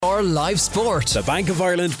KCLR Live Sport. The Bank of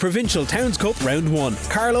Ireland Provincial Towns Cup Round 1.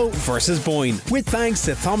 Carlow versus Boyne. With thanks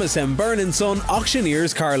to Thomas M. Byrne & Son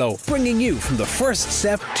Auctioneers Carlow. Bringing you from the first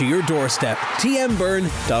step to your doorstep.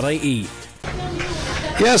 tmbyrne.ie.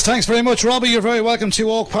 Yes, thanks very much, Robbie. You're very welcome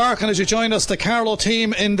to Oak Park, and as you join us, the Carlow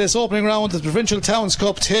team in this opening round of the Provincial Towns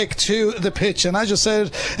Cup take to the pitch. And as you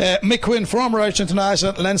said, Mick Quinn, former Irish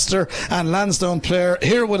international, Leinster and Lansdowne player,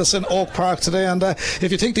 here with us in Oak Park today. And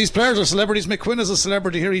if you think these players are celebrities, Mick Quinn is a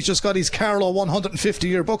celebrity here. He's just got his Carlow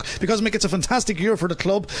 150-year book, because, Mick, it's a fantastic year for the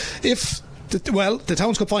club. The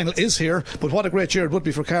Towns Cup final is here, but what a great year it would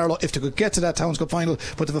be for Carlow if they could get to that Towns Cup final.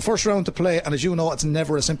 But to the first round to play, and as you know, it's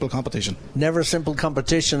never a simple competition. Never a simple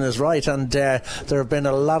competition is right, and there have been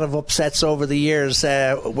a lot of upsets over the years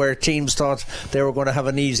where teams thought they were going to have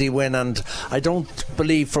an easy win, and I don't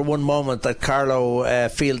believe for one moment that Carlow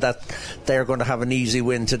feel that they're going to have an easy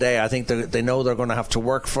win today. I think they know they're going to have to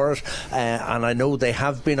work for it, and I know they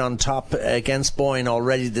have been on top against Boyne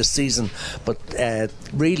already this season, but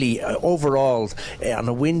really overall, on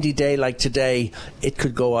a windy day like today, it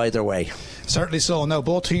could go either way. Certainly so. Now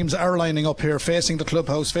both teams are lining up here, facing the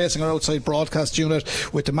clubhouse, facing our outside broadcast unit,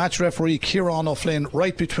 with the match referee Ciarán O'Flynn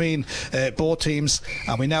right between both teams.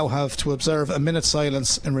 And we now have to observe a minute's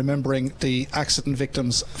silence in remembering the accident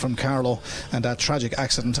victims from Carlow and that tragic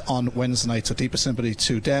accident on Wednesday night. So deepest sympathy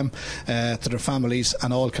to them, to their families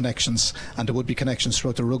and all connections, and there would be connections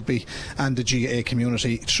throughout the rugby and the GAA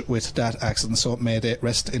community with that accident. So may they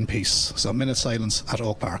rest in peace. So a minute's silence at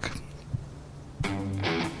Oak Park.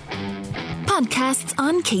 Podcasts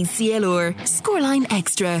on KCLR, Scoreline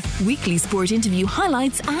Extra, weekly sport interview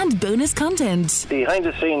highlights and bonus content. Behind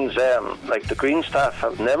the scenes, like the green staff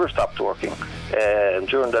have never stopped working.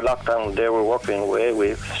 During the lockdown, they were working away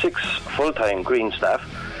with 6 full-time green staff,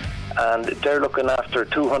 and they're looking after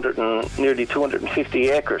nearly 250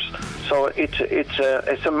 acres. So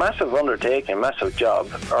it's a massive undertaking, massive job.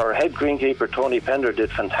 Our head greenkeeper Tony Pender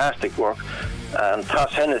did fantastic work. And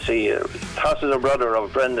Toss Hennessy, Toss is a brother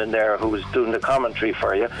of Brendan there, who was doing the commentary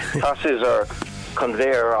for you. Toss is our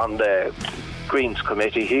conveyor on the Greens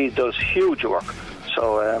Committee. He does huge work.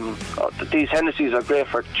 So these Hennessy's are great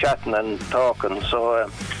for chatting and talking. So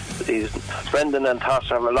Brendan and Toss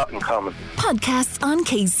have a lot in common. Podcasts on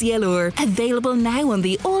KCLR, available now on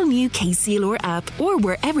the all-new KCLR app or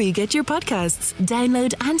wherever you get your podcasts.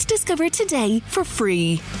 Download and discover today for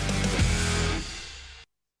free.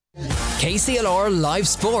 KCLR Live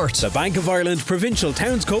Sport. The Bank of Ireland Provincial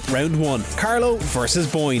Towns Cup Round 1. Carlow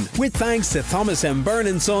versus Boyne. With thanks to Thomas M.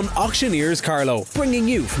 Byrne & Son Auctioneers Carlow. Bringing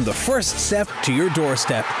you from the first step to your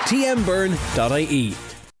doorstep. tmbyrne.ie.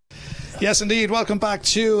 Yes, indeed. Welcome back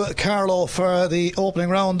to Carlow for the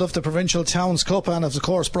opening round of the Provincial Towns Cup, and of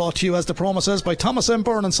course brought to you, as the promo says, by Thomas M.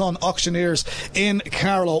 Byrne & Son Auctioneers in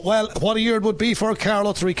Carlow. Well, what a year it would be for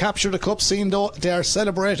Carlow to recapture the cup, seeing though they are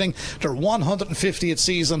celebrating their 150th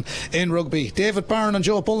season in rugby. David Byrne and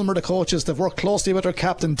Joe Bulmer, the coaches, they've worked closely with their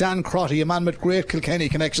captain Dan Crotty, a man with great Kilkenny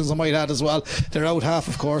connections I might add as well. Their out half,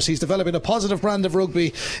 of course. He's developing a positive brand of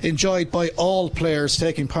rugby enjoyed by all players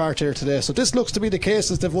taking part here today. So this looks to be the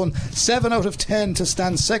case, as they've won 7 out of 10 to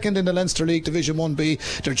stand second in the Leinster League Division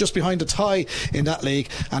 1B. They're just behind the tie in that league,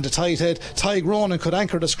 and the tight head Ty Gronin could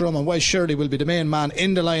anchor the scrum, and Wes Shirley will be the main man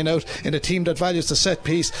in the line out in a team that values the set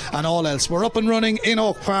piece and all else. We're up and running in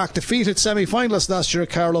Oak Park. Defeated semi-finalists last year at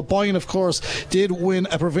Carlow. Boyne, of course, did win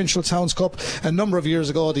a Provincial Towns Cup a number of years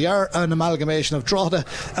ago. They are an amalgamation of Drogheda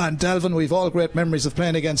and Delvin. We've all great memories of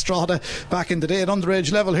playing against Drogheda back in the day at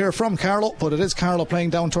underage level here from Carlow, but it is Carlow playing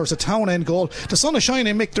down towards the town end goal. The sun is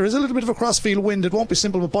shining, Mick. There is a little bit of a crossfield wind. It won't be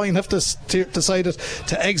simple, but Boyne have decided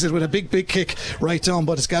to exit with a big kick right down,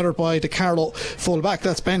 but it's gathered by the Carlow full-back.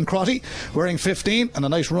 That's Ben Crotty wearing 15, and a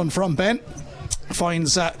nice run from Ben.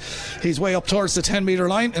 Finds his way up towards the 10 metre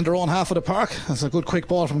line in their own half of the park. That's a good quick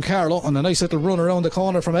ball from Carlow, and a nice little run around the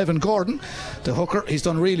corner from Evan Gordon, the hooker. He's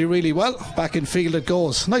done really well. Back in field it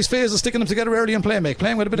goes. Nice phase of sticking them together early in play, Mick.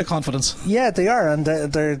 Playing with a bit of confidence. Yeah, they are, and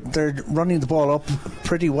they're running the ball up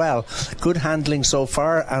pretty well. Good handling so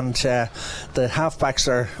far, and the halfbacks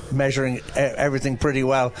are measuring everything pretty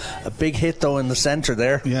well. A big hit though in the centre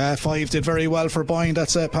there. Yeah, 5 did very well for Boyne.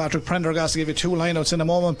 That's Patrick Prendergast to give you 2 lineouts in a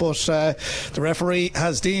moment, but the referee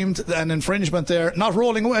has deemed an infringement there. Not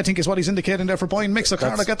rolling away, I think, is what he's indicating there for Boyne. Mick, so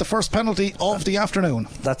Carlow get the first penalty of the afternoon.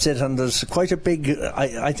 That's it, and there's quite a big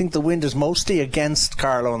I think the wind is mostly against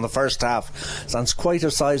Carlow in the first half, so it's quite a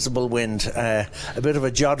sizable wind. A bit of a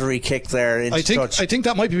joddery kick there into touch. I think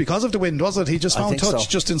that might be because of the wind, was it? He just found touch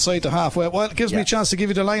just inside the halfway. Well, it gives me a chance to give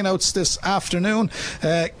you the lineouts this afternoon.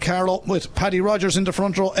 Carlow with Paddy Rogers in the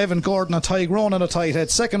front row, Evan Gordon and Ty Gronin a tight head.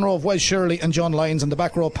 Second row of Wes Shirley and John Lyons. In the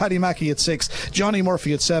back row, Paddy Mackey at 6, Johnny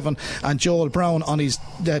Murphy at 7, and Joel Brown on his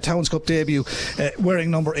Towns Cup debut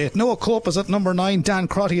wearing number 8. Noah Cope is at number 9. Dan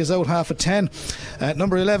Crotty is out half at 10.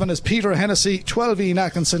 Number 11 is Peter Hennessy. 12 Ian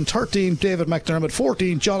Atkinson. 13 David McDermott.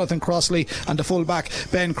 14 Jonathan Crossley, and the full back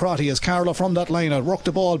Ben Crotty as Carlow from that line out work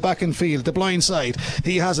the ball back in field, the blind side.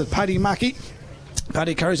 He has it. Paddy Mackey.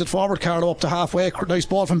 Paddy carries it forward. Carlow up to halfway. Nice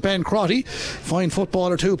ball from Ben Crotty. Fine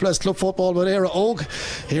footballer too. Plays club football with Éire Ogue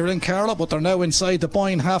here in Carlow, but they're now inside the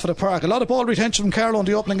Boyne half of the park. A lot of ball retention from Carlow in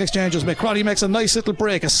the opening exchanges. Crotty makes a nice little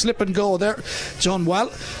break, a slip and go there. John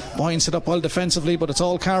well. Boyne set up well defensively, but it's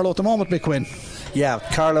all Carlow at the moment, McQuinn. Yeah,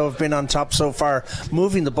 Carlow have been on top so far,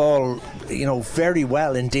 moving the ball, very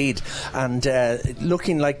well indeed, and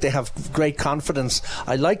looking like they have great confidence.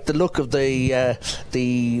 I like the look of the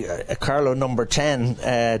Carlow number 10,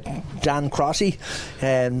 Dan Crotty.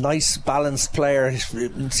 Nice balanced player,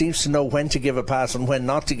 seems to know when to give a pass and when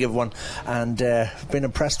not to give one, and been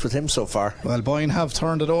impressed with him so far. Well, Boyne have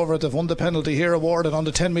turned it over. They've won the penalty here, awarded on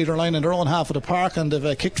the 10 metre line in their own half of the park, and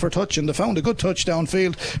they've kicked for touch, and they found a good touch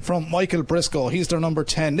downfield from Michael Briscoe. He's their number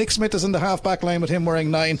 10. Nick Smith is in the half back line with him wearing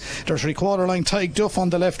 9. Their 3/4 line Tyke Duff on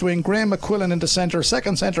the left wing, Graham McQuillan in the centre,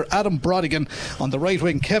 second centre Adam Brodigan on the right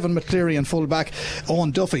wing, Kevin McCleary in full back, Owen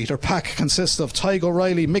Duffy. Their pack consists of Tyke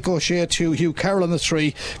O'Reilly, Mick O'Shea 2, Hugh Carroll in the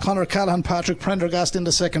 3, Conor Callahan, Patrick Prendergast in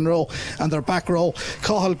the second row, and their back row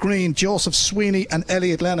Cathal Green, Joseph Sweeney and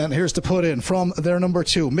Elliot Lennon. Here's the put in from their number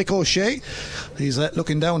 2, Mick O'Shea. He's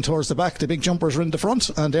looking down towards the back. The big jumpers are in the front,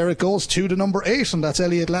 and there it goes to the number 8, and that's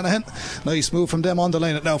Elliot Lenihan. Nice move from them on the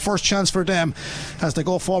line. Now first chance for them as they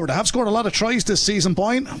go forward. They have scored a lot of tries this season,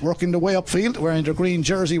 Boyne, working the way upfield, wearing their green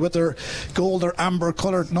jersey with their gold or amber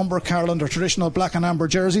coloured number, Carlow, their traditional black and amber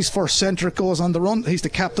jerseys. First centre goes on the run. He's the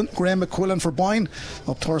captain, Graham McQuillan for Boyne,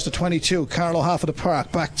 up towards the 22. Carlow half of the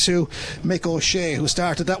park, back to Mick O'Shea, who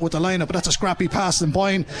started that with the lineup, but that's a scrappy pass, and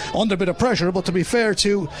Boyne under a bit of pressure, but to be fair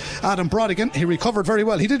to Adam Brodigan, he recovered very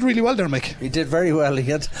well. He did really well there, Mick. He did very well. He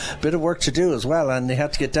had a bit of work to do as well, and he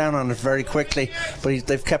had to get down on it very quickly, but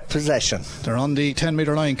they've kept possession. They're on the 10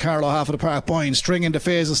 metre line. Carlow half of the park. Boyne stringing the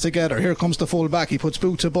phases together. Here comes the full back. He puts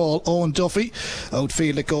boot to ball. Owen Duffy,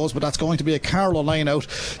 outfield it goes, but that's going to be a Carlow line out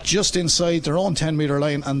just inside their own 10 metre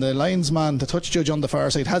line, and the linesman, the touch judge on the far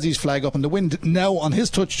side, has his flag up, and the wind now on his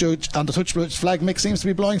touch judge, and the touch judge flag mix seems to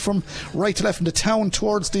be blowing from right to left in the town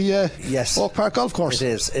towards the Oak Park Golf Course.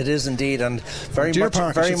 It is indeed, and very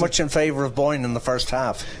much in favour of Boyne in the first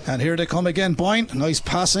half. And here they come again, Boyne. Nice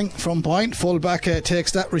passing from Boyne. Full back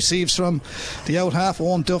takes that, receives from the out half,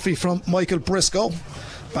 Owen Duffy from Michael Briscoe.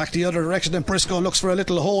 Back the other direction, then Briscoe looks for a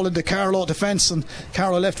little hole in the Carlow defence, and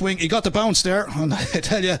Carlow left wing, he got the bounce there, and I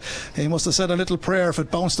tell you, he must have said a little prayer if it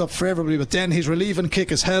bounced up favourably, but then his relieving kick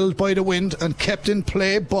is held by the wind and kept in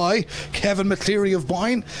play by Kevin McCleary of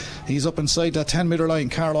Boyne. He's up inside that 10 metre line.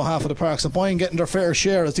 Carlow half of the park, so Boyne getting their fair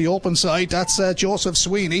share as the open side. That's Joseph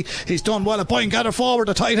Sweeney. He's done well. Boyne gathered forward,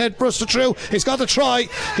 the tight head brushed through. He's got the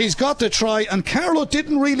try, and Carlow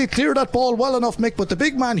didn't really clear that ball well enough, Mick, but the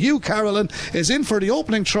big man Hugh Carroll is in for the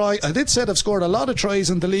opening try. I did say they've scored a lot of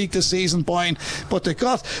tries in the league this season, Boyne, but they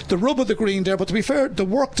got the rub of the green there. But to be fair, the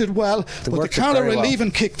work did well, but the Carlow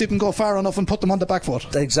relieving kick didn't go far enough and put them on the back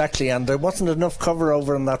foot. Exactly, and there wasn't enough cover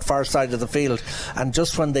over on that far side of the field, and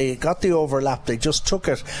just when they got the overlap, they just took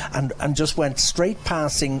it and just went straight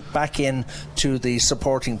passing back in to the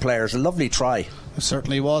supporting players. A lovely try. It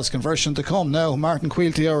certainly was. Conversion to come now. Martin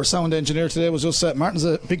Quilty, our sound engineer today, was just Martin's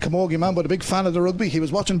a big camogie man, but a big fan of the rugby. He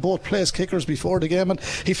was watching both place kickers before the game, and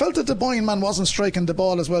he felt that the Boyne man wasn't striking the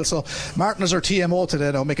ball as well. So Martin is our TMO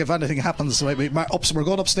today now. Mick, if anything happens, we're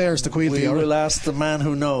going upstairs to Quilty. We will ask the man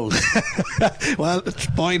who knows. Well,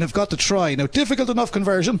 Boyne have got to try now. Difficult enough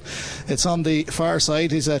conversion. It's on the far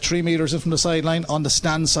side. He's 3 metres in from the sideline on the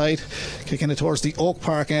stand side, kicking it towards the Oak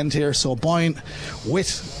Park end here. So Boyne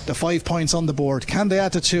with the 5 points on the board. Can they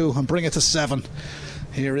add to 2 and bring it to 7?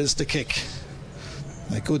 Here is the kick.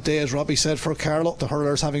 A good day, as Robbie said, for Carlow. The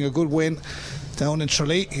hurlers having a good win down in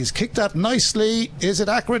Tralee. He's kicked that nicely. Is it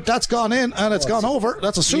accurate? That's gone in, and it's gone over.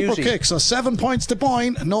 That's a super kick. So 7 points to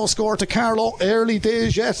Boyne, no score to Carlow. Early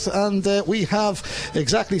days yet, and we have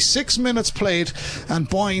exactly 6 minutes played, and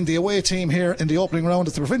Boyne, the away team here in the opening round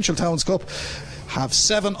of the Provincial Towns Cup, have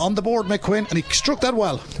 7 on the board, McQuinn, and he struck that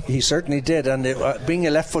well. He certainly did, and being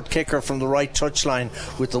a left foot kicker from the right touchline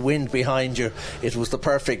with the wind behind you, it was the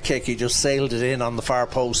perfect kick. He just sailed it in on the far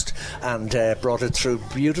post and brought it through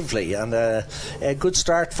beautifully, and a good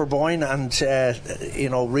start for Boyne, and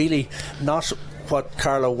really not what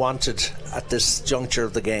Carlow wanted at this juncture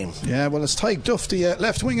of the game. Yeah, well, it's Tyke Duff, the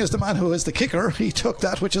left wing, is the man who is the kicker. He took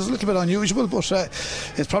that, which is a little bit unusual, but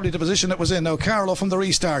it's probably the position it was in. Now Carlow from the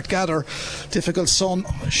restart gather. Difficult sun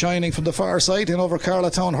shining from the far side in over Carlow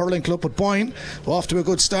Town Hurling Club, but Boyne off to a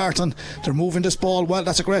good start and they're moving this ball well.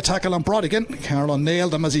 That's a great tackle on Brodigan. Carlow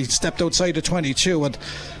nailed him as he stepped outside the 22, and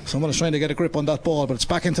someone is trying to get a grip on that ball, but it's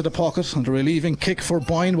back into the pocket, and the relieving kick for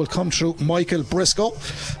Boyne will come through Michael Briscoe.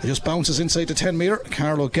 It just bounces inside the 10 metre.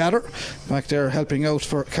 Carlow gather. Back there helping out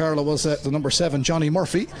for Carlow was the number 7 Johnny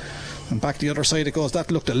Murphy, and back the other side it goes.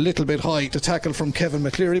 That looked a little bit high, the tackle from Kevin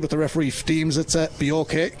McCleary, but the referee deems it's be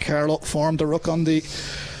okay. Carlow formed the ruck on the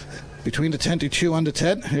between the 22 and the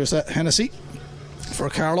 10. Here's Hennessy for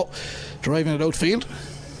Carlow, driving it outfield.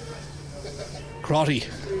 Crotty,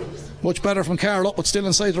 much better from Carlow, but still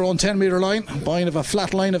inside their own 10 metre line. Boyne have a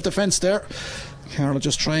flat line of defence there. Carlow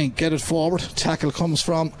just try and get it forward. Tackle comes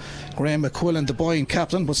from Graham McQuillan, the Boyne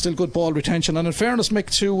captain, but still good ball retention. And in fairness,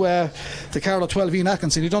 Mick, to the Carlow 12 Ian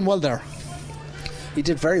Atkinson, he done well there. He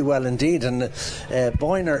did very well indeed, and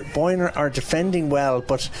Boyne are defending well,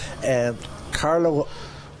 but Carlow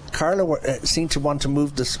seem to want to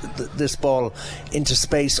move this ball into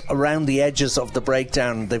space around the edges of the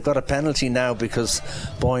breakdown. They've got a penalty now because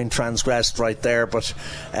Boyne transgressed right there, but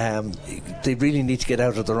they really need to get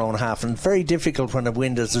out of their own half, and very difficult when a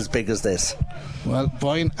wind is as big as this. Well,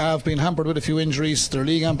 Boyne have been hampered with a few injuries, their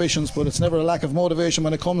league ambitions, but it's never a lack of motivation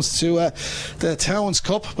when it comes to the Towns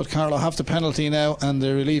Cup. But Carlow have the penalty now, and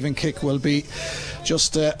the relieving kick will be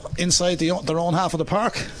just inside their own half of the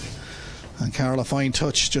park. And Carlow fine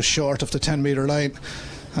touch just short of the 10 metre line.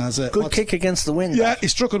 Good kick against the wind. Yeah, he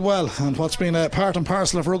struck it well, and what's been a part and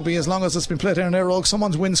parcel of rugby as long as it's been played here in Éire Óg,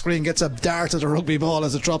 someone's windscreen gets a dart at a rugby ball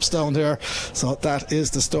as it drops down there. So that is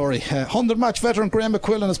the story. 100 match veteran Graham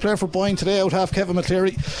McQuillan is playing for Boyne today, out half Kevin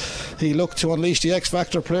McCleary. He looked to unleash the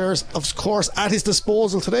X-Factor players, of course, at his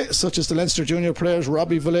disposal today, such as the Leinster junior players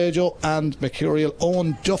Robbie Vallejo and Mercurial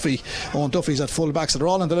Owen Duffy. Owen Duffy's at full back, so they're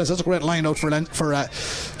all in the lens. That's a great line out for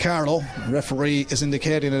Carlow. Referee is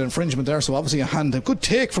indicating an infringement there, so obviously a good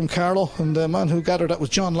take from Carlow, and the man who gathered that was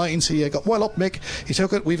John Lyons. He got well up, Mick. He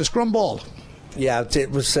took it. We've a scrum ball. Yeah,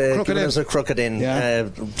 it was a crooked in. Yeah.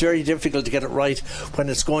 Very difficult to get it right when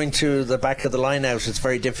it's going to the back of the line out. It's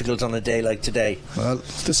very difficult on a day like today. Well,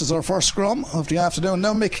 this is our first scrum of the afternoon.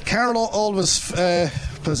 Now, Mick, Carlow always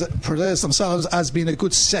praise themselves as being a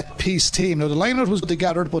good set piece team. Now, the line out was they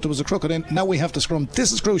gathered, but it was a crooked in. Now we have the scrum.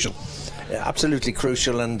 This is crucial. Yeah, absolutely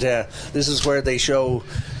crucial, and this is where they show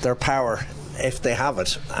their power, if they have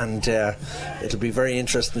it, and it'll be very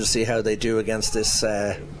interesting to see how they do against this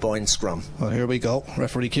Boyne scrum. Well, here we go.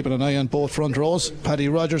 Referee keeping an eye on both front rows. Paddy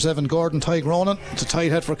Rogers, Evan Gordon, Ty Cronin. It's a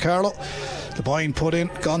tight head for Carlow. The Boyne put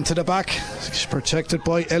in, gone to the back, protected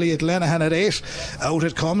by Elliot Lenahan at 8. Out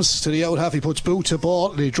it comes to the out half. He puts boot to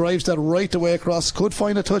ball, and he drives that right the way across. Could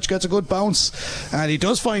find a touch, gets a good bounce, and he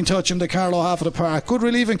does find touch in the Carlow half of the park. Good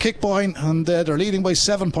relieving kick, Boyne, and they're leading by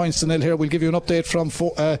 7 points to nil here. We'll give you an update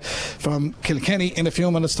from Kilkenny in a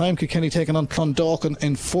few minutes' time. Kilkenny taking on Clondalkin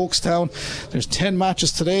in Folkestown. There's 10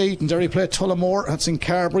 matches today. Derry play Tullamore. That's in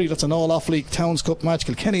Carberry. That's an all off-league Towns Cup match.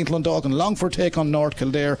 Kilkenny and Clondalkin. Longford take on North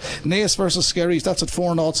Kildare. Naas versus Skerries. That's at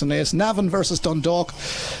 4 noughts in Naas. Navan versus Dundalk.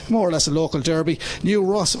 More or less a local derby. New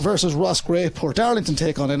Ross versus Rossgrey. Port Darlington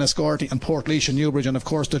take on Enniscorthy, and Port and Newbridge. And of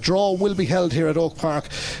course the draw will be held here at Oak Park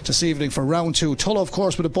this evening for round 2. Tulla, of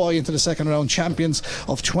course, with a boy into the second round, champions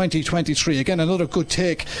of 2023. Again, another good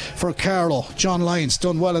take for Carlow. John Lyons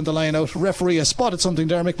done well in the line out. Referee has spotted something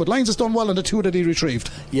there, Mick, but Lyons has done well in the 2 that he retrieved.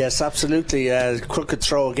 Yes, absolutely. Crooked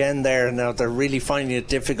throw again there. Now they're really finding it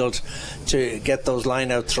difficult to get those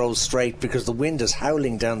line out throws straight because the wind is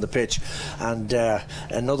howling down the pitch, and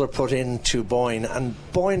another put in to Boyne, and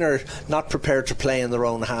Boyne are not prepared to play in their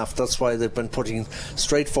own half. That's why they've been putting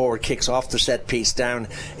straightforward kicks off the set piece down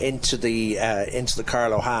into the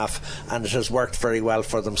Carlow half, and it has worked very well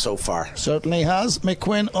for them so far. Certainly has. Mick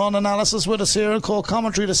Quinn on analysis with us here,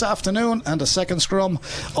 co-commentary this afternoon, and the second scrum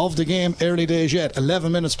of the game. Early days yet,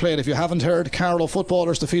 11 minutes played. If you haven't heard, Carlow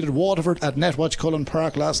footballers defeated Waterford at Netwatch Cullen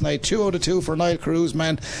Park last night, 2-2 for Niall Carew's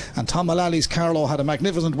men, and Tom Mullally's Carlow had a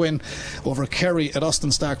magnificent win over Kerry at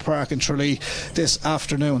Austin Stark Park in Tralee this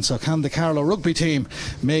afternoon. So can the Carlow rugby team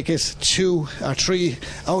make it 3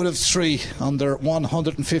 out of 3 on their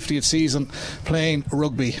 150th season playing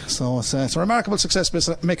rugby? So it's a remarkable success,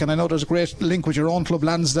 Mick, and I know there's a great link with your own club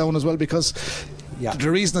Lansdowne as well, because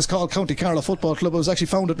the reason it's called County Carlow Football Club, it was actually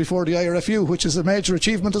founded before the IRFU, which is a major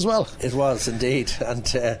achievement as well. It was indeed, and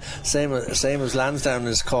same as Lansdowne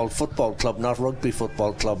is called Football Club, not Rugby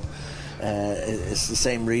Football Club. it's the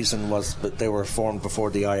same reason but they were formed before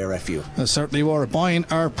the IRFU. They certainly were. Boyne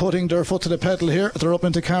are putting their foot to the pedal here. They're up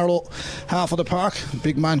into Carlow half of the park.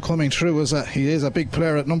 Big man coming through he is a big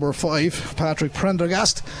player at number 5, Patrick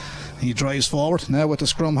Prendergast. He drives forward now with the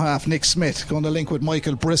scrum half Nick Smith going to link with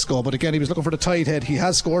Michael Briscoe, but again he was looking for the tight head. He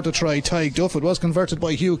has scored a try. Tig Duff. It was converted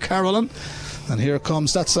by Hugh Carolan, and here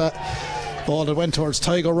comes that's a ball that went towards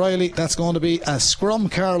Tig O'Reilly. That's going to be a scrum,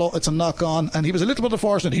 Carlow. It's a knock on, and he was a little bit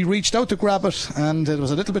unfortunate. He reached out to grab it and it was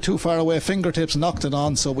a little bit too far away. Fingertips knocked it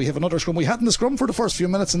on, so we have another scrum. We hadn't the scrum for the first few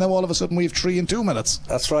minutes, and now all of a sudden we have 3 in 2 minutes.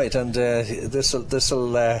 That's right, and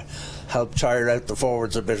this'll help tire out the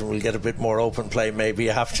forwards a bit, and we'll get a bit more open play maybe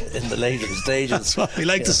after in the later stages. That's what we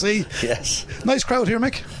like to see. Yes. Nice crowd here,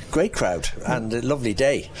 Mick. Great crowd and a lovely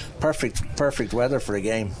day. Perfect weather for a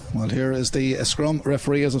game. Well, here is the scrum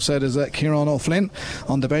referee, as I've said, is Kieran O'Flynn.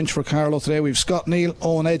 On the bench for Carlow today we've Scott Neal,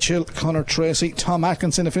 Owen Edgehill, Conor Tracy, Tom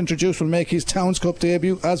Atkinson, if introduced, will make his Towns Cup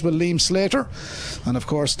debut, as will Liam Slater. And of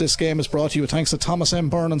course this game is brought to you thanks to Thomas M.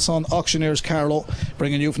 Byrne and Son Auctioneers Carlow,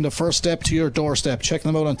 bringing you from the first step to your doorstep. Check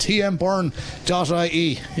them out on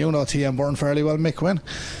tmburn.ie. You know TM Byrne fairly well, Mick Wynn.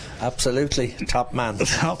 Absolutely, top man.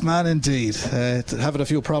 Top man indeed. Having a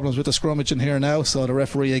few problems with the scrummage in here now, so the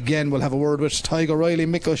referee again will have a word with Tig O'Reilly,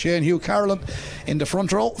 Mick O'Shea and Hugh Carolan in the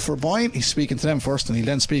front row for Boyne. He's speaking to them first, and he'll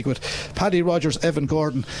then speak with Paddy Rogers, Evan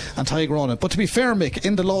Gordon and Tig Ronan. But to be fair, Mick,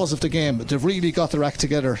 in the laws of the game, they've really got their act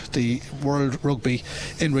together, the World Rugby,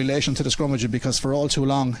 in relation to the scrummaging, because for all too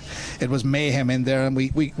long it was mayhem in there, and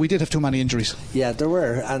we did have too many injuries. Yeah, there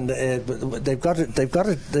were, and they've got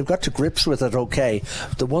to grips with it. Okay,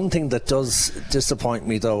 the one thing that does disappoint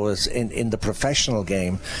me though is in the professional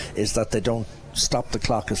game is that they don't stop the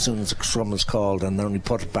clock as soon as the scrum is called and only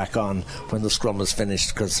put it back on when the scrum is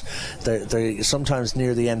finished, because they sometimes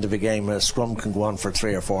near the end of a game a scrum can go on for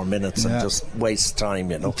 3 or 4 minutes and just waste time,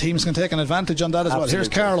 you know. Teams can take an advantage on that as Absolutely. well. Here's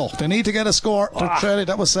Carlow. They need to get a score.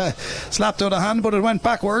 That was slapped out of hand, but it went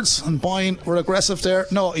backwards, and Boyne were aggressive there.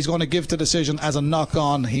 No, he's going to give the decision as a knock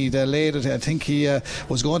on. He delayed it. I think he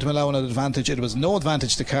was going to allow an advantage. It was no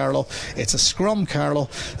advantage to Carlow. It's a scrum, Carlow,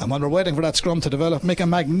 and when we're waiting for that scrum to develop, make a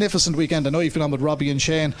magnificent weekend. I know you've been on with Robbie and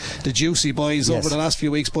Shane, the juicy boys, over the last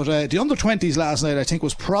few weeks, but the under-20s last night I think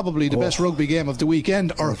was probably the best rugby game of the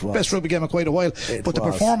weekend, or best rugby game of quite a while. But the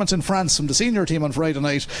performance in France from the senior team on Friday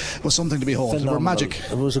night was something to behold. They were magic.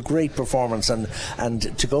 It was a great performance, and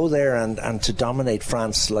to go there and to dominate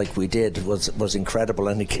France like we did was incredible,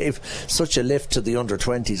 and it gave such a lift to the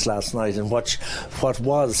under-20s last night. And what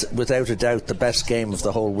was without a doubt the best game of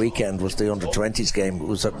the whole weekend was the under-20s game. It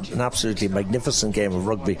was an absolutely magnificent game of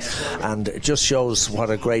rugby, and it just shows what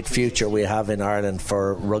a great future we have in Ireland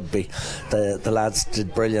for rugby. The lads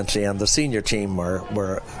did brilliantly, and the senior team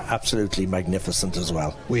were absolutely magnificent as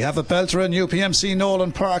well. We have a belter in UPMC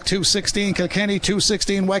Nolan Park, 216 Kilkenny,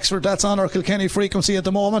 216 Wexford. That's on our Kilkenny frequency at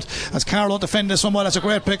the moment as Carlow defend this one well. That's a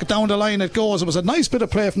great pick down the line it goes. It was a nice bit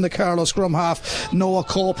of play from the Carlow scrum half Noah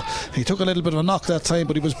Cope. He took a little bit of a knock that time,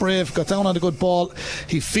 but he was brave, got down on a good ball.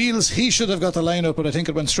 He feels he should have got the line out, but I think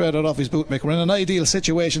it went straight out off his boot, Mick. We're in an ideal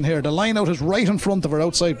situation here. The line out is right in front of our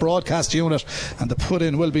outside broadcast unit, and the put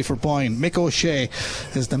in will be for Boyne. Mick O'Shea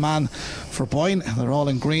is the man for Boyne. They're all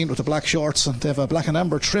in green with the black shorts, and they have a black and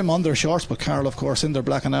amber trim on their shorts, but Carlow of course in their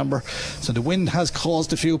black and amber. So the wind has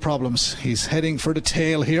caused a few problems. He's heading for the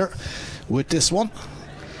tail here with this one.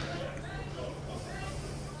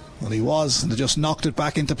 Well, he was, and they just knocked it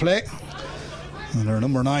back into play, and their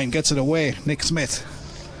number 9 gets it away, Nick Smith.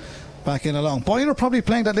 Back in along. Boyne are probably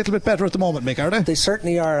playing that little bit better at the moment, Mick, are they? They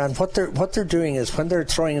certainly are, and what they're doing is when they're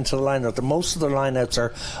throwing into the line out, most of the line outs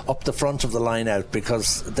are up the front of the line out,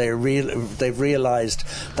 because they've realised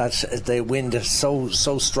that the wind is so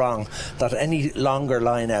strong that any longer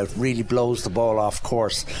line out really blows the ball off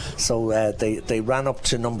course. So they ran up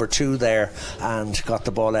to number 2 there and got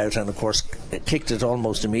the ball out, and of course kicked it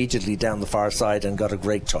almost immediately down the far side and got a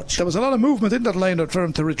great touch. There was a lot of movement in that line out for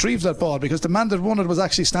him to retrieve that ball, because the man that won it was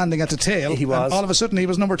actually standing at the tail. He was. And all of a sudden he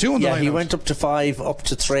was number 2 on the line. Yeah, he went up to 5, up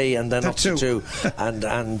to 3, and then up to 2.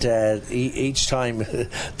 and each time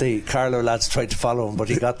the Carlow lads tried to follow him, but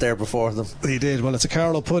he got there before them. He did. Well, it's a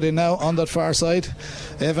Carlow put in now on that far side.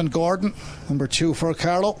 Evan Gordon, number 2 for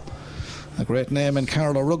Carlow. A great name in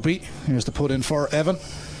Carlow rugby. Here's the put in for Evan.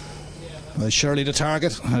 Well, Shirley the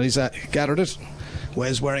target, and he's gathered it.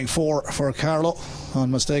 Wes wearing 4 for Carlow.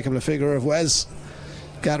 Unmistakable figure of Wes.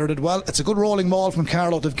 gathered it well. It's a good rolling maul from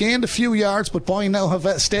Carlow. They've gained a few yards, but Boyne now have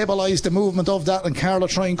stabilised the movement of that, and Carlow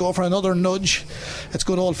try and go for another nudge. It's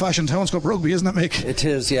good old fashioned Towns Cup rugby, isn't it, Mick? It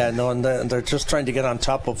is, yeah. No, and they're just trying to get on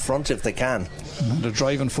top up front if they can. And they're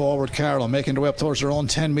driving forward, Carlow, making their way up towards their own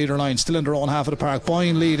 10 metre line, still in their own half of the park.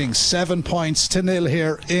 Boyne leading 7 points to 0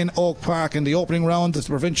 here in Oak Park in the opening round of the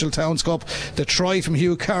Provincial Towns Cup. The try from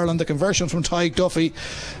Hugh Carroll and the conversion from Tyke Duffy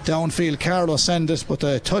downfield. Carlow send it, but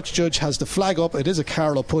the touch judge has the flag up. It is a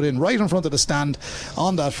Carlow put in right in front of the stand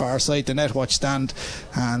on that far side, the Netwatch stand.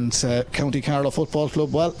 And County Carlow Football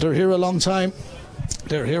Club, well, they're here a long time.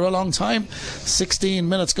 16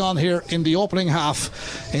 minutes gone here in the opening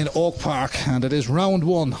half in Oak Park, and it is round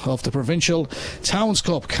 1 of the Provincial Towns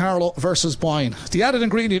Cup, Carlow versus Boyne. The added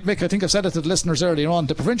ingredient, Mick, I think I've said it to the listeners earlier on,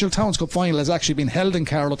 the Provincial Towns Cup final has actually been held in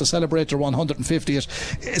Carlow to celebrate their 150th.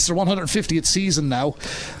 It's their 150th season now.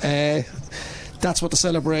 That's what the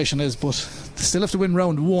celebration is, but they still have to win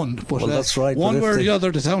round 1. But that's right. One way or the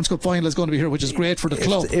other, the Towns Cup final is going to be here, which is great for the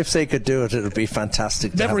club. If they could do it, it would be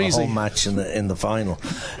fantastic to have a home match in the final.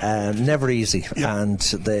 Never easy, and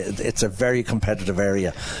it's a very competitive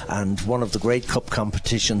area, and one of the great cup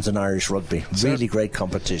competitions in Irish rugby. Really great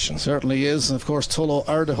competition. Certainly is. And of course, Tullow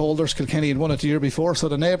are the holders. Kilkenny had won it the year before, so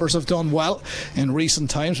the neighbours have done well in recent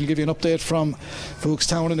times. We'll give you an update from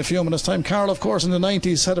Fookstown in a few minutes' time. Carlow, of course, in the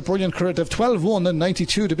 90s had a brilliant career. They've 12-1 in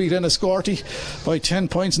 92 to beat Enniscorthy by 10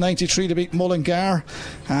 points, 93 to beat Mullingar,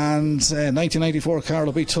 and 1994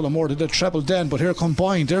 Carlow beat Tullamore. They did treble then, but here come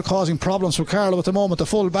Boyne. They're causing problems for Carlow at the moment. The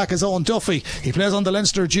full back is Owen Duffy. He plays on the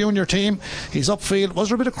Leinster junior team. He's upfield. Was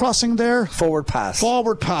there a bit of crossing there? Forward pass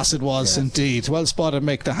it was, indeed. Well spotted,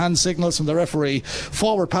 Mick. The hand signals from the referee.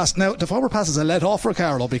 Forward pass. Now the forward pass is a let off for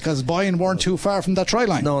Carlow because Boyne weren't too far from that try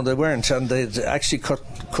line. No, they weren't, and they actually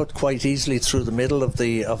cut quite easily through the middle of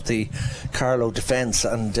the Carlow defence,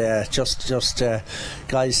 and just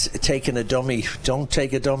guys taking a dummy. Don't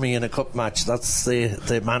take a dummy in a cup match. That's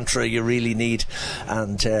the mantra you really need.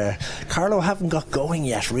 And Carlow haven't got going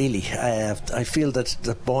yet, really. I feel that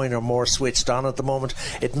the Boyne are more switched on at the moment.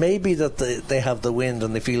 It may be that they have the wind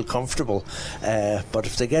and they feel comfortable, but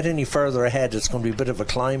if they get any further ahead, it's going to be a bit of a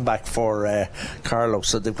climb back for Carlow,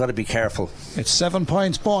 so they've got to be careful. It's 7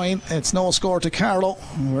 points Boyne. It's no score to Carlow.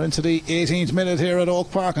 We're into the 18th minute here at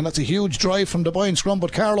Oak Park, and that's a huge drive from the Boyne scrum,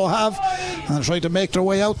 but Carlow have and tried to make their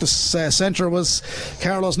way out. The centre was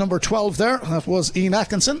Carlow's number 12 there. That was Ian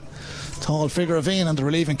Atkinson, tall figure of Ian, and the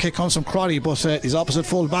relieving kick comes from Crotty, but his opposite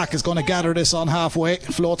full back is going to gather this on halfway.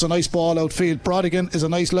 Floats a nice ball outfield. Brodigan is a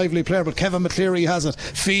nice lively player, but Kevin McCleary has it,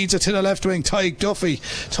 feeds it to the left wing. Tyke Duffy,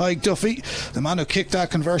 the man who kicked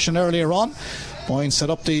that conversion earlier on. Boyne set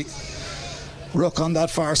up the ruck on that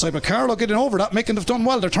far side, but Carlow getting over that, making they've done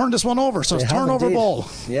well. They're turned this one over, so it's turnover ball.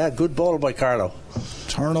 Yeah, good ball by Carlow.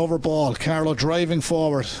 Turnover ball. Carlow driving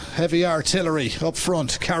forward, heavy artillery up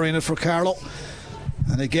front, carrying it for Carlow,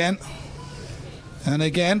 and again,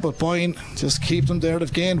 but Boyne just keep them there.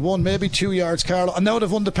 They've gained 1, maybe 2 yards, Carlow, and now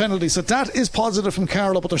they've won the penalty, so that is positive from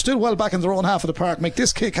Carlow, but they're still well back in their own half of the park.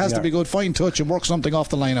 This kick has to be good, fine touch, and work something off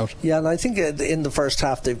the line out. Yeah, and I think in the first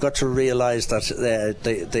half they've got to realise that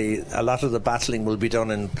a lot of the battling will be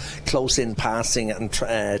done in close in passing and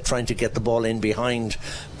trying to get the ball in behind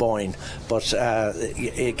Boyne, but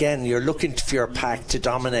again, you're looking for your pack to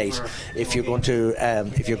dominate if you're going to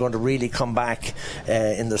really come back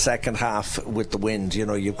in the second half with the win.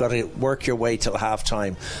 You've got to work your way till half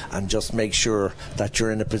time and just make sure that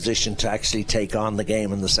you're in a position to actually take on the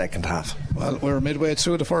game in the second half. Well, we're midway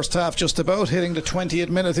through the first half, just about hitting the 20th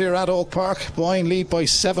minute here at Oak Park. Boyne lead by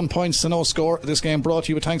 7 points to no score. This game brought to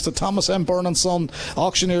you with thanks to Thomas M. Byrne & Son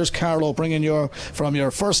Auctioneers Carlow, bringing you from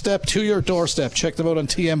your first step to your doorstep. Check them out on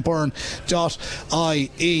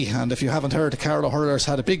tmburn.ie. And if you haven't heard, the Carlow hurlers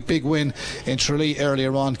had a big win in Tralee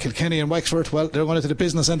earlier on. Kilkenny and Wexford, well, they're going into the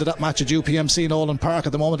business end of that match at UPMC Nolan Park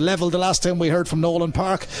at the moment. Level the last time we heard from Nolan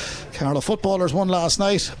Park. Carlow footballers won last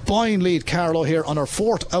night. Boyne lead Carlow here on our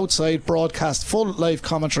 4th outside broadcast, full live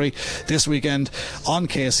commentary this weekend on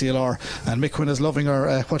KCLR. And Mick Quinn is loving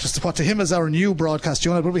our what to him is our new broadcast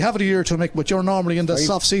unit, but we have it a year to Mick, but you're normally in the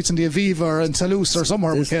soft seats in the Aviva or in Toulouse or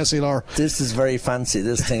somewhere with KCLR. This is very fancy,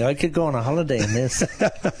 this thing. I could go on a holiday in this.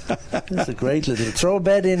 This is a great little throw a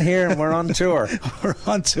bed in here and we're on tour. We're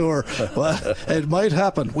on tour. Well, it might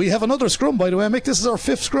happen. We have another scrum, by the way, Mick. This is our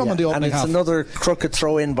 5th scrum in the opening half. And it's another crooked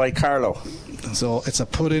throw in by Carlow. So it's a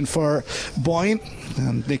put in for Boyne,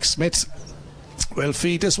 and Nick Smith will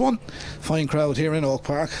feed this one. Fine crowd here in Oak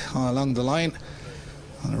Park along the line.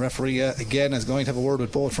 And the referee again is going to have a word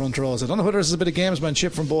with both front rows. I don't know whether this is a bit of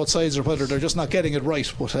gamesmanship from both sides or whether they're just not getting it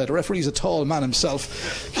right, but the referee's a tall man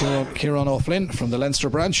himself, Kieran O'Flynn from the Leinster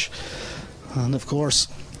branch. And of course,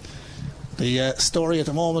 the story at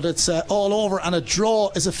the moment, it's all over, and a draw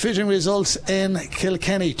is a fitting result in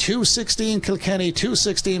Kilkenny. 2-16 Kilkenny,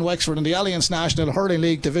 2-16 Wexford in the Alliance National Hurling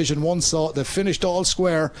League Division 1. So they finished all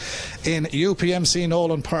square in UPMC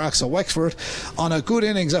Nolan Park. So Wexford on a good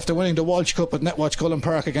innings after winning the Walsh Cup at Netwatch Cullen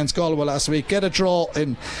Park against Galway last week. Get a draw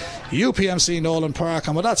in UPMC Nolan Park,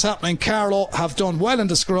 and when that's happening, Carlow have done well in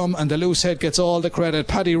the scrum, and the loose head gets all the credit,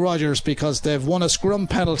 Paddy Rogers, because they've won a scrum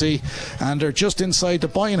penalty and they're just inside the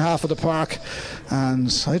Boyne half of the park.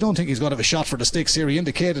 And I don't think he's going to have a shot for the sticks here. He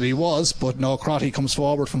indicated he was, but no, Crotty comes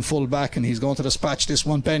forward from full back and he's going to dispatch this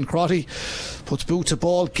one. Ben Crotty puts boot to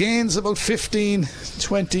ball, gains about 15,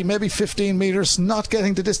 20, maybe 15 metres, not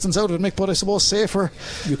getting the distance out of it, Mick, but I suppose safer.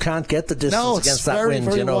 You can't get the distance against that wind.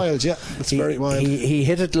 Very wild, yeah. It's very wild. He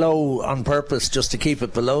hit it low on purpose just to keep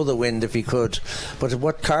it below the wind if he could. But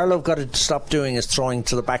what Carlow got to stop doing is throwing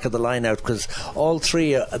to the back of the line out, because all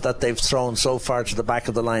three that they've thrown so far to the back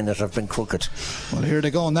of the line that have been crooked. Well, here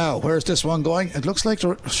they go now. Where's this one going? It looks like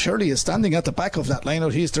Shirley is standing at the back of that line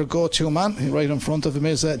out. He's their go-to man. Right in front of him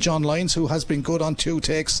is John Lyons, who has been good on 2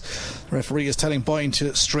 takes. The referee is telling Boyne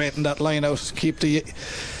to straighten that line out, keep the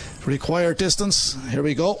required distance. Here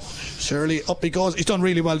we go. Shirley, up he goes. He's done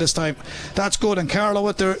really well this time. That's good. And Carlow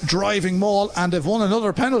with their driving maul, and they've won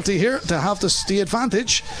another penalty here to have the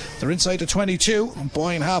advantage. They're inside the 22.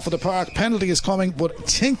 Boyne half of the park. Penalty is coming, but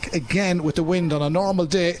think again with the wind on a normal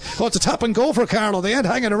day. Oh, it's a tap and go for Carlow. They ain't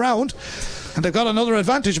hanging around. And they've got another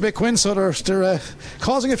advantage, Mick Quinn, so they're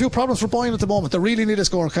causing a few problems for Boyne at the moment. They really need a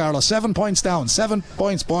score, Carlow. 7 points down, 7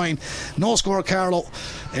 points Boyne. No score, Carlow.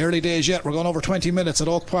 Early days yet. We're going over 20 minutes at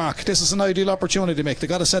Oak Park. This is an ideal opportunity, Mick. They've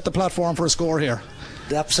got to set the platform for a score here.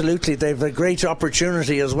 Absolutely, they've a great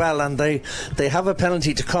opportunity as well, and they have a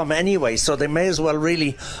penalty to come anyway, so they may as well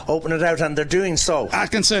really open it out, and they're doing so.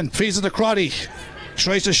 Atkinson feeds it to Crotty.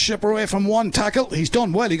 Tries to ship her away from one tackle. He's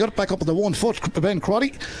done well. He got it back up with the 1 foot. Ben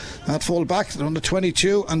Crotty at full back. They're on the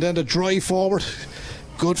 22, and then the drive forward.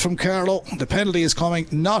 Good from Carlow. The penalty is coming.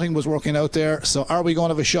 Nothing was working out there. So are we going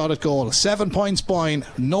to have a shot at goal? 7 points Boyne,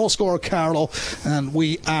 no score Carlow, and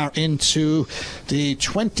we are into the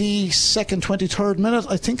 22nd, 23rd minute,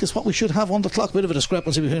 I think is what we should have on the clock. Bit of a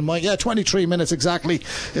discrepancy between 23 minutes exactly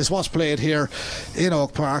is what's played here in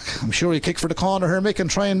Oak Park. I'm sure he kick for the corner here, Mick, and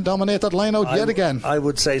try and dominate that line out yet again. I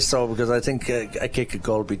would say so, because I think a kick at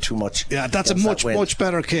goal would be too much. Yeah, that's a much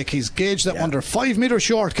better kick. He's gauged that one. They're 5 metres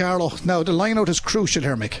short, Carlow. Now the line out is crucial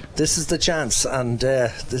here, Mick. This is the chance, and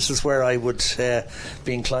this is where I would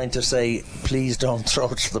be inclined to say, please don't throw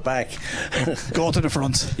it to the back. Go to the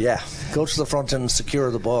front. Yeah, go to the front and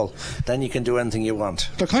secure the ball. Then you can do anything you want.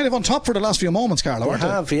 They're kind of on top for the last few moments, Carlow,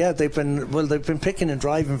 aren't they? Yeah. They've been picking and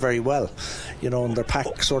driving very well, and their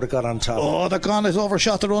pack sort of got on top. Oh, the gun has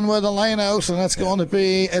overshot the runway, the line out, and that's going to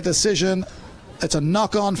be a decision. It's a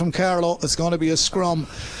knock on from Carlow. It's going to be a scrum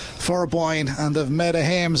for Boyne, and they've made a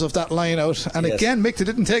hames of that line out. And again, Mick, they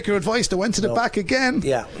didn't take your advice. They went to the back again.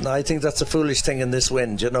 Yeah, no, I think that's a foolish thing in this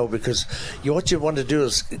wind, because what you want to do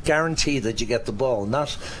is guarantee that you get the ball,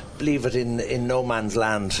 not leave it in no man's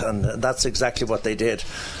land, and that's exactly what they did.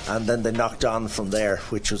 And then they knocked on from there,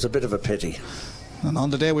 which was a bit of a pity. And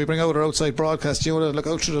on the day we bring out our outside broadcast unit, look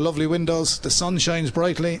out through the lovely windows. The sun shines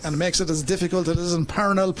brightly and makes it as difficult as it is in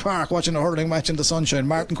Parnell Park watching a hurling match in the sunshine.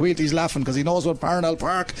 Martin Queatley's laughing because he knows what Parnell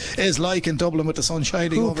Park is like in Dublin with the sun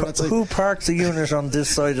shining over that side. Who parked the unit on this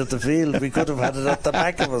side of the field? We could have had it at the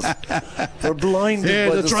back of us. We're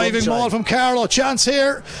blinded by the driving sunshine. maul from Carlow. Chance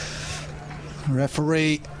here.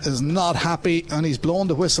 Referee is not happy, and he's blown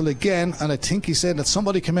the whistle again, and I think he said that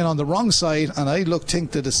somebody came in on the wrong side, and I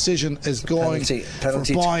think the decision is going penalty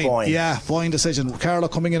for Boyne. To Boyne. Yeah, Boyne decision. Carlow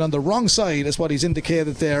coming in on the wrong side is what he's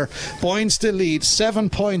indicated there. Boyne still leads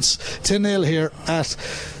 7 points to 0 here at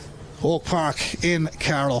Oak Park in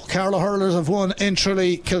Carlow. Carlow hurlers have won in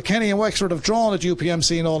Tralee. Kilkenny and Wexford have drawn at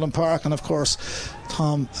UPMC in Nolan Park, and of course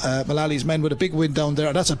Tom Mullally's men with a big win down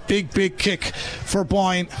there. That's a big kick for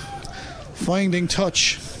Boyne. Finding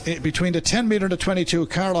touch between the 10 metre and the 22,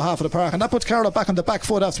 Carlow half of the park, and that puts Carlow back on the back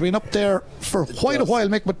foot after being up there for quite a while,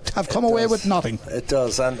 Mick, but have come away with nothing. It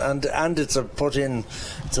does, and it's a put in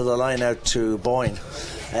to the line out to Boyne.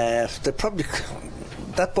 They probably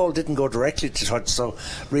that ball didn't go directly to touch, so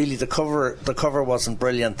really the cover wasn't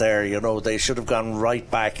brilliant there. They should have gone right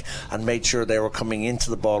back and made sure they were coming into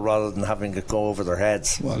the ball rather than having it go over their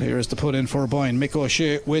heads. Well, here's the put in for Boyne. Mick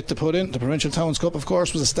O'Shea with the put in. The Provincial Towns Cup, of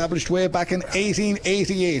course, was established way back in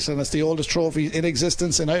 1888, and it's the oldest trophy in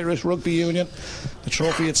existence in Irish Rugby Union. The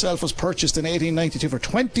trophy itself was purchased in 1892 for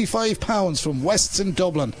 £25 from Wests in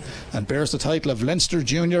Dublin and bears the title of Leinster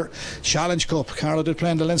Junior Challenge Cup. Carlow did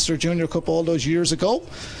play in the Leinster Junior Cup all those years ago.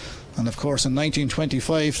 And of course in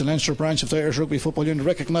 1925 the Leinster branch of the Irish Rugby Football Union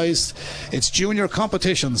recognised its junior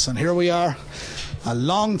competitions, and here we are a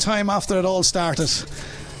long time after it all started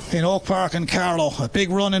in Oak Park and Carlow. A big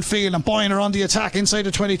run in field and Boyne are on the attack inside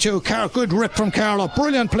the 22. Good rip from Carlow,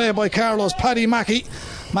 brilliant play by Carlow's Paddy Mackey.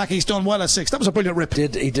 Mackey's done well at 6. That was a brilliant rip.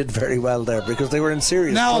 He did very well there because they were in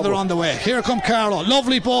serious now trouble. They're on the way. Here come Carlow,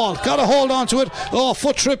 lovely ball, got a hold on to it.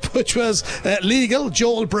 Foot trip which was legal.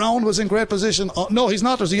 Joel Brown was in great position. No, he's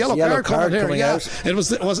not. There's a yellow card coming here. Out. It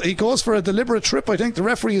was he goes for a deliberate trip. I think the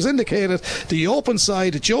referee has indicated the open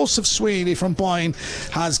side. Joseph Sweeney from Boyne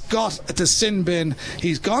has got the sin bin.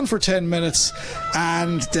 He's gone for 10 minutes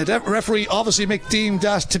and the referee obviously deemed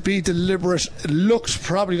that to be deliberate. It looked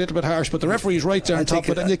probably a little bit harsh, but the referee's right there on top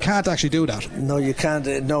of it, and you can't actually do that. No, you can't.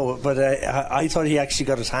 No, but I thought he actually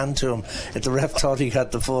got his hand to him. The ref thought he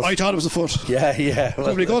had the foot. I thought it was the foot. Yeah.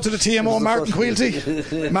 Well, we go to the TMO, Martin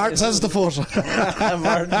Quilty. Martin says the foot.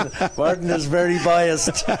 Martin is very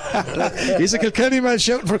biased. He's a Kilkenny man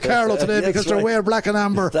shouting for Carlow today because they're wearing black and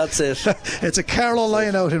amber. That's it. It's a Carlow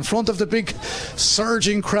line out in front of the big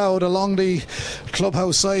surging crowd along the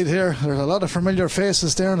clubhouse side here. There's a lot of familiar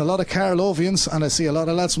faces there and a lot of Carlovians, and I see a lot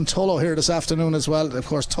of lads from Tullow here this afternoon as well. Of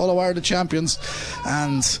course, Tullow are the champions,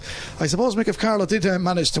 and I suppose, Mick, if Carlow did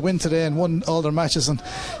manage to win today and won all their matches, and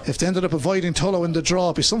if they ended up avoiding Tullow in the draw,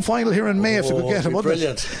 it'd be some final here in May if they could get him.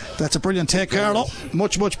 Brilliant. That's a brilliant take, Carlow.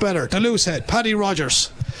 Much better. The loose head, Paddy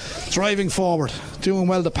Rogers driving forward, doing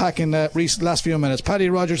well to pack in last few minutes. Paddy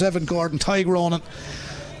Rogers, Evan Gordon, Tig Ronan.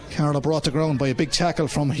 Carlow brought to ground by a big tackle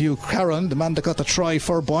from Hugh Carron, the man that got the try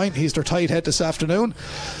for Boyne. He's their tight head this afternoon.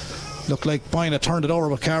 Looked like Boyne had turned it over,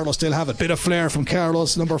 but Carlow still have it. Bit of flair from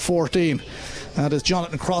Carlow's number 14. That is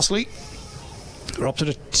Jonathan Crossley. We're up to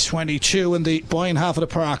the 22 in the Boyne half of the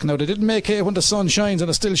park. Now, they didn't make hay when the sun shines and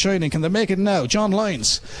it's still shining. Can they make it now? John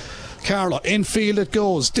Lyons. Carlow, infield it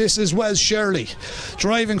goes. This is Wes Shirley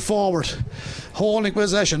driving forward, holding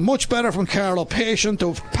possession. Much better from Carlow. Patient,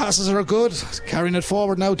 the passes are good. Carrying it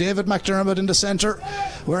forward now. David McDermott in the centre,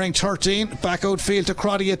 wearing 13. Back outfield to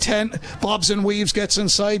Crotty at 10. Bobs and weaves, gets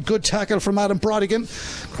inside. Good tackle from Adam Brodigan.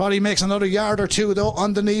 Crotty makes another yard or two though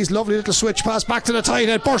on the knees. Lovely little switch pass back to the tight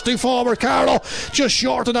head. Bursting forward. Carlow just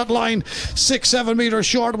short of that line. 6-7 metres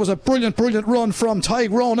short. It was a brilliant run from Tig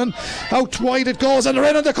Ronan. Out wide it goes and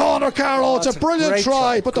they're in the corner. Carlow, it's a brilliant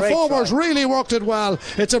try, but the forwards really worked it well.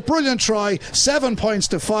 It's a brilliant try. 7 points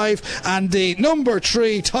to 5, and the number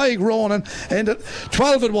 3 Tig Ronan ended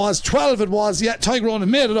 12 it was. Yeah, Tig Ronan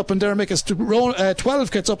made it up and there, make us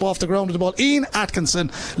 12 gets up off the ground with the ball. Ian Atkinson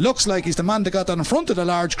looks like he's the man that got that in front of the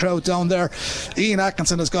large crowd down there. Ian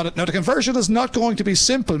Atkinson has got it. Now the conversion is not going to be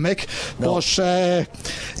simple, Mick, but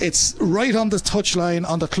it's right on the touchline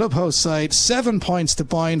on the clubhouse side. 7 points to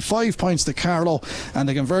Boyne, 5 points to Carlow, and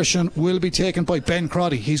the conversion will be taken by Ben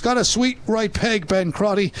Crotty. He's got a sweet right peg, Ben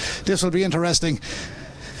Crotty. This will be interesting.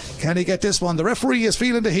 Can he get this one? The referee is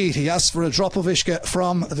feeling the heat. He asks for a drop of Ishka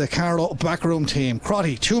from the Carlow backroom team.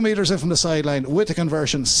 Crotty 2 metres in from the sideline with the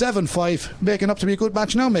conversion. 7-5, making up to be a good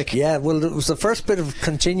match now, Mick. Yeah, well, it was the first bit of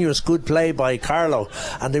continuous good play by Carlow,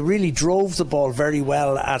 and they really drove the ball very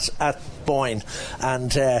well at Boyne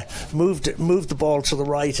and moved the ball to the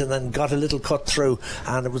right and then got a little cut through,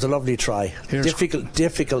 and it was a lovely try.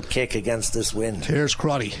 Difficult kick against this wind. Here's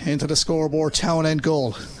Crotty into the scoreboard, town end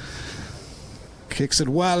goal. Kicks it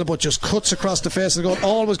well, but just cuts across the face of the goal.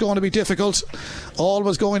 Always going to be difficult.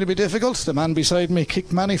 The man beside me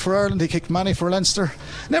kicked many for Ireland. He kicked many for Leinster.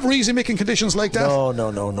 Never easy making conditions like that.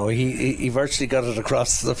 No. He virtually got it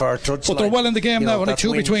across the far touchline. But they're well in the game now. Only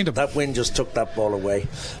 2 between them. That wind just took that ball away.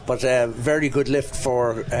 But very good lift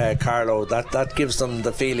for Carlow. That gives them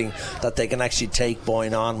the feeling that they can actually take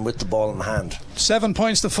Boyne on with the ball in hand. 7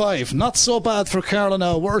 points to 5. Not so bad for Carlow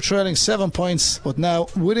now. We're trailing 7 points, but now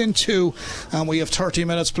within 2, and we have 30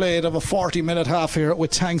 minutes played of a 40-minute half here,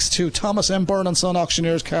 with thanks to Thomas M. Byrne and Son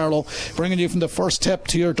Auctioneers Carlow, bringing you from the first step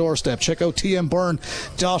to your doorstep. Check out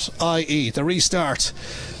tmburn.ie. The restart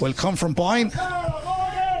will come from Boyne.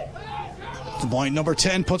 The Boyne number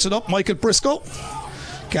 10 puts it up. Michael Briscoe,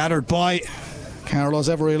 gathered by Carlow's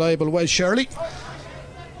ever reliable Wes Shirley.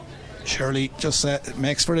 Shirley just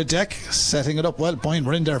makes for the deck, setting it up well. Boyne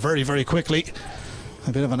were in there very, very quickly.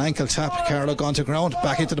 A bit of an ankle tap. Carlow gone to ground,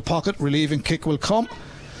 back into the pocket. Relieving kick will come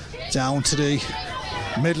down to the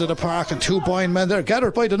middle of the park, and 2 Boyne men there,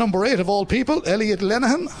 gathered by the number 8 of all people, Elliot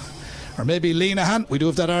Lenihan. or maybe Lenihan. We do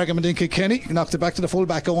have that argument in Kilkenny. He knocked it back to the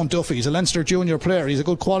fullback Owen Duffy. He's a Leinster junior player, he's a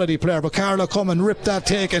good quality player, but Carlow come and ripped that,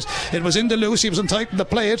 take it. It was in the loose, he was entitled to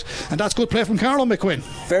play it, and that's good play from Carlow, McQuinn.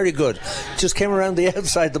 Very good. Just came around the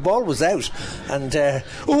outside, the ball was out, and here's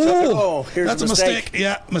that's a mistake.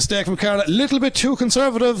 Yeah, mistake from Carlow. A little bit too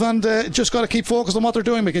conservative, and just got to keep focused on what they're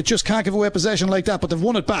doing, Mick. Just can't give away possession like that, but they've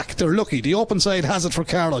won it back. They're lucky. The open side has it for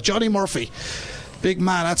Carlow. Johnny Murphy, big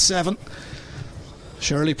man at 7.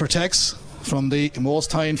 Shirley protects from the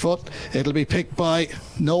most hind foot. It'll be picked by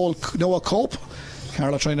Noah Cope.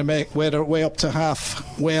 Carlow trying to make their way up to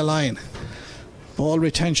halfway line. Ball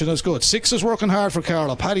retention is good. 6 is working hard for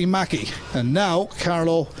Carlow. Paddy Mackey. And now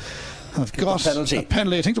Carlow have got a penalty.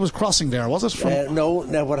 I think there was crossing there, was it? No,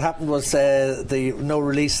 what happened was the no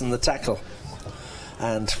release in the tackle.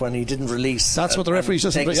 And when he didn't release, that's what the referee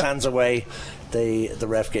just takes his hands away. The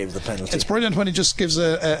ref gave the penalty. It's brilliant when he just gives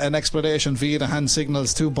an explanation via the hand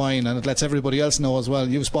signals to Boyne, and it lets everybody else know as well.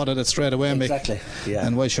 You've spotted it straight away, Mick. Exactly. Yeah.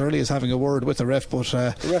 And why Shirley is having a word with the ref, but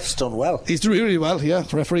the ref's done well. He's doing really well. Yeah.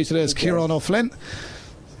 The referee today is Kieran O'Flynn.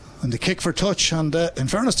 And the kick for touch, and in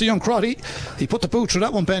fairness to young Crotty, he put the boot through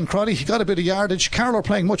that one, Ben Crotty. He got a bit of yardage. Carlow are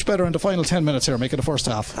playing much better in the final 10 minutes here, making the first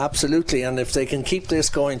half. Absolutely, and if they can keep this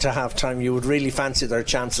going to half time, you would really fancy their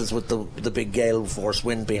chances with the big gale force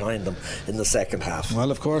wind behind them in the second half.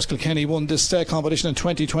 Well, of course, Kilkenny won this competition in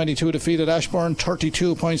 2022, defeated Ashbourne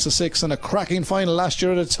 32 points to 6, and a cracking final last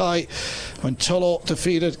year at a tie when Tullow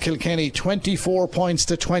defeated Kilkenny 24 points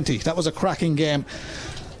to 20. That was a cracking game.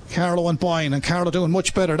 Carlow and Boyne, and Carlow doing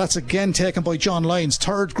much better. That's again taken by John Lyons.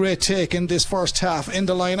 Third great take in this first half in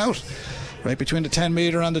the line out, right between the 10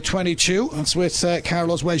 metre and the 22. That's with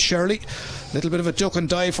Carlow's Wes Shirley. Little bit of a duck and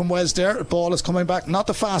dive from Wes there. The ball is coming back, not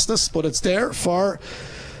the fastest, but it's there for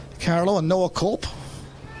Carlow, and Noah Cope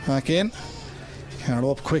back in.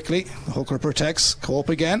 Carlow up quickly. The hooker protects. Cope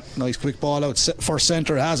again. Nice quick ball out for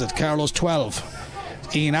centre, has it. Carlow's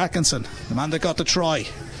 12. Ian Atkinson, the man that got the try,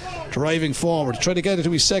 driving forward, try to get it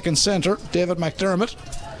to his second centre, David McDermott.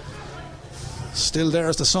 Still there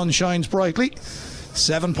as the sun shines brightly.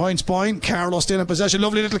 7 points Boyne. Carlow still in possession.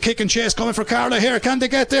 Lovely little kick and chase coming for Carlow here. Can they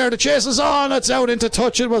get there? The chase is on. It's out into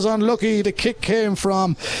touch. It was unlucky. The kick came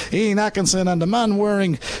from Ian Atkinson, and the man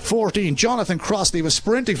wearing 14, Jonathan Crossley, was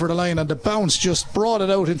sprinting for the line, and the bounce just brought it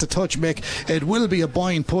out into touch, Mick. It will be a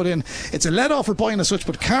Boyne put in. It's a let off for Boyne as such,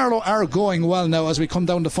 but Carlow are going well now as we come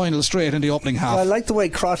down the final straight in the opening half. Well, I like the way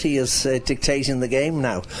Crotty is dictating the game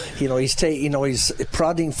now. He's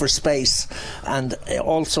prodding for space and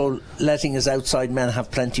also letting his outside men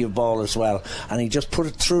have plenty of ball as well, and he just put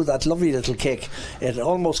it through that lovely little kick. It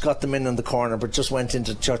almost got them in the corner, but just went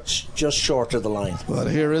into touch just short of the line. Well,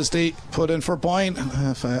 here is the put in for Boyne.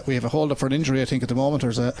 We have a hold up for an injury, I think, at the moment.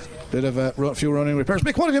 There's a bit of a few running repairs.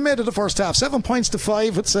 Mick, what have you made of the first half? 7 points to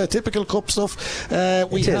 5. It's typical cup stuff.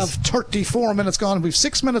 We have 34 minutes gone. We've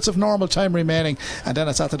 6 minutes of normal time remaining, and then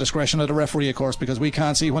it's at the discretion of the referee, of course, because we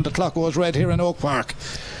can't see when the clock goes red here in Oak Park.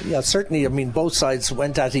 Yeah, certainly. I mean, both sides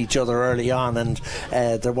went at each other early on, and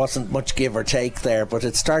there wasn't much give or take there, but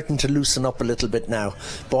it's starting to loosen up a little bit now.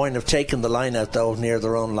 Boyne have taken the line out though near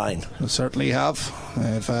their own line. They certainly have.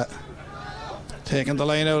 They've taken the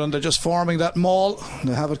line out, and they're just forming that maul.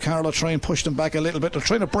 They have it. Carlow try and push them back a little bit. They're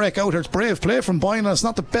trying to break out here. It's brave play from Boyne, and it's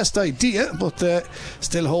not the best idea, but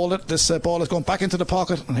still hold it. This ball is going back into the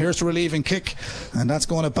pocket, and here's the relieving kick, and that's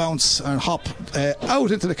going to bounce and hop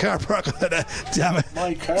out into the car park. Damn it,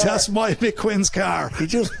 my car. That's my McQuinn's car. He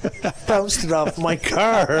just bounced it off my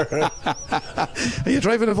car. Are you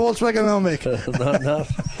driving a Volkswagen now, Mick? No.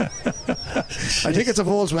 I think it's a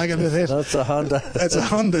Volkswagen, is it? That's a Honda. It's a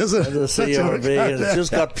Honda, is it? It's a CRV. It's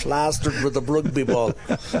just got plastered with a rugby ball.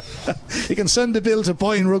 You can send the bill to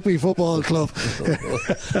Boyne Rugby Football Club.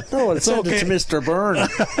 No, it's send it to Mr. Byrne.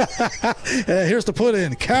 Here's the put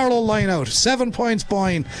in. Carlow line out. 7 points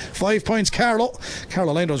Boyne, 5 points Carlow.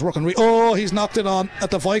 Carlow line out is working. He's knocked it on at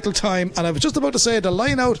the vital time. And I was just about to say the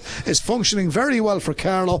line out is functioning very well for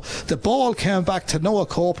Carlow. The ball came back to Noah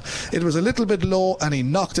Cope. It was a little bit low, and he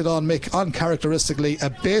knocked it on, Mick, uncharacteristically. A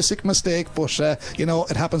basic mistake, but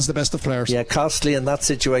it happens to the best of players. Yeah, costly in that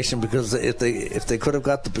situation, because if they could have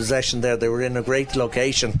got the possession there, they were in a great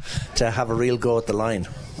location to have a real go at the line.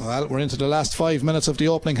 Well, we're into the last 5 minutes of the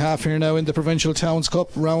opening half here now in the Provincial Towns Cup,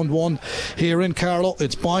 round 1 here in Carlow.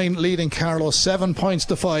 It's Boyne leading Carlow 7 points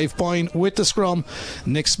to 5. Boyne with the scrum,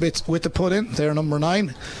 Nick Smith with the put in. They're number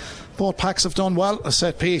 9. Both packs have done well. A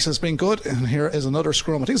set piece has been good, and here is another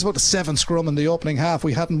scrum. I think it's about the 7th scrum in the opening half.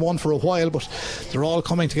 We hadn't won for a while, but they're all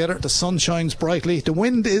coming together. The sun shines brightly. The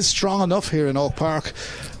wind is strong enough here in Oak Park,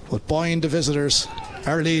 but Boyne, the visitors,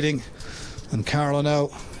 are leading, and Carlow now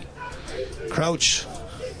crouch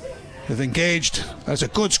They've engaged. That's a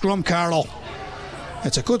good scrum, Carlow.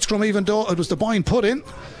 It's a good scrum, even though it was the Boyne put in.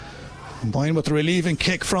 Boyne with the relieving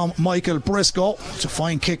kick from Michael Briscoe. It's a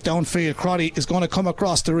fine kick downfield. Crotty is going to come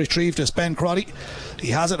across to retrieve this. Ben Crotty, he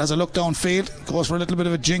has it as a look downfield, goes for a little bit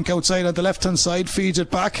of a jink outside on the left hand side, feeds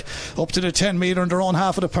it back up to the 10 metre in their own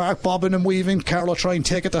half of the park, bobbing and weaving. Carlow try and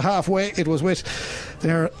take it to halfway. It was with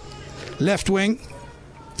their left wing,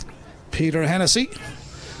 Peter Hennessy.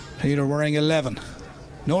 Peter wearing 11,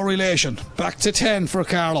 no relation. Back to 10 for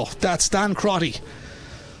Carlow. That's Dan Crotty.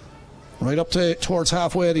 Right up to towards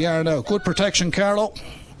halfway of the yard now. Good protection, Carlow.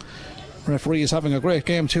 Referee is having a great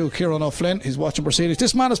game too, Kieran O'Flynn. He's watching proceedings.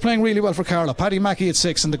 This man is playing really well for Carlow. Paddy Mackey at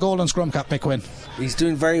 6 and the golden scrum cap, Mick Quinn. He's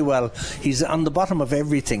doing very well. He's on the bottom of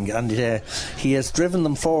everything, and he has driven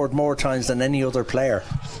them forward more times than any other player.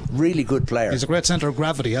 Really good player. He's a great centre of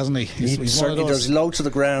gravity, hasn't he? He certainly does. Low to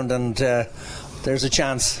the ground, and there's a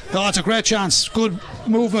chance. Oh, it's a great chance. Good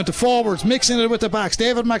movement to forwards, mixing it with the backs.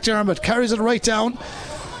 David McDermott carries it right down.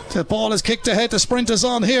 The ball is kicked ahead. The sprint is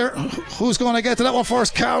on here. Who's going to get to that one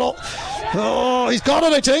first? Carlow. Oh, he's got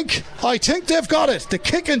it, I think. I think they've got it. The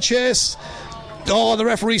kick and chase. Oh, the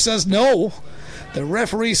referee says no. The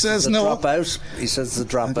referee says no. Drop out. He says the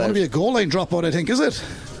drop out. It's going to be a goal line drop out, I think, is it?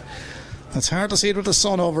 It's hard to see it with the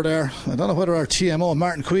sun over there. I don't know whether our TMO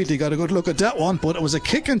Martin Queatley got a good look at that one, but it was a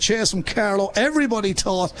kick and chase from Carlow. Everybody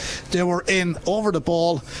thought they were in over the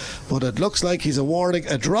ball, but it looks like he's awarding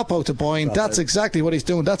a dropout to Boyne. That's exactly what he's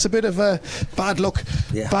doing. That's a bit of a bad luck.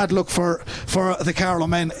 Bad luck for the Carlow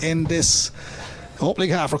men in this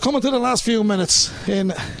opening half. We're coming to the last few minutes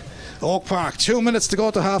in Oak Park. 2 minutes to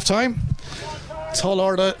go to half time. Tull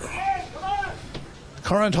are the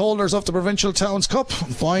current holders of the Provincial Towns Cup.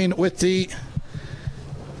 Boyne with the...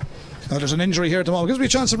 there's an injury here at the moment. Gives me a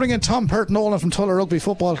chance to bring in Tom Pert-Nolan from Tuller Rugby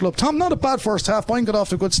Football Club. Tom, not a bad first half. Boyne got off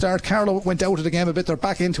to a good start. Carlow went out of the game a bit. They're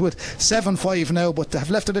back into it. 7-5 now, but they have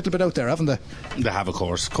left a little bit out there, haven't they? They have, of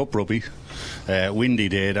course. Cup rugby. Windy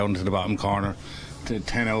day down to the bottom corner.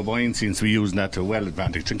 10 out Boyne seems to be using that to well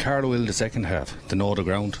advantage. And Carlow will the second half. They know the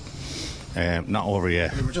ground. Not over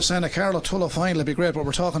yet. We were just saying a Carlow Tulla final would be great, but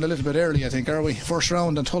we're talking a little bit early, I think, are we? First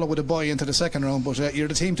round, and Tulla with a bye into the second round, but you're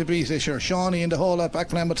the team to beat this year. Shawnee in the whole lot back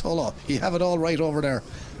playing with Tulla. You have it all right over there.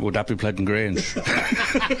 Would that be Pleasant Grange?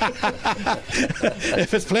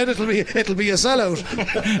 If it's played, it'll be a sellout.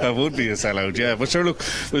 It would be a sellout, yeah. But sure, look,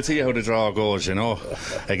 we'll see how the draw goes, you know.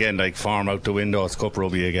 Again, like farm out the window, it's Cup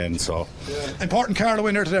Rugby again, so. Important Carlow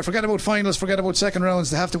win here today. Forget about finals, forget about second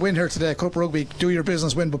rounds. They have to win here today. Cup Rugby, do your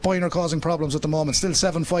business, win. But Boyne are causing problems at the moment. Still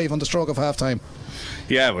 7-5 on the stroke of half time.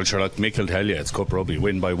 Yeah, well, sure, like Mick will tell you, it's Cup Rugby.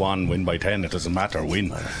 Win by 1, win by 10, it doesn't matter.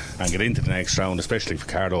 Win and get into the next round, especially for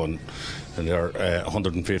Carlow and they're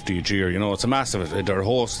 150 each year. You know, it's a massive. They're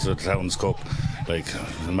hosts of the Towns Cup, like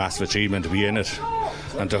a massive achievement to be in it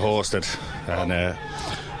and to host it. And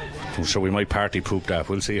I'm sure we might party poop that.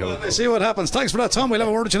 We'll see how. We'll see what happens. Thanks for that, Tom. We'll have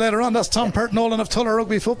a word with you later on. That's Tom Pert-Nolan of Tuller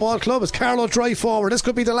Rugby Football Club. As Carlow drive forward, this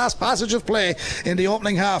could be the last passage of play in the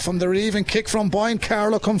opening half. From the relieving kick from Boyne,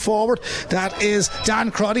 Carlow come forward. That is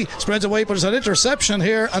Dan Crotty, spreads away, but there's an interception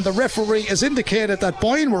here, and the referee has indicated that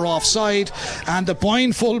Boyne were offside, and the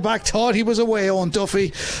Boyne fullback thought he was away on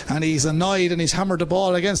Duffy, and he's annoyed and he's hammered the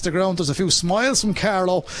ball against the ground. There's a few smiles from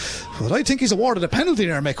Carlow, but I think he's awarded a penalty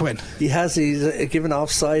there, Mick Quinn. He has. He's given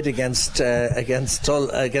offside against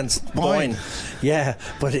Boyne. Yeah,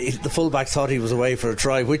 but the fullback thought he was away for a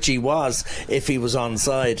try, which he was if he was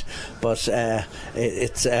onside. But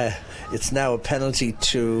it's now a penalty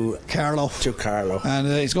to Carlow. And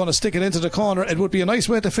he's going to stick it into the corner. It would be a nice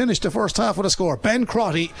way to finish the first half with a score. Ben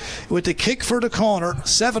Crotty with the kick for the corner.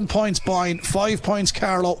 7 points Boyne, 5 points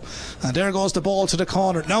Carlow, and there goes the ball to the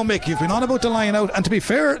corner. Now, Mick, you've been on about the line out, and to be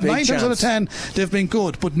fair, 9 times out of 10 they've been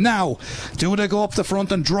good, but now do they go up the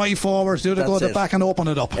front and drive forward? Do they go to the back and open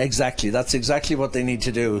it up? Exactly, that's exactly what they need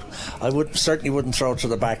to do. I certainly wouldn't throw to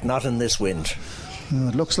the back, not in this wind.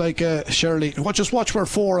 It looks like Shirley. Just watch where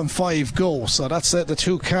 4 and 5 go. So that's the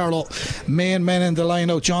two Carlow main men in the line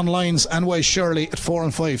out, John Lyons and Wes Shirley at 4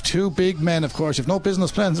 and 5. Two big men, of course. You've no business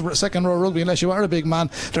playing second row rugby unless you are a big man.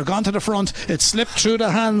 They're gone to the front. It slipped through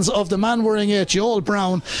the hands of the man wearing it, Joel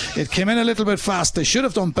Brown. It came in a little bit fast. They should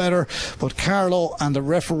have done better, but Carlow and the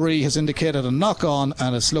referee has indicated a knock on,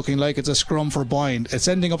 and it's looking like it's a scrum for Boyne. It's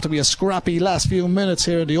ending up to be a scrappy last few minutes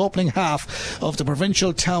here in the opening half of the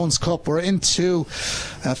Provincial Towns Cup. We're into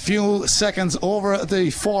A few seconds over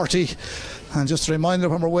the 40. And just a reminder,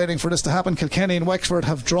 when we're waiting for this to happen, Kilkenny and Wexford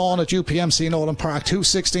have drawn at UPMC Nolan Park,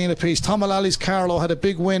 2-16 apiece. Tom O'Lally's Carlow had a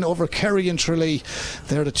big win over Kerry and Tralee.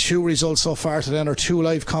 They're the two results so far today, and our two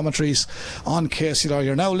live commentaries on KCLR.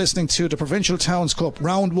 You're now listening to the Provincial Towns Cup,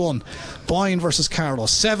 round 1, Boyne versus Carlow.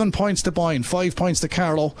 7 points to Boyne, 5 points to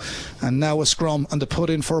Carlow, and now a scrum and the put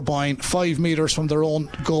in for Boyne, 5 metres from their own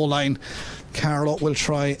goal line. Carlow will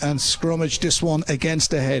try and scrummage this one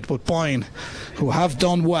against the head, but Boyne, who have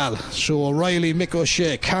done well through O'Reilly, Mick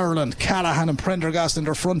O'Shea, Carolan, Callahan and Prendergast in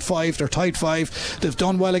their front 5, their tight 5, they've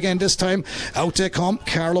done well again this time. Out they come,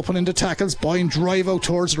 Carlow put in the tackles, Boyne drive out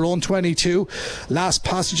towards their own 22. Last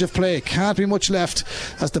passage of play, can't be much left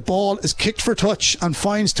as the ball is kicked for touch and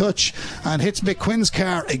finds touch and hits Mick Quinn's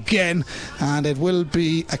car again, and it will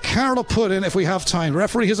be a Carlow put in if we have time.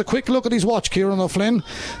 Referee has a quick look at his watch, Kieran O'Flynn.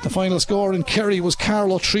 The final score in Kerry was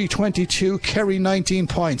Carlow 322, Kerry 19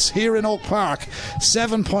 points. Here in Oak Park,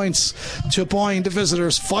 7 points to Boyne, the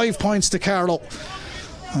visitors, 5 points to Carlow.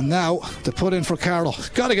 And now the put in for Carlow.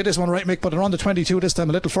 Got to get this one right, Mick, but they're on the 22 this time,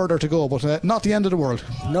 a little further to go, but not the end of the world.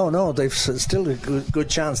 No, they've still a good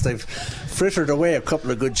chance. They've frittered away a couple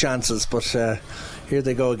of good chances, but here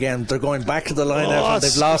they go again. They're going back to the line out and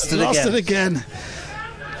they've lost it again.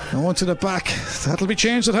 Going to the back. That'll be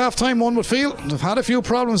changed at half time, one would feel. They've had a few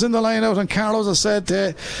problems in the line out, and Carlow, as I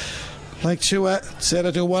said, like to say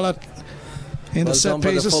they do well at in the set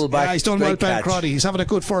pieces. He's done well, Ben Crotty. He's having a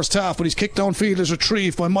good first half, but his kick downfield is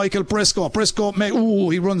retrieved by Michael Briscoe.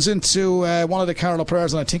 He runs into one of the Carlow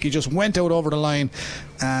players, and I think he just went out over the line.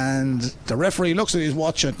 And the referee looks at his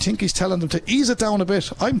watch. I think he's telling them to ease it down a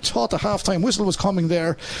bit. I'm taught the half-time whistle was coming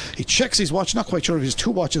there. He checks his watch, not quite sure if he's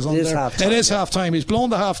 2 watches on there. It is half-time. He's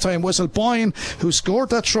blown the half-time whistle. Boyne, who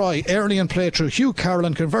scored that try early in play through Hugh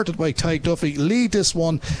Carolan, converted by Ty Duffy, lead this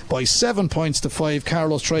one by 7 points to 5.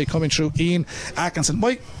 Carlow's try coming through Ian Atkinson.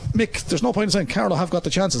 Mick, there's no point in saying Carlow have got the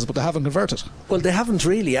chances, but they haven't converted. Well, they haven't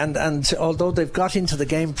really, and although they've got into the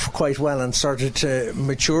game quite well and started to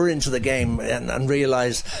mature into the game and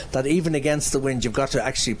realise that even against the wind you've got to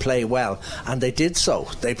actually play well, and they did so.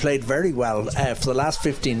 They played very well for the last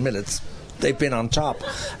 15 minutes. They've been on top,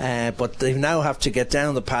 but they now have to get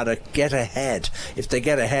down the paddock, get ahead. If they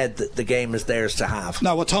get ahead, the game is theirs to have.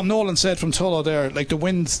 Now, what Tom Nolan said from Tullow there, like the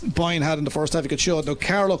wins Boyne had in the first half, you could show it. Now,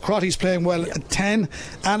 Carlow, Crotty's playing well at 10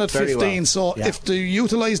 and at very 15, well. So if they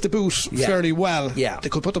utilise the boot fairly well, they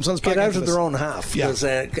could put themselves back out of their own half. Because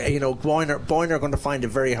Boyne are going to find it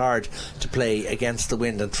very hard to play against the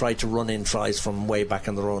wind and try to run in tries from way back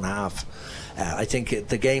in their own half. I think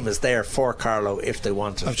the game is there for Carlow if they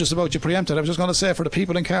want it. I was just about to preempt it. I was just going to say, for the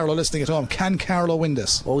people in Carlow listening at home, can Carlow win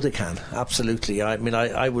this? Oh, they can, absolutely. I mean,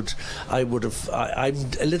 I'm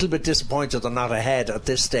a little bit disappointed they're not ahead at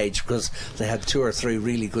this stage, because they had 2 or 3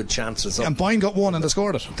 really good chances. And Boyne got one and they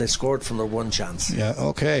scored it. They scored from their one chance. Yeah,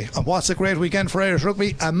 okay. And what's a great weekend for Irish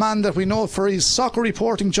rugby? A man that we know for his soccer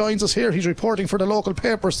reporting joins us here. He's reporting for the local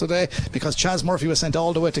papers today because Chaz Murphy was sent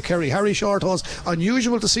all the way to Kerry. Harry Shorthose,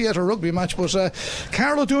 unusual to see at a rugby match, but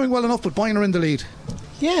Carlow doing well enough, but Boyne are in the lead.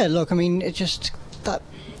 Yeah, look, I mean, it's just that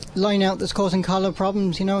line out that's causing Carlow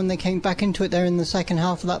problems, and they came back into it there in the second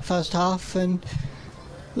half of that first half. And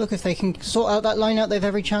look, if they can sort out that line out, they've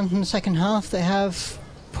every chance in the second half. They have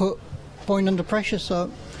put Boyne under pressure,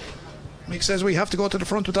 so. Mick says we have to go to the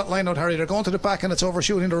front with that line out, Harry. They're going to the back and it's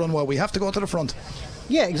overshooting the run well. We have to go to the front.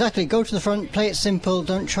 Yeah, exactly. Go to the front, play it simple,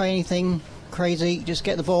 don't try anything crazy, just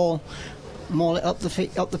get the ball, maul it up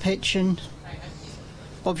the pitch, and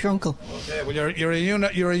Bob's your uncle. Okay, well,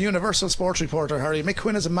 you're a universal sports reporter, Harry. Mick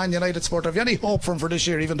Quinn is a Man United supporter. Have you any hope for him for this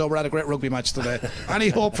year, even though we're at a great rugby match today? Any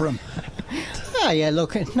hope for him? Yeah,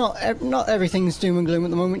 look, not everything's doom and gloom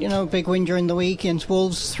at the moment. Big win during the week against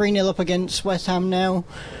Wolves, 3-0 up against West Ham now.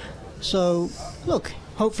 So, look,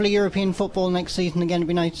 hopefully European football next season again. It'd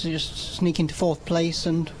be nice to just sneak into 4th place,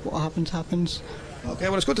 and what happens. Okay,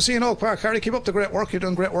 well, it's good to see you in Oak Park, Harry. Keep up the great work. You're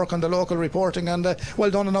doing great work on the local reporting, and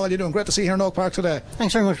well done on all you're doing. Great to see you here in Oak Park today.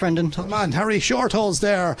 Thanks very much, Brendan. Man, Harry Shorthole's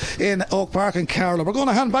there in Oak Park and Carlow. We're going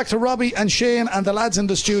to hand back to Robbie and Shane and the lads in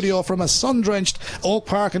the studio from a sun-drenched Oak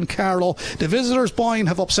Park and Carlow. The visitors, Boyne,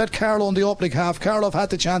 have upset Carlow in the opening half. Carlow have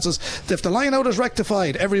had the chances. If the line-out is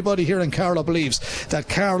rectified, everybody here in Carlow believes that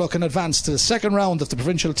Carlow can advance to the second round of the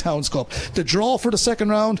Provincial Towns Cup. The draw for the second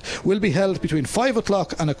round will be held between 5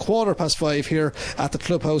 o'clock and 5:15 here at the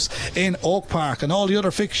Clubhouse in Oak Park. And all the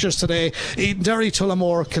other fixtures today: Edenderry,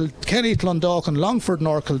 Tullamore, Kilkenny, Clondalkin, Longford,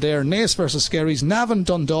 North Kildare, Naas versus Skerries, Navan,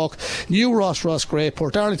 Dundalk, New Ross, Grey,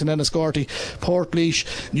 Port Darlington, Enniscorthy, Portlaoise,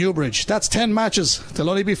 Newbridge. That's 10 matches. There'll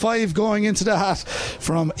only be 5 going into the hat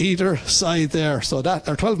from either side there. So that,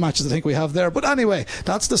 or 12 matches I think we have there. But anyway,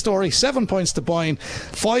 that's the story. 7 points to Boyne,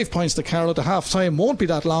 5 points to Carlow. The half time won't be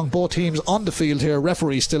that long. Both teams on the field here.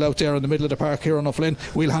 Referee still out there in the middle of the park here on O'Flynn.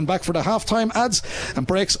 We'll hand back for the half time ads and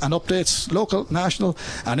breaks and updates, local, national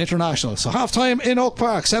and international. So half time in Oak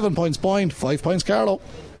Park: 7 points Boyne, 5 points Carlow.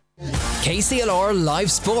 KCLR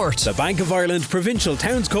Live Sport. The Bank of Ireland Provincial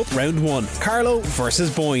Towns Cup Round 1. Carlow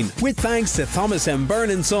versus Boyne. With thanks to Thomas M.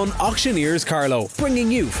 Byrne & Son Auctioneers Carlow.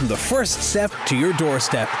 Bringing you from the first step to your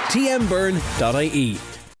doorstep. tmbyrne.ie.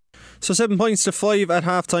 So 7 points to 5 at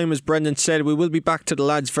half time, as Brendan said. We will be back to the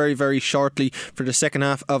lads very, very shortly for the second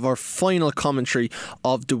half of our final commentary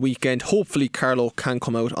of the weekend. Hopefully Carlow can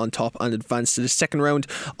come out on top and advance to the second round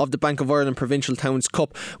of the Bank of Ireland Provincial Towns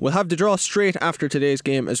Cup. We'll have the draw straight after today's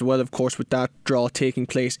game as well, of course, with that draw taking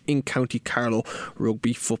place in County Carlow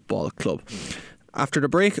Rugby Football Club. After the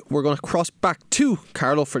break, we're going to cross back to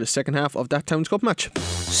Carlow for the second half of that Towns Cup match.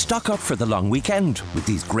 Stock up for the long weekend with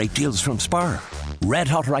these great deals from Spar. Red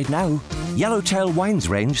hot right now. Yellowtail Wines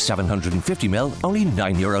range 750ml, only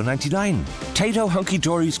 €9.99. Tato Hunky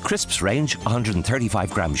Dory's Crisps range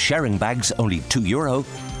 135g sharing bags, only €2.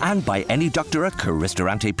 And buy any Doctora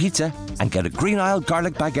Ristorante pizza and get a Green Isle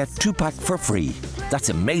Garlic Baguette 2-pack for free. That's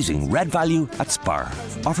amazing red value at Spar.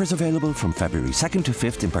 Offers available from February 2nd to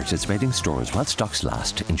 5th in participating stores while stocks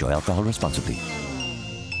last. Enjoy alcohol responsibly.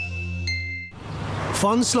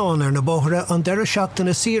 Fan slán na bóthra an deire seachtain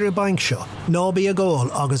na Sira Bank seo. Ná bí a ggóil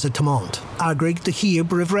agus a tamont. Agric de híab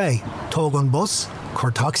rih ré. Tóg an bus,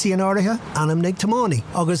 chuir taxi an áirithe, anam nig tamáni.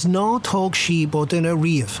 Agus ná tóg sí bod in a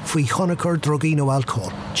riamh faoi chonacur drogaí nó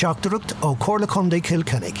alcohol. Teachtarucht ó Corla Conde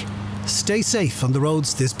Kilkenny. Stay safe on the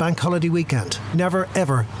roads this bank holiday weekend. Never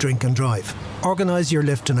ever drink and drive. Organise your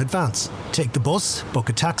lift in advance. Take the bus, book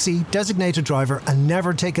a taxi, designate a driver and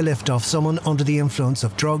never take a lift off someone under the influence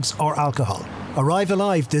of drugs or alcohol. Arrive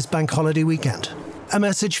alive this bank holiday weekend. A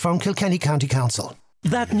message from Kilkenny County Council.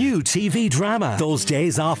 That new TV drama, Those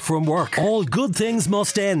Days Off From Work. All good things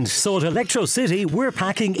must end. So at Electro City, we're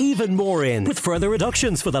packing even more in, with further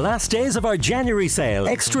reductions for the last days of our January sale.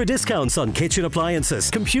 Extra discounts on kitchen appliances,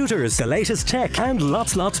 computers, the latest tech, and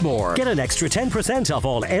lots more. Get an extra 10% off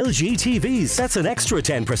all LG TVs. That's an extra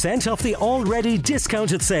 10% off the already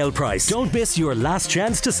discounted sale price. Don't miss your last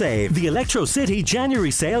chance to save. The Electro City January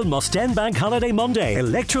sale must end Bank Holiday Monday.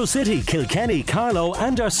 Electro City, Kilkenny, Carlow,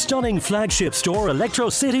 and our stunning flagship store, Electro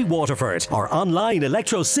City Waterford, or online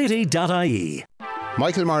electrocity.ie.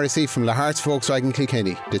 Michael Morrissey from Lahart's Volkswagen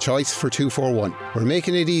Kilkenny, the choice for 241. We're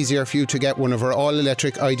making it easier for you to get one of our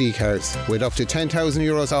all-electric ID cars with up to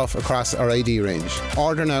 €10,000 off across our ID range.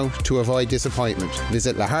 Order now to avoid disappointment.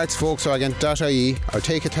 Visit lahartsvolkswagen.ie or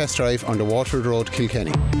take a test drive on the Waterford Road,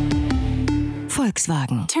 Kilkenny.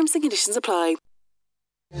 Volkswagen. Terms and conditions apply.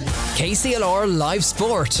 KCLR Live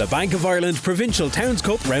Sport. The Bank of Ireland Provincial Towns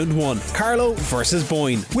Cup Round 1. Carlow versus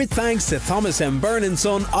Boyne. With thanks to Thomas M. Byrne &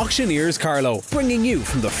 Son Auctioneers Carlow. Bringing you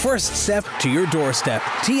from the first step to your doorstep.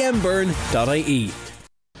 tmbyrne.ie.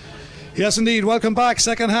 Yes, indeed. Welcome back.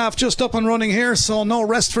 Second half just up and running here, so no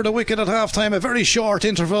rest for the wicked at half time. A very short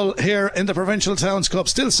interval here in the Provincial Towns Cup.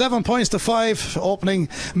 Still 7 points to 5. Opening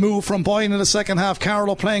move from Boyne in the second half.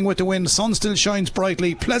 Carlow playing with the wind. Sun still shines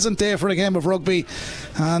brightly. Pleasant day for a game of rugby,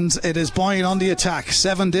 and it is Boyne on the attack.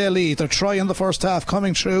 7-day lead. They're trying the first half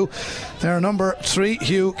coming through. Their number 3,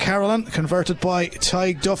 Hugh Carolan, converted by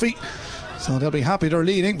Tig Duffy. So they'll be happy they're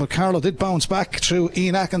leading, but Carlow did bounce back through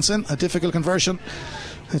Ian Atkinson. A difficult conversion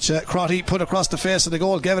which Crotty put across the face of the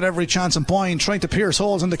goal, gave it every chance, and Boyne trying to pierce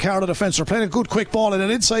holes in the Carlow defence. They're playing a good quick ball, and an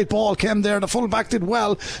inside ball came there. The full back did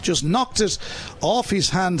well, just knocked it off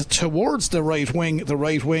his hand towards the right wing. The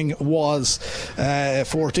right wing was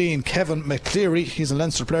 14, Kevin McCleary. He's a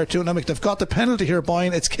Leinster player too. Now they've got the penalty here,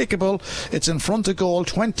 Boyne. It's kickable. It's in front of goal,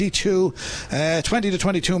 20 to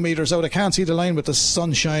 22 metres out. I can't see the line with the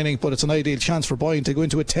sun shining, but it's an ideal chance for Boyne to go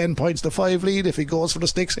into a 10 points to 5 lead if he goes for the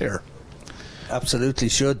sticks here. Absolutely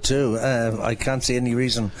should too. I can't see any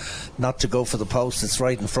reason not to go for the post. It's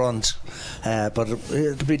right in front, but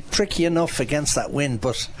it'll be tricky enough against that wind.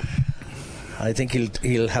 But I think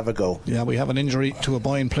he'll have a go. Yeah, we have an injury to a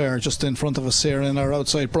Boyne player just in front of us here in our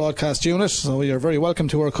outside broadcast unit, so you're very welcome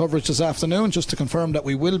to our coverage this afternoon. Just to confirm that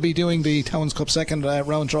we will be doing the Towns Cup second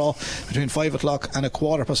round draw between 5 o'clock and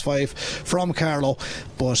 5:15 from Carlow,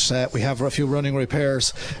 but we have a few running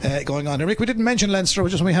repairs going on. Rick, we didn't mention Leinster,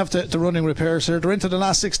 we have the running repairs here. They're into the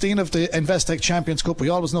last 16 of the Investec Champions Cup. We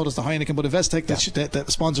always know there's the Heineken, but Investec,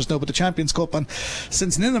 the sponsors know, but the Champions Cup, and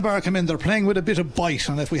since Ninenbar came in, they're playing with a bit of bite,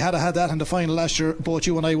 and if we had that in the final last year, both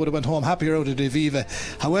you and I would have went home happier out of the Aviva.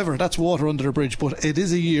 However, that's water under the bridge, but it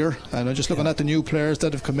is a year, and I'm just looking at the new players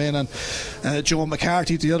that have come in, and Joe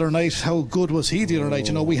McCarthy the other night, how good was he the other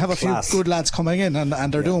night? We have a few good lads coming in,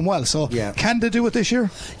 and they're doing well, so can they do it this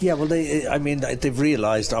year? Yeah, well, they've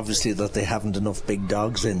realised obviously that they haven't enough big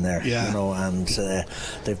dogs in there, and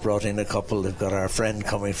they've brought in a couple. They've got our friend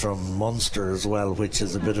coming from Munster as well, which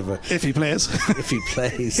is a bit of a... If he plays.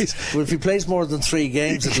 If he plays more than 3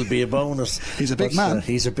 games, it'll be a bonus. He's a big man.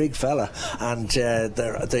 He's a big fella, and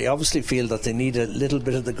they obviously feel that they need a little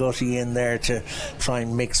bit of the gutty in there to try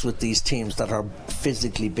and mix with these teams that are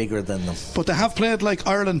physically bigger than them. But they have played like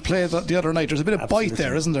Ireland played the other night. There's a bit of bite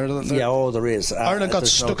there, isn't there? There is. Ireland got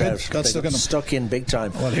stuck in big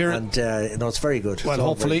time. Well, here, and it's very good. Well,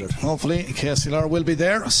 hopefully KCLR will be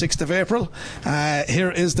there 6th of April.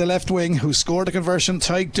 Here is the left wing who scored the conversion,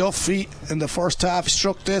 Tyke Duffy, in the first half.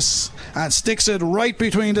 Struck this and sticks it right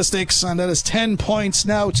between the sticks, and that is 10 points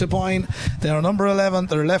now to Boyne. They're number 11,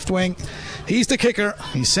 their left wing. He's the kicker,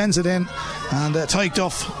 he sends it in, and Tyke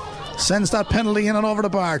Duff sends that penalty in and over the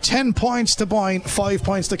bar. 10 points to Boyne, 5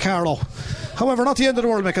 points to Carlow. However, not the end of the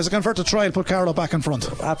world, because a converted try will put Carlow back in front.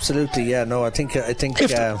 Absolutely, yeah. No, I think if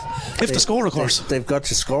they score, of course. They've got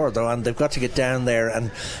to score, though, and they've got to get down there,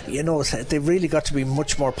 and they've really got to be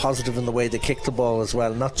much more positive in the way they kick the ball as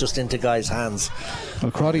well, not just into guys' hands.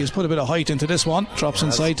 Well, Crotty has put a bit of height into this one. Drops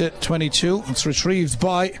inside to 22. It's retrieved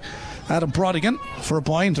by Adam Brodigan for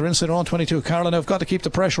Boyne. They're inside their own 22. Carlow now have got to keep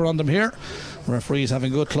the pressure on them here. Referee's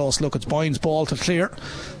having a good close look. It's Boyne's ball to clear.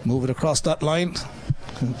 Move it across that line.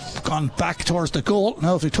 Gone back towards the goal.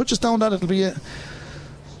 Now if he touches down that,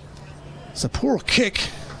 it's a poor kick.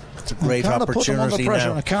 It's a great opportunity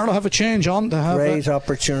now. And Carlow have a change on. Great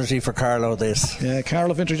opportunity for Carlow, this. Yeah, Carlow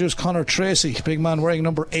have introduced Conor Tracy, big man wearing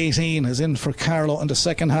number 18, is in for Carlow in the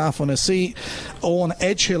second half. And I see Owen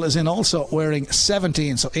Edgehill is in also wearing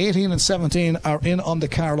 17. So 18 and 17 are in on the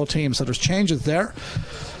Carlow team. So there's changes there.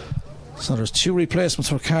 So there's 2 replacements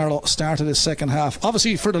for Carlow started this second half.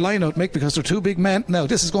 Obviously for the line-out, Mick, because they're 2 big men. Now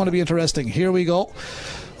this is going to be interesting. Here we go.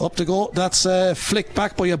 Up to go. That's flicked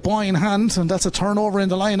back by a Boyne hand, and that's a turnover in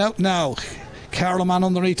the line-out now. Carlow man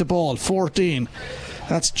underneath the ball, 14.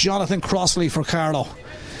 That's Jonathan Crossley for Carlow.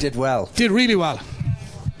 Did well. Did really well.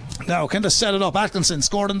 Now can they set it up? Atkinson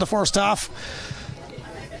scored in the first half.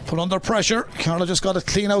 Put under pressure. Carlow just got to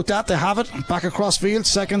clean out that. They have it. Back across field.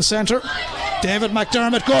 Second centre. David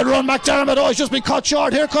McDermott. Good run, McDermott. Oh, he's just been cut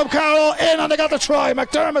short. Here come Carlow in, and they got the try.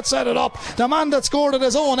 McDermott set it up. The man that scored it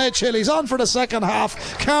is Owen Edgehill. He's on for the second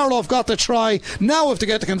half. Carlow have got the try. Now if they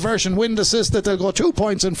get the conversion, wind assisted, they'll go 2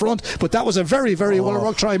 points in front. But that was a very, very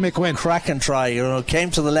well-worked try, Mick Wynn. Cracking try.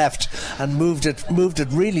 Came to the left and moved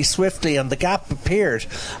it really swiftly, and the gap appeared,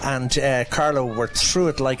 and Carlow were through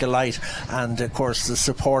it like a light, and of course the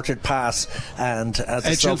supported pass, and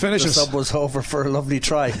the sub was over for a lovely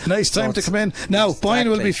try. Nice time to come in. Now Boyne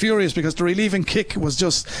will be furious because the relieving kick was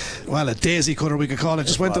just, well, a daisy cutter we could call it.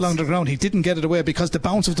 Just went along the ground. He didn't get it away because the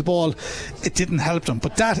bounce of the ball, it didn't help them.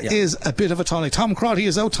 But that is a bit of a tally. Tom Crotty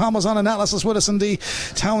is out. Tom was on analysis with us in the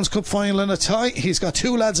Towns Cup final in a tie. He's got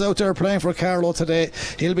 2 lads out there playing for Carlow today.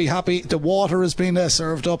 He'll be happy. The water has been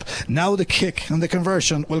served up. Now the kick and the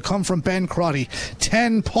conversion will come from Ben Crotty.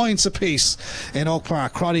 10 points apiece in Oak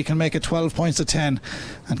Park. Crotty can make it 12 points to 10,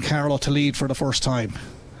 and Carlow to lead for the first time.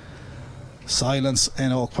 Silence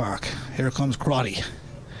in Oak Park. Here comes Crotty.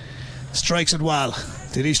 Strikes it well.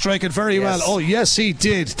 Did he strike it very well? Oh yes, he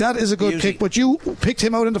did. That is a good kick, but you picked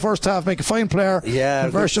him out in the first half. Make a fine player. Yeah,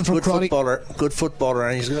 conversion from Crotty. Good footballer,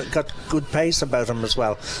 and he's got good pace about him as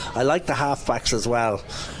well. I like the halfbacks as well.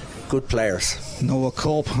 Good players. Noah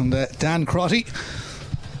Cope and Dan Crotty.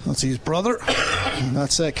 That's his brother. And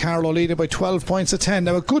that's Carlow leading by 12 points to 10.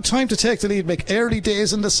 Now a good time to take the lead, Mick. Early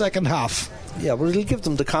days in the second half. Yeah, well, it'll give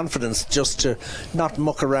them the confidence just to not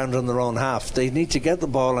muck around on their own half. They need to get the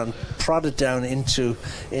ball and prod it down into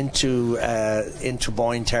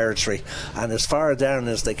Boyne territory, and as far down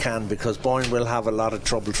as they can, because Boyne will have a lot of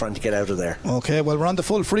trouble trying to get out of there. Okay, well, we're on the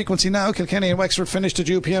full frequency now. Kilkenny and Wexford finished at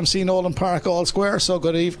UPMC Nolan Park All Square. So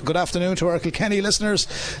good afternoon to our Kilkenny listeners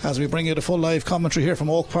as we bring you the full live commentary here from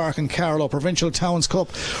Oak Park and Carlow. Provincial Towns Cup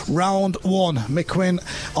Round 1. Mick Quinn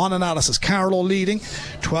on analysis. Carlow leading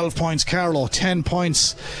 12 points. Carlow 10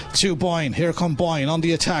 points to Boyne. Here come Boyne on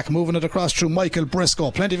the attack, moving it across through Michael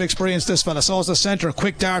Briscoe. Plenty of experience this fella. Saws the centre.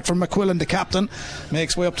 Quick dart from McQuillan, the captain.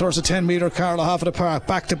 Makes way up towards the 10 metre Carlow half of the park.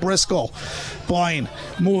 Back to Briscoe. Boyne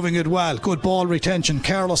moving it well. Good ball retention.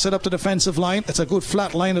 Carlow set up the defensive line. It's a good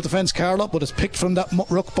flat line of defence, Carlow, but it's picked from that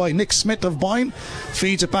ruck by Nick Smith of Boyne.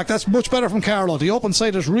 Feeds it back. That's much better from Carlow. The open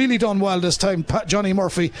side has really done well this time. Johnny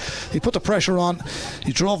Murphy, he put the pressure on.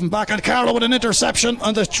 He drove him back, and Carlow with an interception,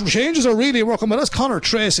 and the changes are really working. But that's Conor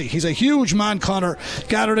Tracy. He's a huge man, Conor.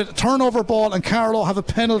 Gathered it, turnover ball, and Carlow have a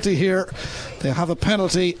penalty here. They have a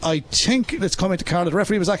penalty. I think it's coming to Carlow. The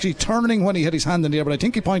referee was actually turning when he had his hand in the air, but I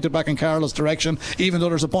think he pointed back in Carlow's direction, even though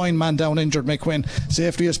there's a Boyne man down injured. Mick Quinn,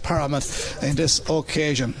 safety is paramount in this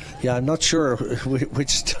occasion. Yeah, I'm not sure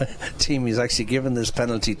which team he's actually given this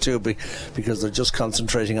penalty to, because they're just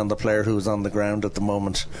concentrating on the player who's on the ground at the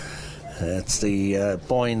moment. It's the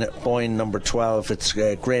Boyne number 12. It's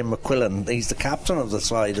Graham McQuillan. He's the captain of the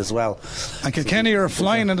side as well. And Kilkenny are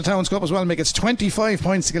flying in the Towns Cup as well. Make it's 25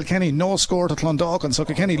 points to Kilkenny, no score to Clondalkin. So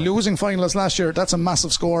Kilkenny losing finalists last year. That's a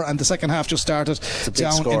massive score, and the second half just started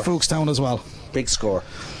down in Fookstown as well. Big score.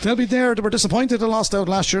 They'll be there. They were disappointed they lost out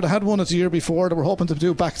last year. They had won it the year before. They were hoping to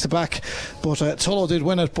do back to back, but Tullow did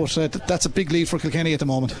win it. But that's a big lead for Kilkenny at the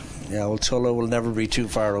moment. Yeah, well, Tullow will never be too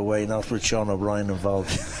far away, not with Sean O'Brien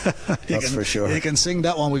involved. That's for sure. You can sing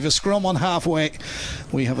that one. We've a scrum on halfway.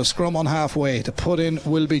 We have a scrum on halfway. To put in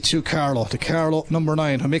will be to Carlow. To Carlow number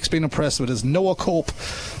 9, who Mick's been impressed with, is Noah Cope,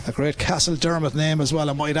 a great Castle Dermot name as well,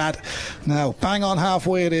 I might add. Now, bang on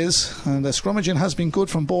halfway it is, and the scrummaging has been good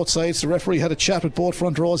from both sides. The referee had a chat with both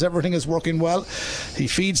front rows. Everything is working well. He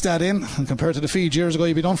feeds that in, and compared to the feed years ago,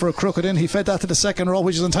 he'd be done for a crooked in. He fed that to the second row,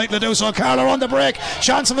 which is entitled to do so. Carlow on the break.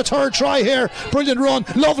 Chance of a third try here. Brilliant run.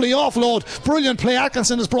 Lovely offload. Brilliant play.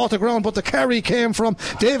 Atkinson is brought to ground, but the carry came from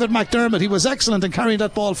David McDermott. He was excellent in carrying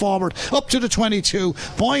that ball forward up to the 22.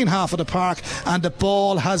 Boyne half of the park, and the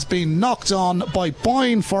ball has been knocked on by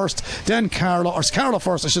Boyne first, then Carlow, or Carlow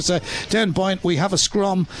first I should say, then Boyne. We have a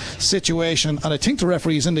scrum situation, and I think the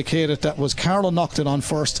referees indicated that was Carlow knocked it on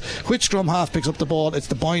first. Which scrum half picks up the ball? It's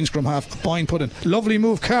the Boyne scrum half. Boyne put in. Lovely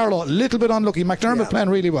move, Carlow. A little bit unlucky. McDermott playing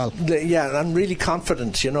really well. Yeah, and really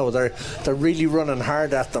confident. You know, they're really running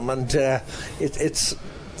hard at them, and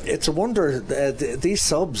it's a wonder these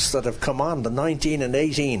subs that have come on, the 19 and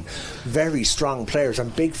 18, very strong players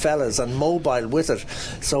and big fellas and mobile with it,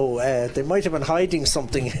 so they might have been hiding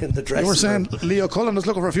something in the dressing room. You were saying Leo Cullen was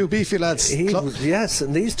looking for a few beefy lads. Yes,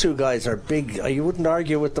 and these two guys are big. You wouldn't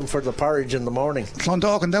argue with them for the porridge in the morning.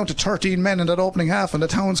 Clondalkin down to 13 men in that opening half in the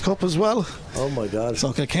Towns Cup as well. Oh my God.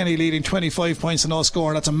 So Kilkenny leading 25 points to no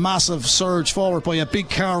score. That's a massive surge forward by a big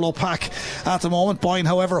Carlow pack at the moment. Boyne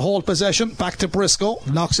however hold possession. Back to Briscoe,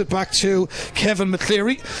 knocks it back to Kevin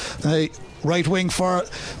McCleary, right wing for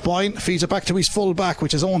Boyne, feeds it back to his full back,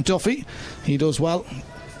 which is Owen Duffy. He does well.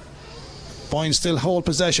 Boyne still hold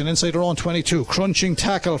possession inside their own 22. Crunching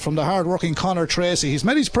tackle from the hard working Conor Tracy. He's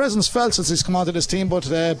made his presence felt since he's come onto this team, but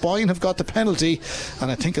Boyne have got the penalty, and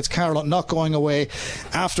I think it's Carlow not going away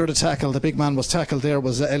after the tackle. The big man was tackled there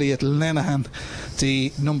was Elliot Lenahan,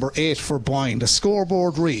 the number 8 for Boyne. The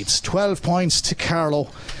scoreboard reads 12 points to Carlow,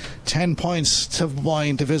 10 points to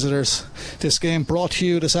Boyne, the visitors. This game brought to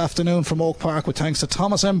you this afternoon from Oak Park with thanks to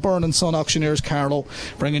Thomas M. Byrne and Son Auctioneers Carlow,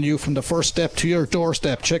 bringing you from the first step to your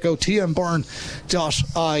doorstep. Check out tmburn.ie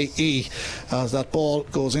as that ball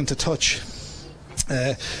goes into touch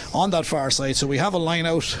on that far side. So we have a line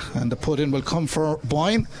out, and the put in will come for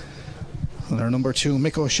Boyne. And our number 2,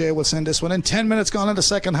 Mick O'Shea, will send this one in. 10 minutes gone in the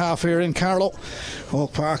second half here in Carlow.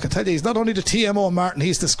 Oak Park, I tell you, he's not only the TMO Martin,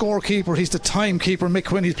 he's the scorekeeper, he's the timekeeper. Mick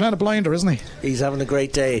Quinn, he's playing a blinder, isn't he? He's having a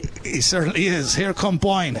great day. He certainly is. Here come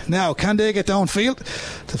Boyne. Now, can they get downfield?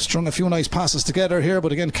 They've strung a few nice passes together here,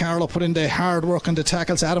 but again, Carlow put in the hard work and the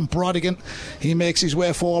tackles. Adam Brodigan, he makes his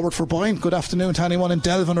way forward for Boyne. Good afternoon to anyone in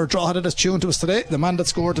Delvin or Drogheda that's tuned to us today. The man that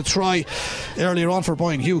scored the try earlier on for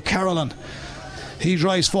Boyne, Hugh Carolan. He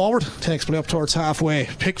drives forward, takes play up towards halfway,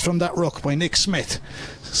 picked from that ruck by Nick Smith.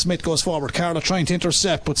 Smith goes forward, Carlow trying to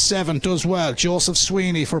intercept, but 7 does well. Joseph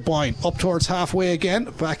Sweeney for Boyne, up towards halfway again,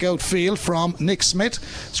 back outfield from Nick Smith.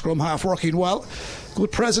 Scrum half working well.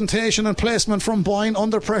 Good presentation and placement from Boyne,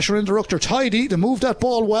 under pressure in the ruck. They're tidy, they moved that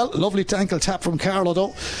ball well. Lovely ankle tap from Carlow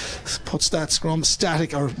though, puts that scrum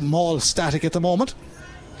static, or maul static at the moment.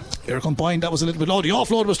 Here come Boyne, that was a little bit low. The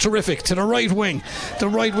offload was terrific to the right wing. The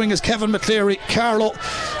right wing is Kevin McCleary. Carlow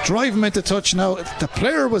drive him into touch now. The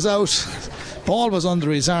player was out, ball was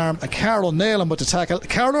under his arm, and Carlow nail him with the tackle.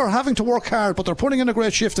 Carlow are having to work hard, but they're putting in a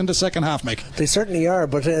great shift in the second half, Mick. They certainly are,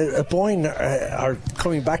 but Boyne are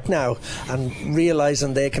coming back now and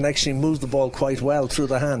realising they can actually move the ball quite well through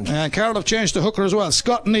the hand. And Carlow have changed the hooker as well.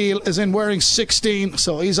 Scott Neal is in wearing 16,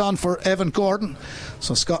 so he's on for Evan Gordon.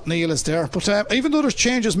 So Scott Neal is there. But even though there's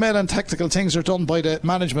changes made and tactical things are done by the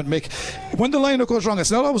management, Mick, when the lineup goes wrong, it's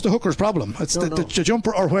not always the hooker's problem. It's the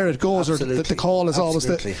jumper or where it goes. Absolutely. Or the call is always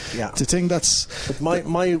the thing that's... But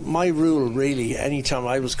my rule really, anytime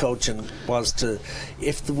I was coaching, was to,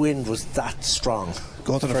 if the wind was that strong,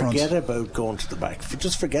 go to the front. Forget about going to the back.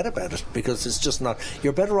 Just forget about it, because it's just not.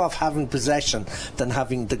 You're better off having possession than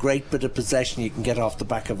having the great bit of possession you can get off the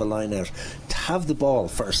back of a line out. To have the ball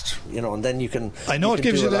first, and then you can. I know it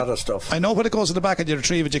gives you a lot of stuff. I know when it goes to the back and you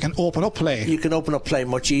retrieve it, you can open up play. You can open up play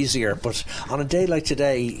much easier, but on a day like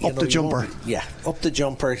today, up the jumper. Up the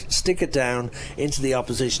jumper, stick it down into the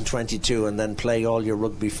opposition 22, and then play all your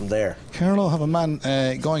rugby from there. Carlow have a man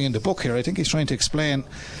going in the book here. I think he's trying to explain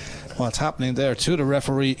what's happening there to the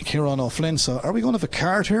referee, Kieran O'Flynn. So are we going to have a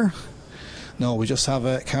card here? No, we just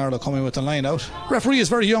have Carlow coming with the line out. Referee is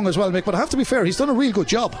very young as well, Mick, but I have to be fair, he's done a real good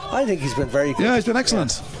job. I think he's been very good. Yeah, he's been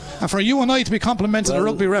excellent. And for you and I to be complimenting a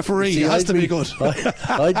rugby referee, he has to be good.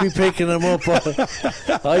 I'd be picking him up.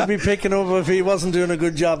 I'd be picking him up if he wasn't doing a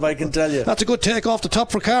good job, I can tell you. That's a good take off the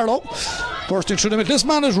top for Carlow. Bursting through the middle. This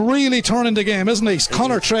man is really turning the game, isn't he?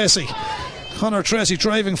 Connor Tracy. Connor Tracy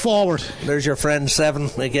driving forward. There's your friend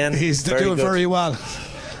 7 again. He's doing very well.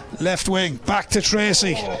 Left wing, back to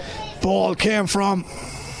Tracy. Ball came from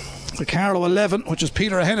the Carlow 11, which is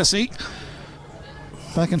Peter Hennessy.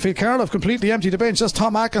 Back in field, Carlow have completely emptied the bench. That's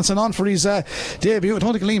Tom Atkinson on for his debut. I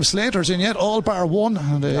don't think Liam Slater's in yet, all bar one.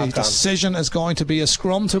 And the decision is going to be a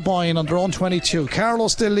scrum to Boyne on their own 22. Carlow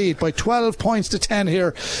still lead by 12 points to 10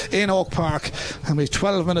 here in Oak Park. And we've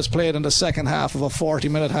 12 minutes played in the second half of a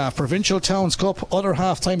 40-minute half. Provincial Towns Cup, other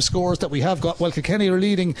half-time scores that we have got. Well, Kilkenny are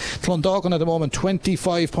leading Clondalkin at the moment,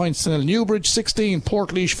 25 points to nil. Newbridge 16,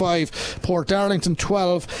 Portlaoise 5, Port Darlington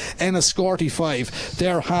 12, Enniscorthy 5.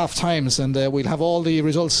 They're half-times, and we'll have all the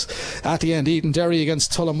results at the end. Eden Derry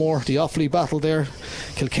against Tullamore, the Offaly battle there.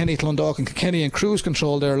 Kilkenny, Clondalkin, Kilkenny in cruise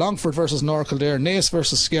control there. Longford versus Norcal there. Naas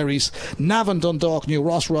versus Skerries. Navan, Dundalk, New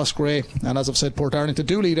Ross Grey. And as I've said, Port Darlington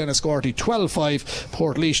do lead Enniscorthy 12-5.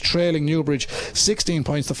 Portlaoise trailing Newbridge 16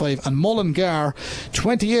 points to 5. And Mullingar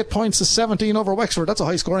 28 points to 17 over Wexford. That's a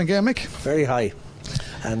high scoring game, Mick. Very high.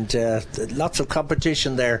 And lots of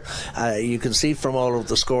competition there. You can see from all of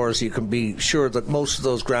the scores, you can be sure that most of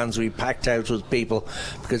those grounds will be packed out with people,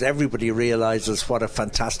 because everybody realises what a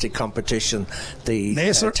fantastic competition the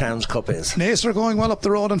Towns Cup is. Naas are going well up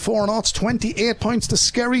the road in 4-0, 28 points to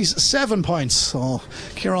Skerries 7 points. So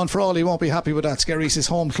Kieran Frawley won't be happy with that. Skerries is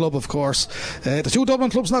home club, of course. The two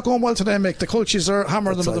Dublin clubs not going well today, Mick. The coaches are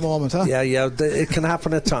hammering them at the moment, huh? Yeah, it can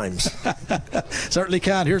happen at times. Certainly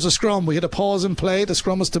can. Here's a scrum. We had a pause in play. The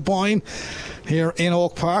scrum is to Boyne here in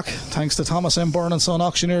Oak Park, thanks to Thomas M. Byrne and Son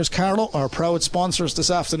Auctioneers Carlow, our proud sponsors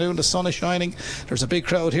this afternoon. The sun is shining. There's a big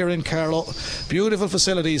crowd here in Carlow. Beautiful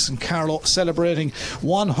facilities in Carlow, celebrating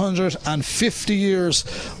 150 years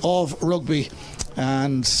of rugby.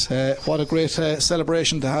 And what a great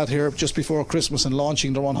celebration they had here just before Christmas and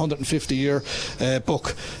launching their 150-year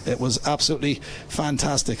book. It was absolutely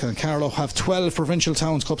fantastic. And Carlow have 12 Provincial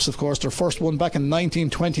Towns Cups, of course. Their first one back in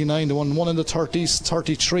 1929. They won one in the 30s,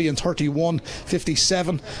 33 and 31,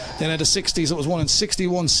 57. Then in the 60s it was won in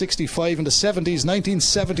 61, 65. In the 70s,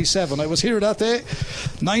 1977. I was here that day.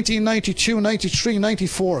 1992, 93,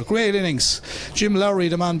 94. Great innings. Jim Lowry,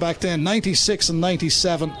 the man back then. 96 and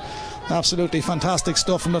 97. Absolutely fantastic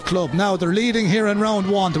stuff from the club. Now they're leading here in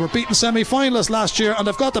round one. They were beaten semi-finalists last year and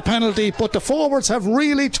they've got the penalty, but the forwards have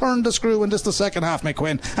really turned the screw in the second half,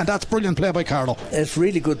 McQuinn, and that's brilliant play by Carlow. It's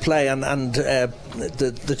really good play, and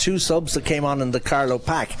the two subs that came on in the Carlow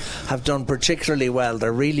pack have done particularly well.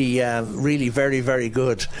 They're really very, very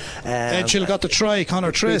good. Edgehill got the try,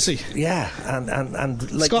 Connor Tracy. Yeah,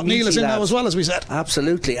 and like Scott Neal is in now as well, as we said.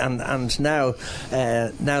 Absolutely, and now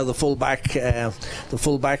the fullback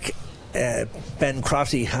Ben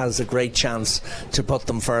Crotty has a great chance to put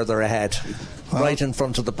them further ahead. Right in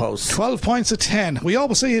front of the post. 12 points at 10. We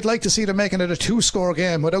always say you'd like to see them making it a 2-score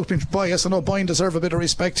game without being biased. I know Boyne deserve a bit of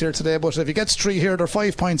respect here today, but if he gets 3 here, they're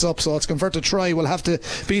 5 points up, so it's converted try. We'll have to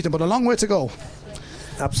beat them, but a long way to go.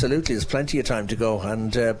 Absolutely, there's plenty of time to go,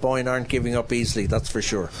 and Boyne aren't giving up easily, that's for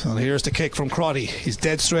sure. And here's the kick from Crotty. He's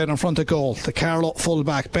dead straight in front of goal. The Carlow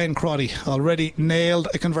fullback Ben Crotty already nailed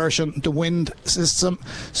a conversion. The wind system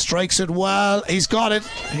strikes it well. He's got it.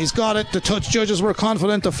 The touch judges were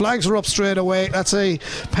confident. The flags are up straight away. That's a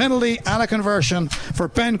penalty and a conversion for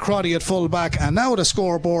Ben Crotty at fullback. And now the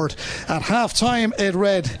scoreboard at half time, it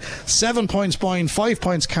read 7 points Boyne, 5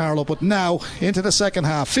 points Carlow. But now into the second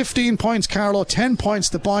half, 15 points Carlow, 10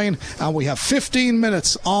 points to Boyne, and we have 15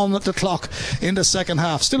 minutes on the clock in the second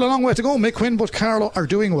half. Still a long way to go, Mick Quinn, but Carlow are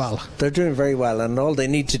doing well. They're doing very well, and all they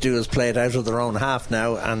need to do is play it out of their own half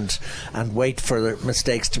now and wait for the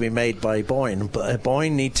mistakes to be made by Boyne.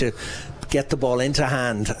 Boyne need to get the ball into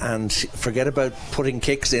hand and forget about putting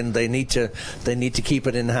kicks in. They need to keep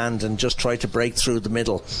it in hand and just try to break through the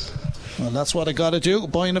middle. Well, that's what I got to do.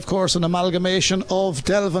 Boyne, of course, an amalgamation of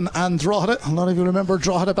Delvin and Drogheda. A lot of you remember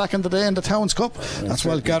Drogheda back in the day in the Towns Cup. That's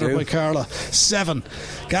well gathered by Carlow. 7.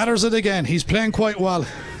 Gathers it again. He's playing quite well.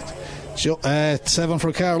 7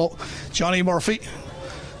 for Carlow. Johnny Murphy.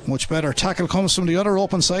 Much better. Tackle comes from the other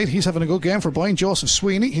open side. He's having a good game for Boyne. Joseph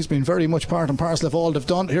Sweeney, he's been very much part and parcel of all they've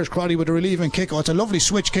done. Here's Crotty with a relieving kick. Oh, it's a lovely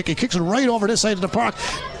switch kick. He kicks it right over this side of the park.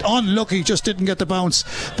 Unlucky, just didn't get the bounce.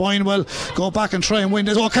 Boyne will go back and try and win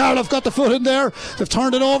this. Oh, Carlow have got the foot in there. They've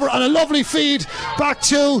turned it over, and a lovely feed back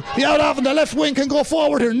to the out half, and the left wing can go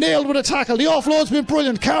forward here. Nailed with a tackle. The offload's been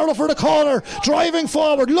brilliant. Carlow for the corner, driving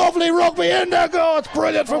forward. Lovely rugby, in there go. It's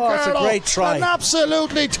brilliant from Carlow. It's a great try. An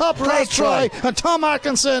absolutely top class try. And Tom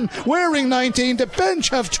Atkinson wearing 19. The bench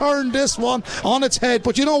have turned this one on its head,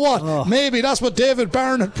 but you know what? Maybe that's what David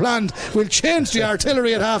Byrne had planned. We'll change the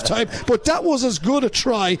artillery at half time, but that was as good a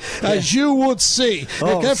try as you would see.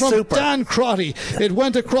 It came from Dan Crotty. It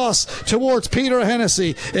went across towards Peter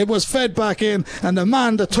Hennessy. It was fed back in, and the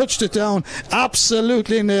man that touched it down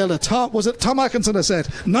absolutely nailed it. Was it Tom Atkinson I said?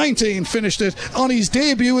 19 finished it on his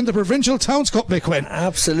debut in the Provincial Towns Cup, Mick Quinn.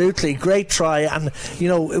 Absolutely great try, and you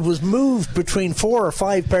know, it was moved between 4 or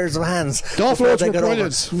 5 pairs of hands. The offloads were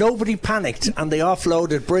brilliant. Nobody panicked, and they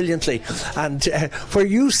offloaded brilliantly. And where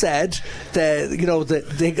you said they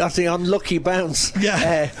got the unlucky bounce,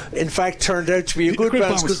 in fact turned out to be a good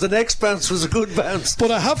bounce, because the next bounce was a good bounce.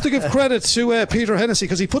 But I have to give credit to Peter Hennessy,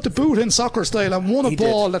 because he put the boot in soccer style and won a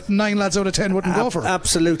ball that 9 lads out of 10 wouldn't go for.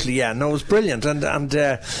 Absolutely, yeah. No, it was brilliant, and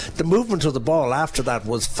the movement of the ball after that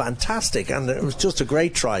was fantastic, and it was just a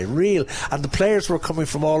great try, real. And the players were coming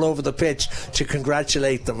from all over the pitch to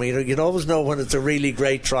congratulate them. You'd always know when it's a really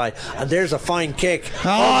great try. And there's a fine kick.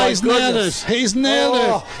 He's nailed it. He's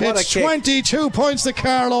nailed it. It's 22 points to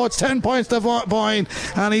Carlow. It's 10 points to Boyne,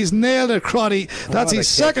 and he's nailed it, Crotty. That's his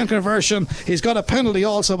second conversion. He's got a penalty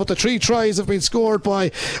also, but the 3 tries have been scored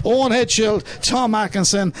by Owen Headshield, Tom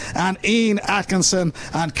Atkinson and Ian Atkinson,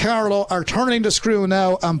 and Carlow are turning the screw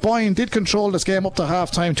now, and Boyne did control this game up to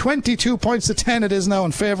half time. 22 points to 10 it is now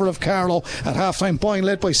in favour of Carlow at half time. Boyne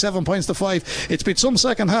led by 7 points to 5. It's been some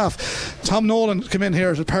second half. Tom Nolan came in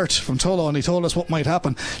here to Perth from Tullow, and he told us what might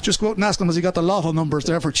happen. Just go out and ask him, has he got the lotto numbers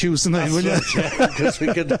there for Tuesday night, will you? Because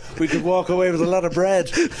we could walk away with a lot of bread.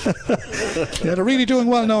 Yeah, they're really doing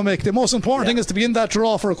well now, Mick. The most important thing is to be in that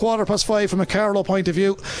draw for 5:15 from a Carlow point of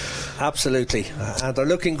view. Absolutely, and they're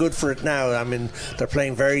looking good for it now. I mean, they're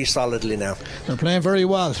playing very solidly now. They're playing very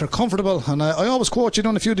well. They're comfortable, and I always quote you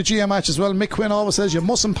on a few of the GM matches as well. Mick Quinn always says you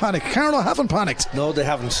mustn't panic. Carlow haven't panicked. No, they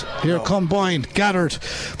haven't. Here come Boyne, gathered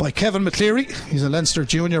by Kevin McCleary. He's a Leinster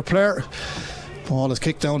junior player. Ball is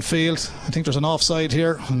kicked downfield. I think there's an offside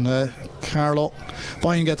here, and Carlow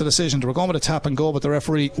Boyne get the decision. They were going with a tap and go, but the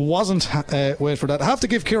referee wasn't wait for that. I have to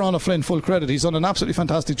give Kieran O'Flynn full credit. He's done an absolutely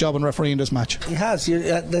fantastic job in refereeing this match. He has.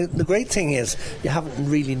 The great thing is you haven't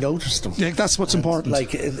really noticed him. Yeah, that's what's important.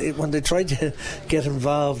 Like when they try to get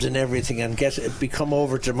involved in everything and become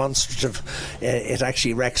over demonstrative, it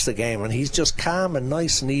actually wrecks the game. And he's just calm and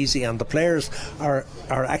nice and easy, and the players are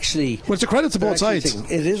actually. Well, it's a credit to both sides.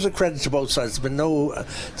 It is a credit to both sides. It's been no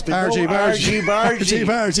Argy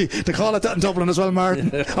Bargy. They call it that in Dublin as well, Martin.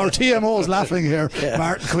 Our TMO's laughing here.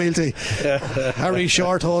 Martin Quilty. Harry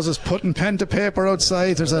Shorthose is putting pen to paper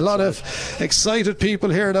outside. There's a lot of excited people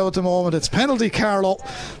here now at the moment. It's penalty Carlow.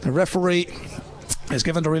 The referee is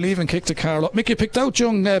given the relieving kick to Carlow. Mickey picked out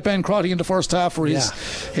young Ben Crotty in the first half for his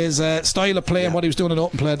style of play and what he was doing in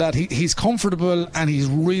open play. That he's comfortable and he's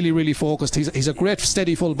really, really focused. He's a great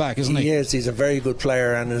steady full back, isn't he? He is. He's a very good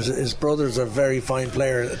player, and his brother's a very fine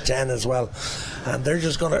player at 10 as well. And they're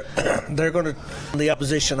just going to the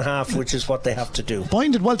opposition half, which is what they have to do.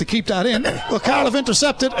 Boyne did well to keep that in. Well, Carlow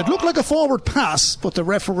intercepted. It looked like a forward pass, but the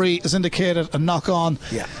referee has indicated a knock on,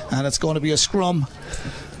 and it's going to be a scrum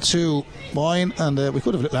to Boyne, and we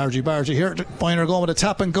could have lit Largy Bargy here. Boyne are going with a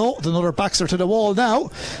tap and go. Another backs are to the wall now.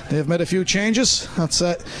 They've made a few changes. That's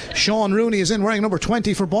Sean Rooney is in wearing number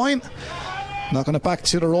 20 for Boyne, knocking it back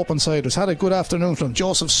to their open side. Has had a good afternoon from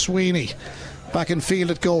Joseph Sweeney. Back in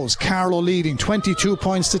field it goes. Carlow leading 22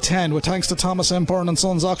 points to 10 with thanks to Thomas M. Byrne and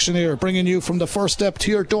Sons Auctioneer, bringing you from the first step to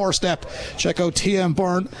your doorstep. Check out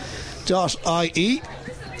tmburn.ie.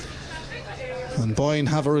 And Boyne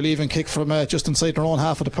have a relieving kick from just inside their own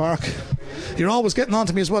half of the park. You're always getting on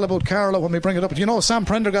to me as well about Carlow when we bring it up. You know Sam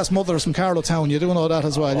Prendergast's mother is from Carlow Town. You do know that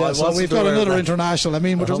as well. Yeah, so we've got another international. I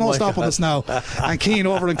mean, but there's no stopping us now. And Keane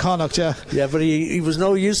over in Connacht, Yeah, but he was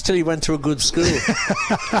no use till he went to a good school.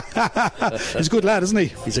 He's a good lad, isn't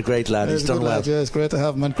he? He's a great lad. He's done well. Lad, it's great to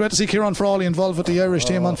have him. And great to see Kieran Frawley involved with the Irish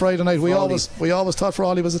team on Friday night. We always thought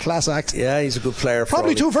Frawley was a class act. Yeah, he's a good player.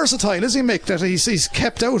 Probably too versatile, is he, Mick? That he's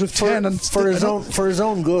kept out of 10 and for his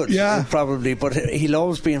own good. Yeah, probably. But he'll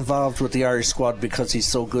always be involved with the Irish squad because he's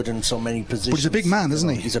so good in so many positions. But he's a big man, isn't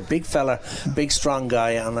he? He's a big fella, big strong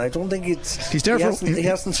guy, and I don't think he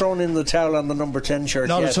hasn't thrown in the towel on the number 10 shirt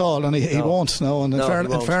not yet. At all, and he won't. No, and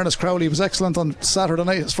in fairness, Crowley was excellent on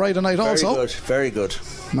Friday night also. Very good.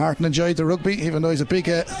 Martin enjoyed the rugby, even though he's a big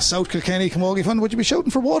South Kilkenny camogie fan. Would you be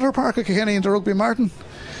shouting for Water Park at Kilkenny in the rugby, Martin?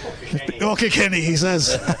 Oh, Kilkenny, he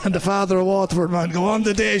says, and the father of Waterford, man. Go on,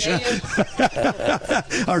 the Deja.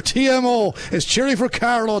 Our TMO is cheering for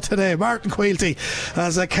Carlow today. Martin Quilty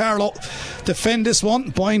as Carlow defend this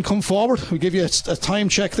one. Boyne come forward. We give you a time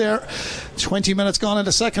check there. 20 minutes gone in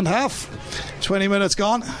the second half. 20 minutes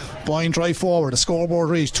gone. Boyne drive forward. The scoreboard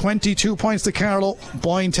reads 22 points to Carlow.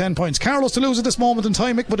 Boyne 10 points. Carlow's to lose at this moment in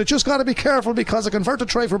time, Mick, but it just got to be careful because a converted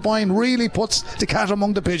try for Boyne really puts the cat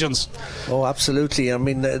among the pigeons. Oh, absolutely. I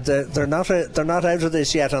mean, they're not out of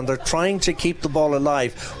this yet, and they're trying to keep the ball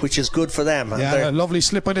alive, which is good for them. Yeah, a lovely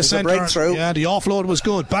slip by the centre. Breakthrough. Yeah, the offload was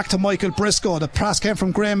good. Back to Michael Briscoe. The pass came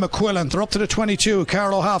from Graham McQuillan. They're up to the 22.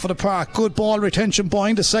 Carlow half of the park. Good ball retention.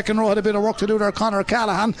 Boyne. The second row had a bit of work to do there. Conor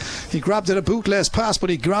Callahan. He grabbed it, a bootless pass,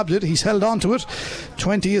 but he grabbed it. He's held on to it.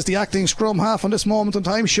 20 is the acting scrum half on this moment in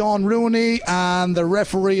time. Sean Rooney, and the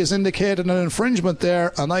referee has indicated an infringement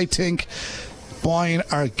there, and I think Boyne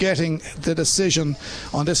are getting the decision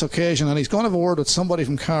on this occasion, and he's going to have a word with somebody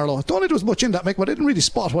from Carlow. I don't think there was much in that, Mick, but I didn't really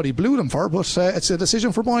spot what he blew them for, but it's a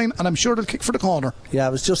decision for Boyne, and I'm sure they'll kick for the corner. Yeah,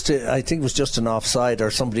 it was I think it was just an offside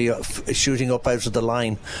or somebody shooting up out of the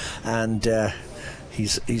line, and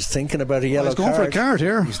He's thinking about a yellow card. He's going for a card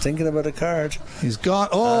here. He's thinking about a card. He's gone.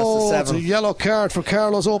 It's a yellow card for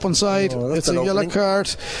Carlow's open side. It's a yellow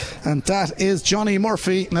card, and that is Johnny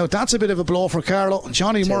Murphy. Now that's a bit of a blow for Carlow.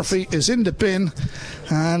 Johnny Murphy is in the bin,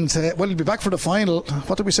 and he'll be back for the final.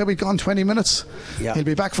 What did we say? We've gone 20 minutes. Yeah. He'll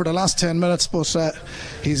be back for the last 10 minutes, but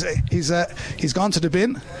he's gone to the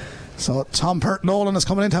bin. So Tom Pert Nolan is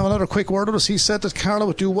coming in to have another quick word with us. He said that Carlow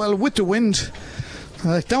would do well with the wind.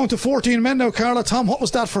 Down to 14 men now, Carlow. Tom, what was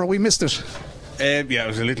that for? We missed it. Yeah, it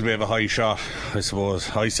was a little bit of a high shot, I suppose.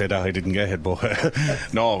 I said that I didn't get it, but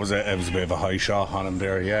no, it was a bit of a high shot on him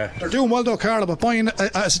there, yeah. They're doing well though, Carlow, but Boyne,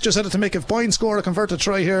 I just said it to make, if Boyne score a converted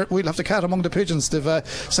try here, we'll have the cat among the pigeons. They've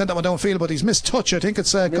sent that one downfield, but he's missed touch. I think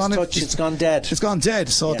it's gone dead. It's gone dead,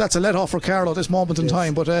 so that's a let off for Carlow at this moment in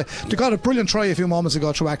time, but they got a brilliant try a few moments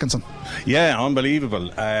ago through Atkinson. Yeah, unbelievable.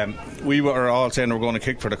 We were all saying we were going to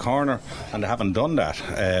kick for the corner, and they haven't done that.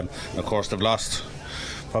 Of course, they've lost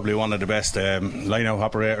probably one of the best line-out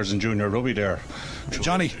operators in junior rugby there.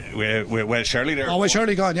 Johnny. Well, Shirley there. Oh, well,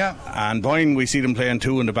 Shirley gone, yeah. And Boyne, we see them playing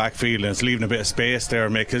two in the backfield, and it's leaving a bit of space there,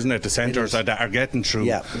 Mick, isn't it? The centres are getting through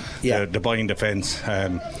the Boyne defence.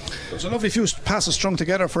 There's a lovely few passes strung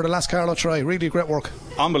together for the last Carlow try. Really great work.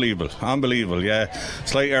 Unbelievable, yeah.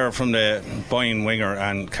 Slight error from the Boyne winger,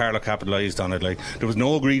 and Carlow capitalised on it. Like, there was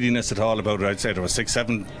no greediness at all about it. I'd say there was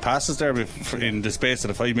 6-7 passes there in the space of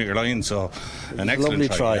the 5 metre line, so an excellent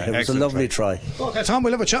try. It was a lovely try. Okay, Tom,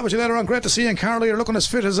 we'll have a chat with you later on. Great to see you in Carlow. You're looking as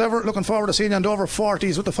fit as ever. Looking forward to seeing you in the over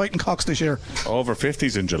 40s with the Fighting Cocks this year. Over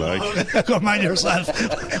 50s in July. Good man yourself.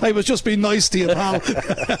 I was just being nice to you, pal.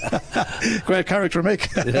 Great character,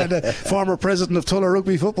 Mick. And former president of Tulla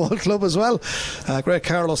Rugby Football Club as well. Great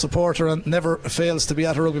Carlow supporter and never fails to be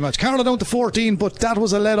at a rugby match. Carlow down to 14, but that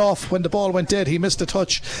was a let off when the ball went dead. He missed a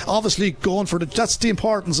touch. Obviously going for that's the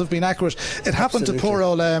importance of being accurate. It happened to poor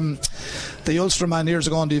old the Ulster man years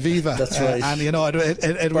ago on the Aviva. That's right. And you know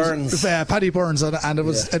it was Paddy Burns, and it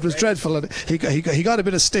was dreadful. And he got a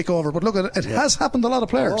bit of stick over, but look, it has happened to a lot of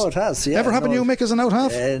players. Oh, it has. Yeah. Ever happened to you, Mick, as an out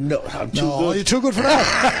half? No, I'm too good. You're too good for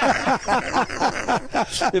that.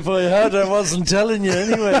 If I had, I wasn't telling you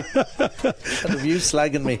anyway. Have you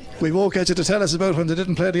slagging me? We won't get you to tell us about when they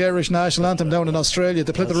didn't play the Irish national anthem down in Australia.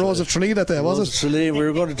 They played the Rose of Tralee that day, was it? Tralee. We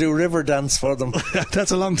were going to do river dance for them.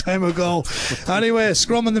 That's a long time ago. Anyway,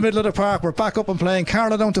 scrum in the middle of the park. We're back up and playing.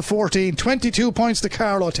 Carlow down to 14. 22 points to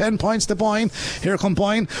Carlow. 10 points to Boyne. Here come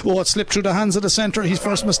Boyne. Oh, it slipped through the hands of the centre. His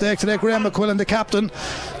first mistake today. Graham McQuillan, the captain.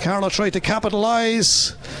 Carlow tried to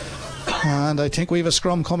capitalise. And I think we have a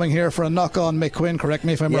scrum coming here for a knock on. Mick Quinn, correct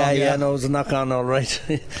me if I'm wrong. Yeah, no, it was a knock on, all right.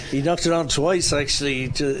 He knocked it on twice actually.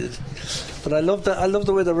 But I love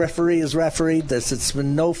the way the referee has refereed this. It's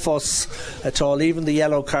been no fuss at all. Even the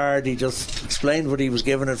yellow card, he just explained what he was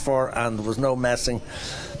giving it for, and there was no messing.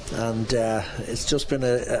 And it's just been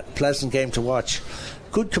a pleasant game to watch.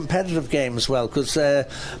 Good competitive game as well, because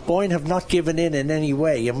Boyne have not given in any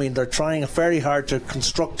way. I mean, they're trying very hard to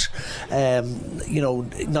construct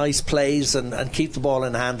nice plays and keep the ball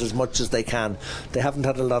in hand as much as they can. They haven't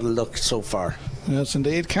had a lot of luck so far. Yes,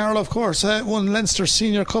 indeed. Carlow, of course, won Leinster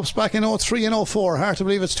Senior Cups back in 03 and 04. Hard to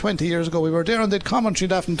believe it's 20 years ago. We were there and did commentary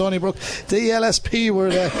that in Donnybrook. The LSP were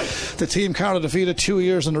the team Carlow defeated 2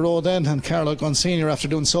 years in a row then, and Carlow gone senior after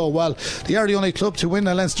doing so well. They are the only club to win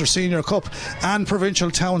a Leinster Senior Cup and Provincial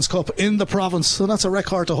Towns Cup in the province, so that's a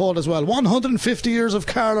record to hold as well. 150 years of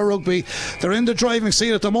Carlow rugby. They're in the driving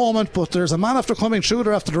seat at the moment, but there's a man after coming through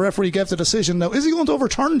there after the referee gave the decision. Now, is he going to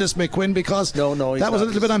overturn this, Mick Quinn? Because no, that was a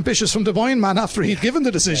little bit ambitious from the Boyne man after he'd given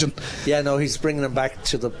the decision. Yeah, no, he's bringing him back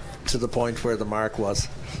to the point where the mark was.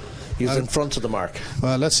 He was in front of the mark.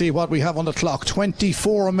 Well, let's see what we have on the clock.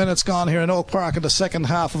 24 minutes gone here in Oak Park in the second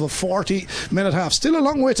half of a 40-minute half. Still a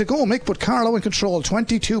long way to go, Mick, but Carlow in control.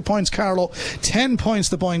 22 points Carlow, 10 points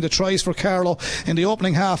to Boyne. The tries for Carlow in the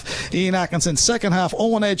opening half, Ian Atkinson. Second half,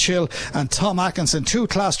 Owen Edgehill and Tom Atkinson. 2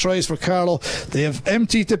 class tries for Carlow. They have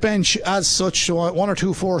emptied the bench as such, so 1 or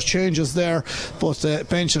 2 forced changes there, but the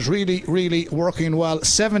bench is really, really working well.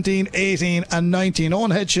 17, 18 and 19. Owen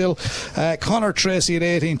Edgehill, Conor Tracy at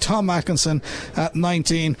 18, Tom Atkinson at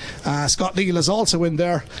 19. Scott Leal is also in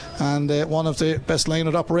there, and one of the best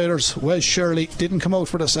line-out operators, Wes Shirley, didn't come out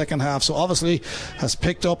for the second half, so obviously has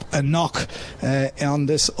picked up a knock on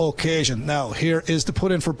this occasion. Now here is the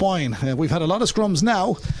put in for Boyne. We've had a lot of scrums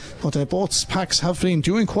now, but both packs have been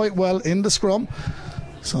doing quite well in the scrum,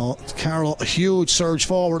 so Carlow a huge surge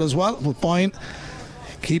forward as well, but Boyne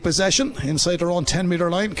keep possession inside their own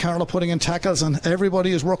 10-metre line. Carlow putting in tackles, and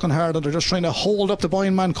everybody is working hard, and they're just trying to hold up the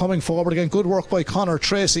Boyne man coming forward. Again, good work by Conor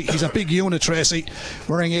Tracy. He's a big unit, Tracy,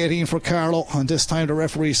 wearing 18 for Carlow, and this time the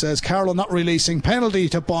referee says Carlow not releasing. Penalty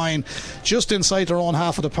to Boyne just inside their own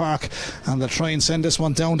half of the park, and they'll try and send this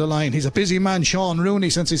one down the line. He's a busy man, Sean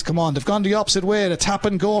Rooney, since he's come on. They've gone the opposite way, the tap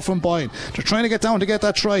and go from Boyne. They're trying to get down to get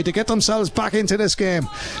that try, to get themselves back into this game,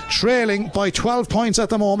 trailing by 12 points at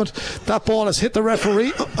the moment. That ball has hit the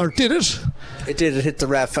referee, or did it? It did. It hit the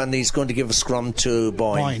ref, and he's going to give a scrum to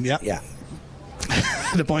Boyne. Yeah.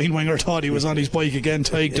 The Boyne winger thought he was on his bike again,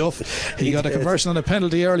 Tyke Duff. He got a conversion on a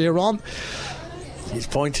penalty earlier on. He's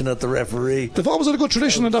pointing at the referee. They've always had a good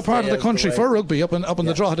tradition in that part of the country for rugby, up in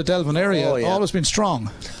the Drogheda of the Delvin area. Always been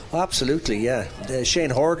strong. Absolutely, yeah. Shane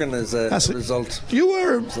Horgan is a result. You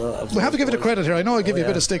were. We have to give you the credit here. I know I give you a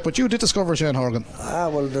bit of stick, but you did discover Shane Horgan.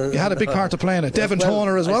 You had a big part to play in it. Devin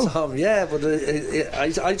Toner as well. But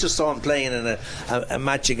I just saw him playing in a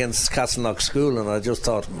match against Castleknock School, and I just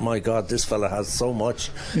thought, my God, this fella has so much.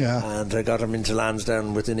 Yeah. And I got him into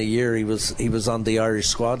Lansdowne within a year. He was on the Irish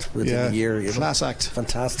squad within a year. Class act.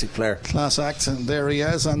 Fantastic player. Class act, and there he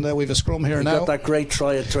is, and we've a scrum here he now. Got that great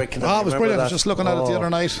try at Twickenham. It was brilliant. I was just looking at it the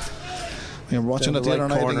other night. We were watching it the other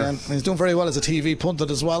night again. He's doing very well as a TV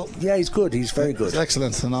pundit as well. Yeah, he's good. He's very good. He's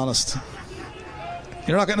excellent and honest.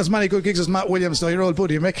 You're not getting as many good gigs as Matt Williams, though, your old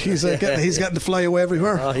buddy Mick. He's getting to fly away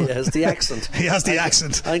everywhere. Oh, he has the accent. He has the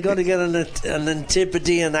accent. I'm going to get an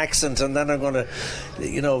Antipodean accent, and then I'm going to,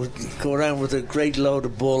 go around with a great load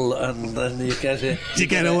of bull, and then you get ahead.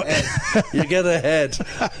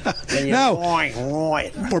 Now,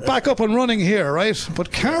 we're back up and running here, right?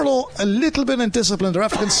 But Carlow, a little bit indisciplined. They're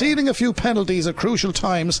after conceding a few penalties at crucial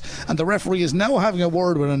times, and the referee is now having a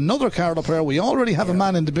word with another Carlow player. We already have a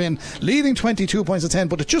man in the bin, leading 22 points to 10,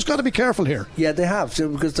 but it's just got to be careful here. Yeah, they have to,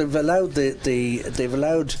 because they've allowed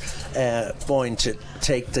Boyne to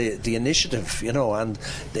take the initiative, and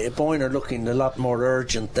Boyne are looking a lot more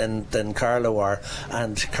urgent than Carlow are,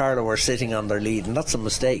 and Carlow are sitting on their lead, and that's a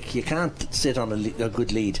mistake. You can't sit on a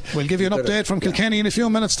good lead. We'll give you an update from Kilkenny in a few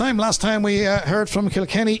minutes' time. Last time we heard from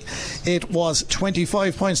Kilkenny, it was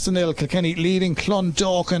 25 points to 0. Kilkenny leading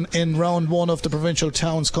Clondalkin in round 1 of the Provincial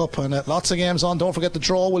Towns Cup, and lots of games on. Don't forget the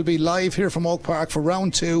draw will be live here from Oak Park for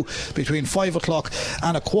round 2 between 5 o'clock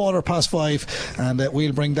and 5:15, and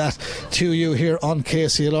we'll bring that to you here on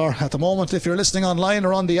KCLR. At the moment, if you're listening online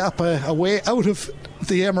or on the app, away out of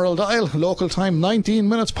the Emerald Isle, local time 19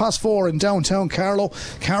 minutes past 4 in downtown Carlow.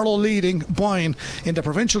 Carlow leading Boyne in the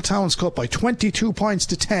Provincial Towns Cup by 22 points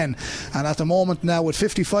to 10, and at the moment now with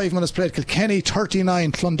 55 minutes played, Kilkenny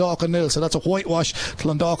 39, Clondalkin 0, so that's a whitewash.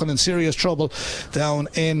 Clondalkin in serious trouble down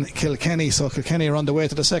in Kilkenny, so Kilkenny are on the way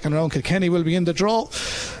to the second round. Kilkenny will be in the draw.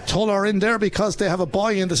 Tull are in there because they have a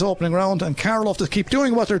bye in this opening round, and Carlow have to keep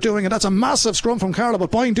doing what they're doing, and that's a massive scrum from Carlow, but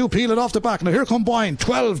Boyne do peel it off the back. Now here come Boyne,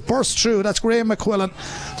 12 bursts through. That's Graham McQuillan,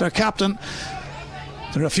 their captain.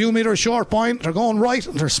 They're a few metres short, Boyne. They're going right.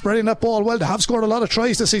 They're spreading that ball well. They have scored a lot of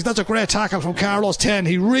tries this season. That's a great tackle from Carlow's 10.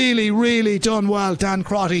 He really done well, Dan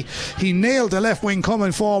Crotty. He nailed the left wing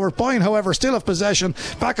coming forward. Boyne, however, still have possession.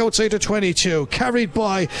 Back outside to 22. Carried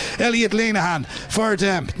by Elliot Linehan for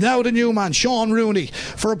them. Now the new man, Sean Rooney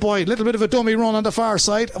for Boyne. Little bit of a dummy run on the far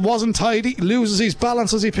side. Wasn't tidy. Loses his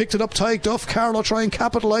balance as he picked it up. Tyke Duff. Carlow try and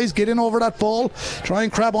capitalise. Get in over that ball. Try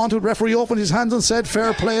and crab onto it. Referee opened his hands and said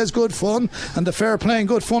fair play is good fun. And the fair play and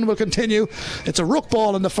good fun will continue. It's a ruck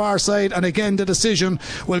ball on the far side, and again the decision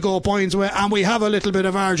will go Boyne's way, and we have a little bit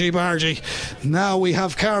of argy-bargy. Now we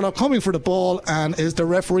have Carlow coming for the ball, and is the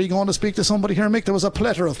referee going to speak to somebody here, Mick? There was a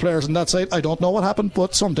plethora of players on that side. I don't know what happened,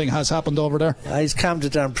 but something has happened over there. He's calmed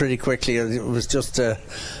it down pretty quickly. It was just a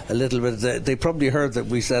little bit. They probably heard that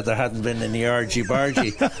we said there hadn't been any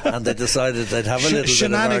argy-bargy and they decided they'd have a little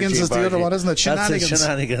shenanigans bit of argy-bargy. Is the other one, isn't it?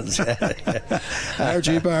 Shenanigans. That's it, shenanigans.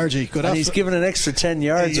 Argy-bargy. Good. And he's given an extra 10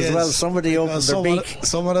 yards as well. Somebody opened their beak.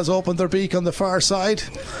 Someone has opened their beak on the far side,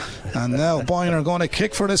 and now Boyne are going to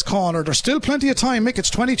kick for this corner. There's still plenty of time, Mick. It's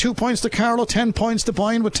 22 points to Carlow, 10 points to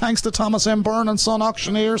Boyne, with thanks to Thomas M. Byrne and Son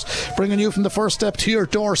Auctioneers, bringing you from the first step to your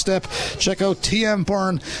doorstep. Check out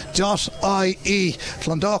tmburn.ie.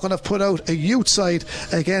 Clondalkin have put out a youth side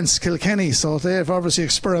against Kilkenny, so they're obviously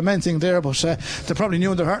experimenting there, but they probably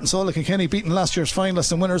knew in their heart and soul that Kilkenny, beating last year's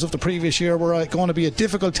finalists and winners of the previous year, were going to be a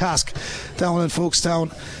difficult task down in Folkestown.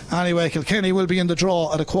 Anyway, Kilkenny will be in the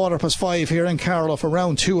draw at 5:15 here in Carlow for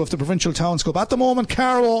round 2 of the Provincial Towns Cup. At the moment,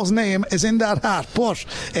 Carlow's name is in that hat, but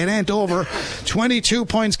it ain't over. 22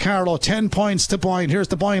 points Carlow, 10 points to Boyne. Here's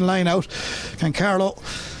the Boyne line out. Can Carlow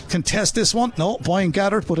contest this one? No, Boyne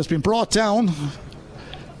gathered, but it's been brought down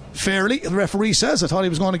fairly. The referee says, I thought he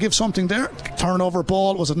was going to give something there. Turnover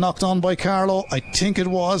ball. Was it knocked on by Carlow? I think it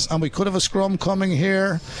was, and we could have a scrum coming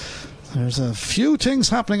here. There's a few things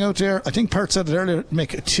happening out there. I think Pert said it earlier,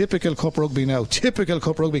 make a typical Cup Rugby now. Typical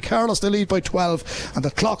Cup Rugby. Carlow's the lead by 12, and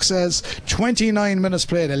the clock says 29 minutes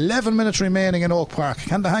played, 11 minutes remaining in Oak Park.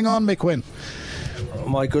 Can they hang on, Mick Wynn? Oh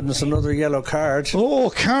my goodness, another yellow card. Oh,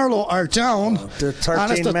 Carlow are down. The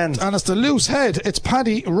 13 men. And it's the loose head. It's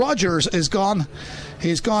Paddy Rogers is gone.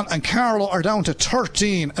 He's gone, and Carlow are down to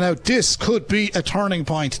 13. Now this could be a turning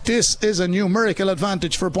point. This is a numerical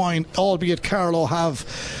advantage for Boyne, albeit Carlow have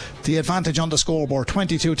the advantage on the scoreboard,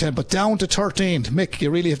 22-10, but down to 13. Mick,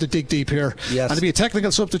 you really have to dig deep here. Yes. And it'll be a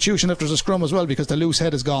technical substitution if there's a scrum as well, because the loose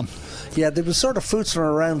head is gone. Yeah, they were sort of footling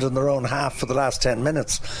around in their own half for the last 10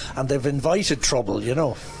 minutes, and they've invited trouble,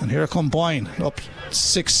 And here come Boyne, up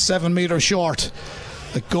 6-7 metres short.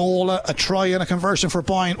 A goal, a try and a conversion for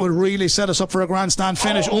Boyne would really set us up for a grandstand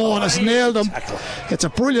finish. And it's nailed him. Tackle. It's a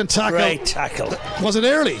brilliant tackle. Great tackle. Was it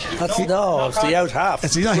early? It's the out half.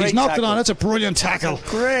 He's knocked it on. It's a brilliant tackle.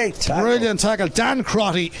 Great tackle. Brilliant tackle. Dan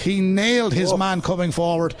Crotty, he nailed his man coming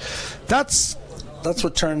forward. That's That's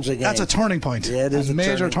what turns a game. That's a turning point. Yeah, it is a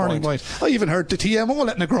major turning point. I even heard the TMO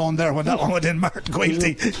letting it groan there when that one went in, Martin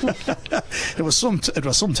Quilty. It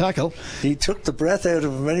was some tackle. He took the breath out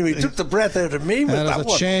of him anyway. He took the breath out of me with that one.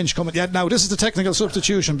 There's a change coming. Yeah, now this is the technical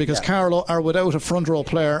substitution because Carlow are without a front row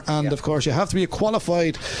player, and of course you have to be a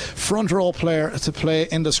qualified front row player to play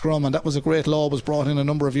in the scrum, and that was a great law was brought in a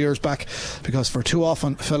number of years back because for too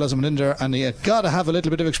often fellas went in there and you got to have a little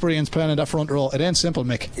bit of experience playing in that front row. It ain't simple,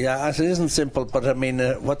 Mick. Yeah, it isn't simple, but I mean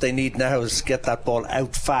what they need now is get that ball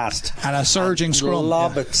out fast and a surging scrum,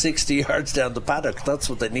 lob it 60 yards down the paddock. That's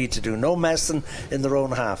what they need to do. No messing in their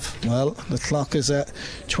own half. Well, the clock is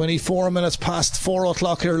 24 minutes past 4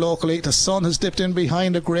 o'clock here locally. The sun has dipped in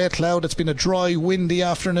behind a grey cloud. It's been a dry, windy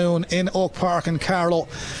afternoon in Oak Park and Carlow.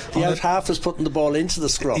 The out half is putting the ball into the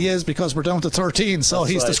scrum. He is, because we're down to 13, so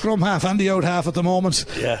That's he's right. the scrum half and the out half at the moment.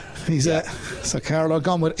 Yeah. So Carlow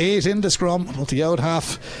gone with 8 in the scrum, but the out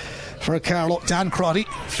half for Carlow. Dan Crotty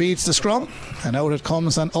feeds the scrum and out it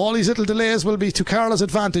comes, and all these little delays will be to Carlow's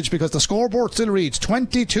advantage because the scoreboard still reads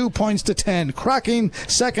 22 points to 10. Cracking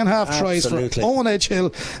second half tries for Owen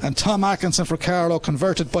Edgehill and Tom Atkinson for Carlow,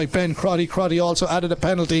 converted by Ben Crotty. Crotty also added a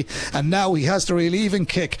penalty, and now he has the relieving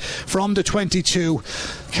kick from the 22.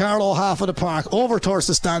 Carlow half of the park, over towards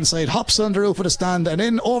the stand side, hops on the roof of the stand and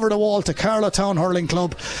in over the wall to Carlow Town Hurling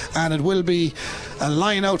Club, and it will be a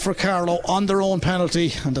line out for Carlow on their own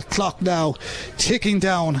penalty, and the clock now ticking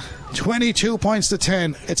down. 22 points to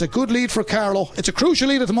 10. It's a good lead for Carlow. It's a crucial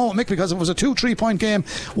lead at the moment, Mick, because if it was a 2-3 point game,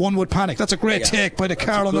 one would panic. That's a great take by the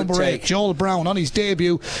Carlow number 8, Joel Brown, on his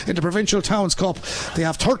debut in the Provincial Towns Cup. They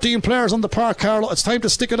have 13 players on the park, Carlow. It's time to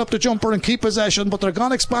stick it up the jumper and keep possession, but they're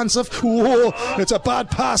gone expansive. Whoa, it's a bad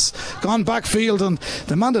pass gone backfield, and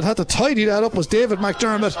the man that had to tidy that up was David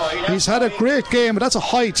McDermott. He's had a great game, but that's a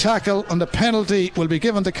high tackle, and the penalty will be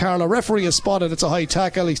given to Carlow. Referee has spotted it's a high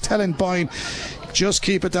tackle. He's telling Boyne, just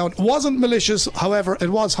keep it down. It wasn't malicious, however, it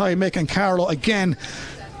was high, Mick, and Carlow again.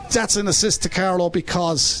 That's an assist to Carlow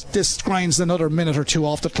because this grinds another minute or two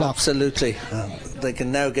off the clock. Absolutely. They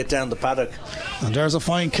can now get down the paddock. And there's a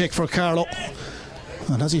fine kick for Carlow.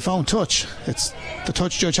 And has he found touch? It's the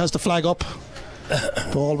touch judge has the flag up.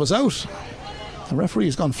 Ball was out. The referee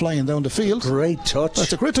has gone flying down the field. Great touch.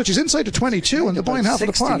 That's a great touch. He's inside the 22 and the Boyne half of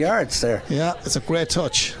the park. 60 yards there. Yeah, it's a great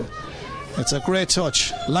touch. It's a great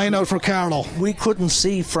touch. Line out for Carlow. We couldn't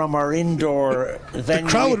see from our indoor venue. The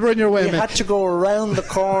crowd were in your way, You Mick. had to go around the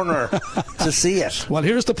corner to see it. Well,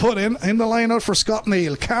 here's the put in the line out for Scott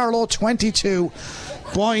Neal. Carlow 22,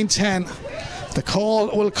 Boyne 10. The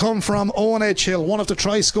call will come from Owen Edgehill, one of the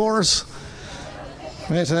try scorers.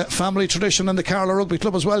 Great family tradition in the Carlow Rugby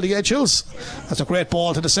Club as well, the Edgehills. That's a great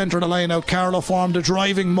ball to the centre of the line out. Carlow formed a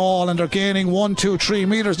driving maul and they're gaining 1, 2, 3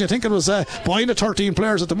 metres. And you think it was Boyne at 13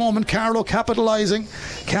 players at the moment. Carlow capitalising.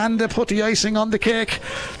 Can they put the icing on the cake?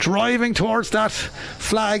 Driving towards that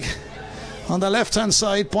flag on the left hand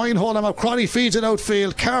side. Boyne hold him up. Crotty feeds it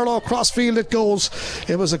outfield. Carlow crossfield it goes.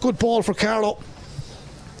 It was a good ball for Carlow.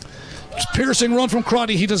 Piercing run from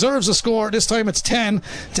Crotty. He deserves a score. This time it's 10.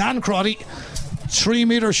 Dan Crotty, 3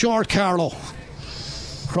 metres short. Carlow.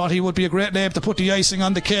 Crotty would be a great name to put the icing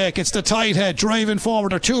on the cake. It's the tight head driving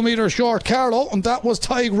forward. They're 2 metres short, Carlow, and that was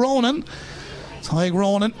Tyg Ronan. Tyg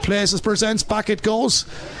Ronan places, presents, back it goes.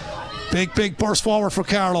 Big burst forward for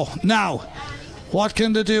Carlow. Now, what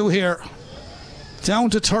can they do here?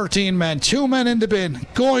 Down to 13 men, 2 men in the bin,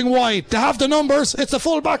 going wide. They have the numbers. It's the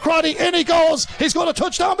fullback Crotty. In he goes. He's going to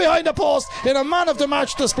touch down behind the post in a man of the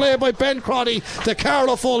match display by Ben Crotty, the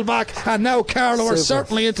Carlow fullback. And now Carlow are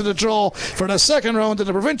certainly into the draw for the second round of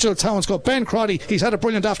the Provincial Towns Cup. Ben Crotty, he's had a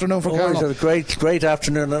brilliant afternoon for Carlow. He's had a great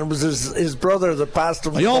afternoon, and it was his brother that passed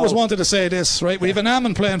him. I always wanted to say this, right? We have an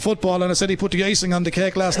Ammon playing football, and I said he put the icing on the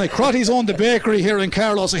cake last night. Crotty's owned the bakery here in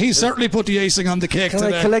Carlow, so he certainly put the icing on the cake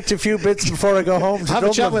today. Can I collect a few bits before I go home? Have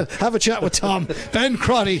a chat with Tom. Ben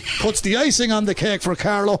Crotty puts the icing on the cake for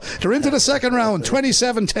Carlow. They're into the second round,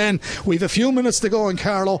 27-10. We've a few minutes to go in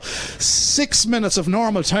Carlow. 6 minutes of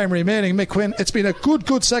normal time remaining. Mick Quinn, it's been a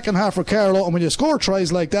good second half for Carlow, and when you score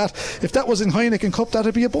tries like that, if that was in Heineken Cup,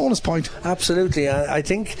 that'd be a bonus point. Absolutely. I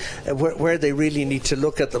think where they really need to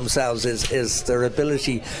look at themselves is their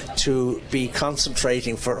ability to be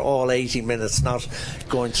concentrating for all 80 minutes, not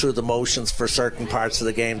going through the motions for certain parts of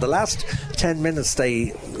the game. The last 10 minutes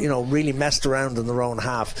they really messed around in their own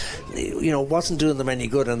half. Wasn't doing them any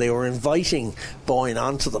good, and they were inviting Boyne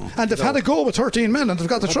onto them. And they've had a go with 13 men, and they've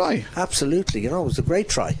got the try. Absolutely. It was a great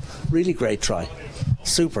try. Really great try.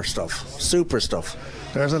 Super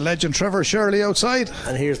stuff. There's a legend, Trevor Shirley, outside.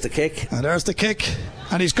 And here's the kick. And there's the kick.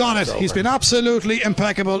 And he's got it. He's been absolutely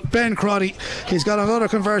impeccable. Ben Crotty, he's got another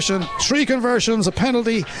conversion, 3 conversions, a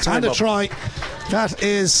penalty, and a try. That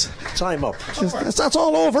is... Time up. That's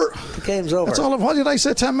all over. The game's over. That's all over. What did I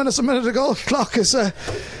say 10 minutes a minute ago? Clock is...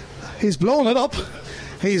 he's blown it up.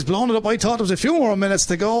 He's blown it up. I thought there was a few more minutes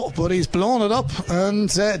to go, but he's blown it up, and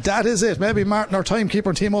that is it. Maybe Martin, our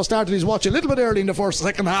timekeeper, Timo, started his watch a little bit early in the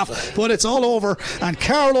second half, but it's all over. And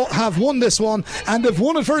Carlow have won this one, and they've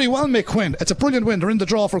won it very well, Mick Quinn. It's a brilliant win. They're in the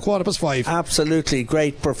draw for 5:15. Absolutely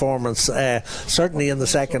great performance. Certainly in the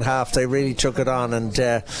second half, they really took it on, and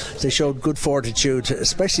they showed good fortitude,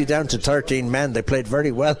 especially down to 13 men. They played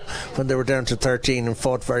very well when they were down to 13 and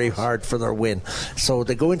fought very hard for their win. So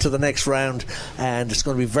they go into the next round, and it's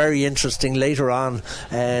going to be very interesting later on.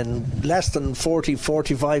 And less than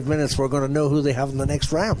 45 minutes, we're going to know who they have in the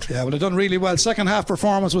next round. Yeah, well, they've done really well. Second half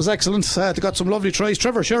performance was excellent. They got some lovely tries.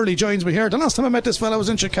 Trevor Shirley joins me here. The last time I met this fellow was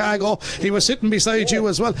in Chicago. He was sitting beside you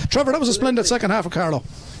as well. Trevor, that was a splendid second half of Carlow.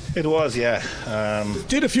 It was, yeah.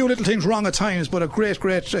 Did a few little things wrong at times, but a great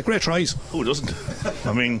tries. Who doesn't?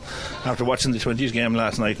 I mean, after watching the 20s game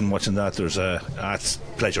last night and watching that, it's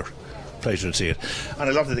pleasure to see it.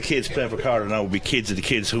 And a lot of the kids playing for Carlow now will be kids of the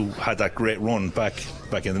kids who had that great run back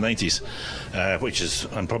in the 90s,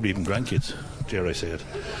 and probably even grandkids, dare I say it.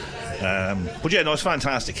 But yeah, no, it's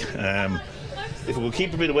fantastic. If we will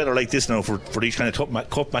keep a bit of weather like this now for these kind of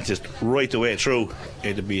cup matches right the way through,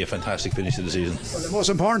 it'd be a fantastic finish to the season. Well, the most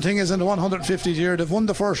important thing is in the 150th year, they've won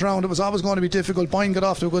the first round. It was always going to be difficult. Boyne got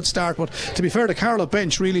off to a good start, but to be fair, the Carlow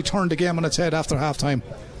bench really turned the game on its head after half time.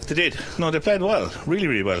 They did. No, they played well, really,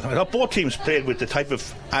 really well. I thought both teams played with the type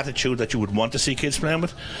of attitude that you would want to see kids playing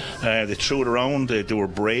with. They threw it around, they were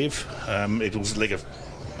brave. It was like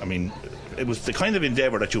it was the kind of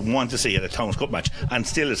endeavour that you want to see at a Towns Cup match, and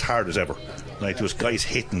still as hard as ever. Like, there was guys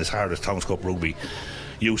hitting as hard as Towns Cup rugby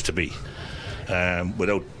used to be,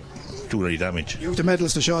 without doing any damage. You have the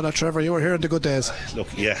medals to show that, Trevor. You were here in the good days. Look,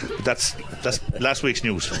 yeah, but that's last week's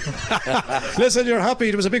news. Listen, you're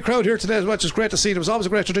happy. There was a big crowd here today, which is great to see. There was always a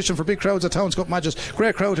great tradition for big crowds at Towns Cup matches.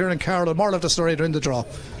 Great crowd here in Carlow. Moral of the story, they're in the draw.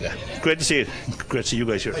 Yeah, great to see it. Great to see you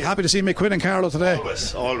guys here. Are you happy to see Mick Quinn in Carlow today?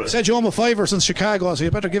 Always. Said you owe him a fiver since Chicago, so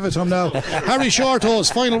you better give it to him now. Harry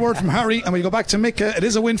Shortos, final word from Harry, and we go back to Mick. It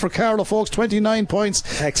is a win for Carlow, folks. 29 points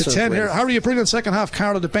to 10 here. Harry, a brilliant second half.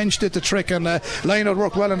 Carlow, the bench did the trick, and line-out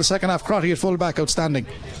worked well in the second half. Crotty at full back, outstanding.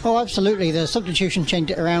 Oh, absolutely. The substitution changed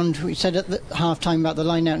it around. We said at the half time about the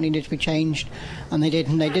line-out needed to be changed, and they did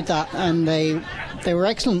that, and they were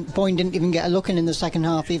excellent. Boyne didn't even get a look in the second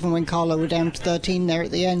half, even when Carlow were down to 13 there at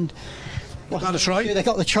the end. Got a try? They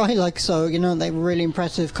got the try, they were really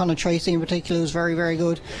impressive. Connor Tracy in particular was very, very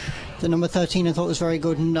good. The number 13 I thought was very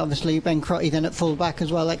good, and obviously Ben Crotty then at full back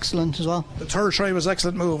as well, excellent as well. The third try was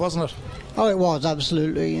excellent move, wasn't it? Oh, it was,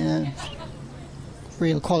 absolutely.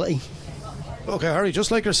 Real quality. Okay, Harry,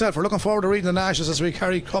 just like yourself, we're looking forward to reading the Nashes this week.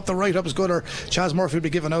 Harry, up the write-up is good, or Chaz Murphy will be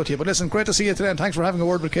given out to you. But listen, great to see you today, and thanks for having a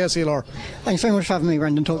word with KCLR. Thanks very much for having me,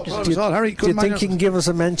 Brendan. Talk to you. Harry, do you think you can give us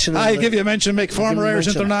a mention? I'll give you a mention, Mick. Former Irish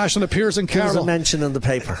international appears in Carlow. Give us a mention in the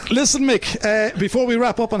paper. Listen, Mick, before we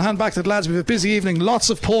wrap up and hand back to the lads, we have a busy evening.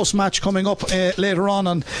 Lots of post-match coming up later on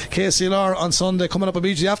KCLR on Sunday. Coming up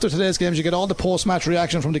immediately after today's games, you get all the post-match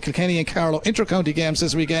reaction from the Kilkenny and Carlow inter-county games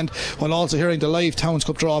this weekend, while also hearing the live Towns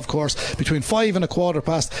Cup draw, of course, between 5 and a quarter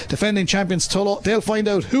past. Defending champions Tullow, they'll find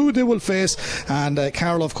out who they will face, and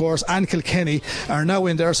Carlow, of course, and Kilkenny are now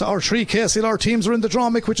in there. So our 3 KCLR teams are in the draw,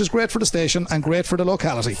 Mick, which is great for the station and great for the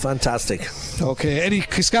locality. Fantastic. Okay, Eddie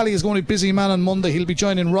Kiscali is going to be busy man on Monday. He'll be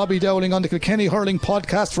joining Robbie Dowling on the Kilkenny Hurling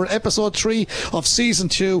podcast for episode 3 of season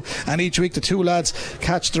 2, and each week the two lads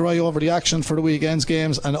catch their eye over the action for the weekend's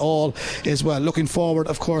games, and all is well. Looking forward,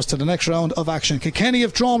 of course, to the next round of action. Kilkenny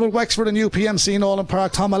have drawn with Wexford and UPMC in Nolan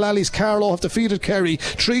Park. Tom O'Lally's Carlow have defeated Kerry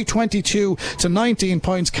 322 to 19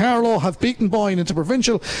 points. Carlow have beaten Boyne into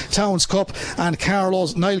Provincial Towns Cup, and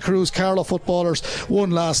Carlow's Niall Cruz Carlow footballers won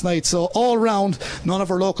last night. So all round, none of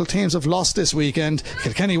our local teams have lost this weekend.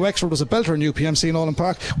 Kilkenny Wexford was a belter in UPMC in Nolan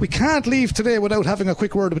Park. We can't leave today without having a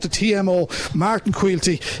quick word with the TMO, Martin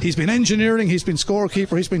Quilty. He's been engineering, he's been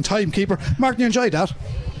scorekeeper, he's been timekeeper. Martin, you enjoyed that?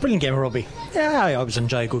 Brilliant game of rugby. Yeah, I always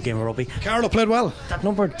enjoy a good game of rugby. Carlow played well. That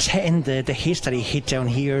number 10, the hit that he hit down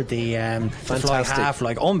here, the fly half,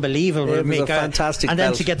 like unbelievable. It was a fantastic and then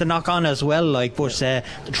belt. to get the knock on as well, like, but the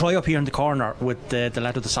try up here in the corner with the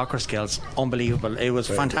lad with the soccer skills, unbelievable. It was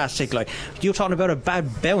fantastic. Like, you talking about a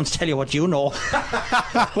bad bounce, tell you what you know.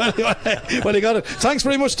 well, he got it. Thanks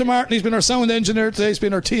very much to Martin. He's been our sound engineer today. He's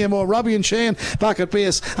been our TMO. Robbie and Shane back at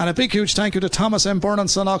base, and a big huge thank you to Thomas M. Byrne and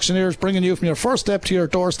Son Auctioneers, bringing you from your first step to your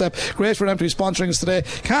doorstep. Great for them to be sponsoring us today.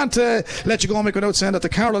 Can't let you go, Mick, without saying that the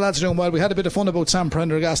Carlow lads are doing well. We had a bit of fun about Sam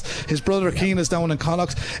Prendergast. His brother Keane is down in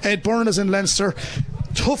Connacht. Ed Byrne is in Leinster.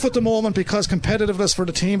 Tough at the moment because competitiveness for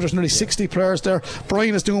the team. There's nearly 60 players there.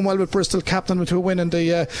 Brian is doing well with Bristol, captain to a win in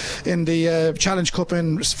the Challenge Cup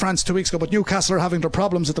in France 2 weeks ago. But Newcastle are having their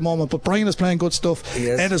problems at the moment. But Brian is playing good stuff.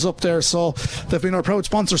 Ed is up there, so they've been our proud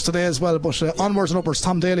sponsors today as well. But onwards and upwards.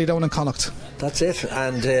 Tom Daly down in Connacht. That's it.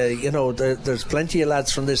 And there's plenty of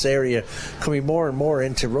lads from this area coming more and more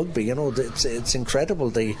into rugby. It's incredible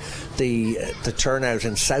the turnout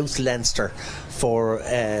in South Leinster for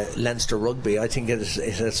Leinster rugby. I think it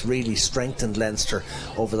has really strengthened Leinster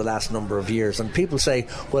over the last number of years. And people say,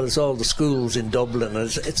 well, it's all the schools in Dublin.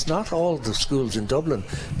 It's not all the schools in Dublin,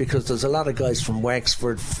 because there's a lot of guys from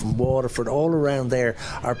Wexford, from Waterford, all around there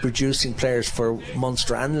are producing players for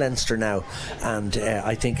Munster and Leinster now. And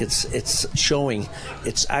I think it's showing.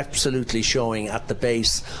 It's absolutely showing at the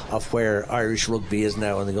base of where Irish rugby is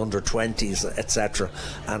now in the under-20s, etc.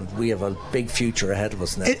 And we have a big future ahead of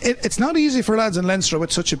us now. It's not easy for lads in Leinster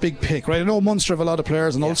with such a big pick, right? I know Munster have a lot of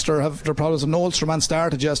players, and Ulster have their problems. And no Ulster man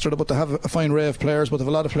started yesterday, but they have a fine array of players. But they have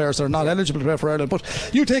a lot of players that are not eligible to play for Ireland. But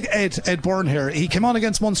you take Ed Byrne here. He came on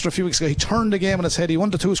against Munster a few weeks ago. He turned the game on its head. He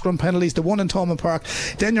won the 2 scrum penalties, the one in Thomond Park.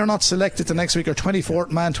 Then you're not selected the next week, or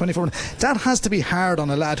 24th man. That has to be hard on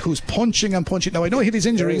a lad who's punching and punching. Now I know he had his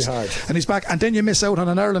injuries and he's back, and then you miss out on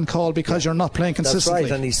an Ireland call because you're not playing consistently.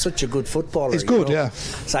 That's right, and he's such a good footballer. He's good, yeah.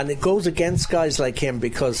 And it goes against guys like him,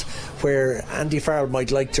 because where Andy Farrell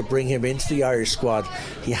might like to bring him into the Irish squad,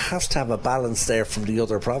 he has to have a balance there from the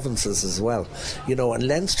other provinces as well. And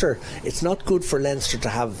Leinster, it's not good for Leinster to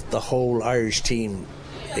have the whole Irish team.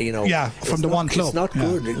 From the one club. It's not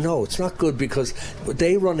good. No, it's not good, because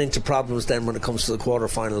they run into problems then when it comes to the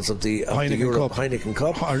quarterfinals of the Heineken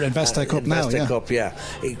Cup or Investec Cup now. Cup,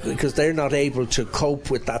 because they're not able to cope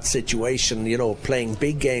with that situation. Playing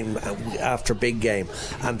big game after big game,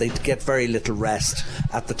 and they get very little rest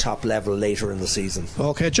at the top level later in the season.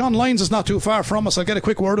 Okay, John Lyons is not too far from us. I'll get a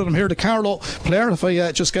quick word with him here, the Carlow player. If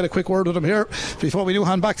I just get a quick word with him here before we do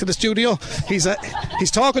hand back to the studio. He's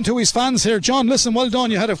talking to his fans here. John, listen, well done.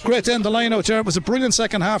 You had a great end the line out there. It was a brilliant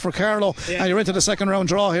second half for Carlow, and you're into the second round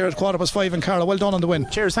draw here at 5:15 in Carlow. Well done on the win.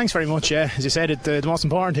 Cheers, thanks very much. As you said, the most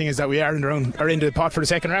important thing is that we are in the pot for the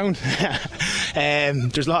second round.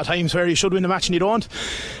 There's a lot of times where you should win the match and you don't.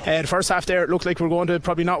 The first half there, it looked like we were going to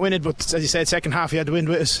probably not win it, but as you said, second half we had the wind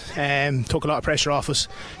with us. Took a lot of pressure off us,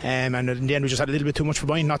 and in the end we just had a little bit too much for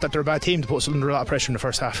Boyne. Not that they're a bad team, to put us under a lot of pressure in the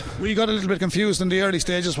first half. We got a little bit confused in the early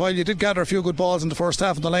stages. While you did gather a few good balls in the first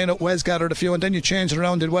half, and the line-out Wes gathered a few, and then you changed it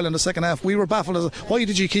around, did well in the second half. We were baffled as why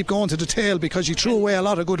did you keep going to the tail, because you threw away a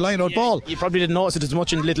lot of good line-out ball. You probably didn't notice it as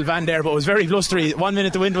much in the little van there, but it was very blustery. 1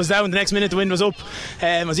 minute the wind was down, the next minute the wind was up.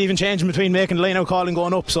 I was even changing between making the line-out call and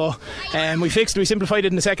going up. So we simplified it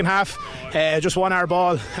in the second half. Just 1 hour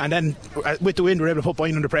ball, and then with the wind we were able to put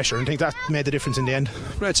Boyne under pressure, and I think that made the difference in the end.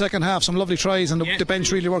 Great second half, some lovely tries, and the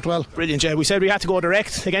bench really worked well. Brilliant, yeah. We said we had to go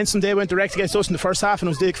direct against them. They went direct against us in the first half, and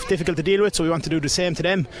it was difficult to deal with, so we wanted to do the same to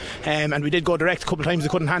them. And we did go direct a couple of times. They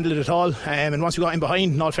couldn't handle it at all. And once we got in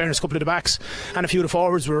behind, in all fairness, a couple of the backs and a few of the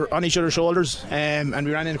forwards were on each other's shoulders, and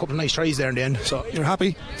we ran in a couple of nice tries there in the end. So you're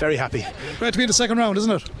happy? Very happy. Great to be in the second round,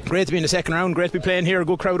 isn't it? Great to be in the second round. Great to be playing here. A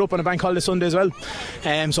good crowd up on a bank holiday Sunday as well.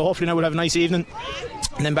 So hopefully now we'll have a nice evening,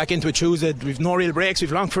 and then back into it Tuesday. We've no real breaks.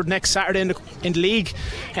 We've Longford next Saturday in the league,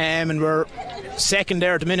 and we're second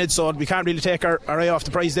there at the minute, so we can't really take our eye off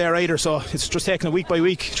the prize there either. So it's just taking it week by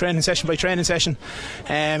week, training session by training session,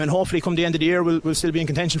 and hopefully come the end of the year we'll still be in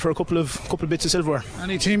contention for a couple of bits of silverware.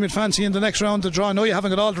 Any team you'd fancy in the next round to draw? I know you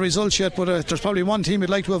haven't got all the results yet, but there's probably one team you'd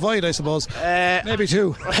like to avoid, I suppose. Maybe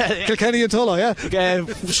two. Kilkenny and Tullow, yeah.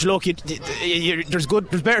 Look, there's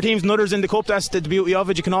better teams than others in the cup. That's the beauty of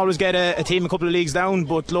it. You can always get a team a couple of leagues down,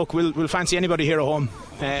 but look, we'll fancy anybody here at home.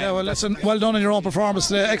 Well, listen, well done on your own performance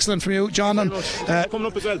today. Excellent from you, John. And coming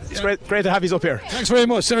up as well. It's great to have you up here. Thanks very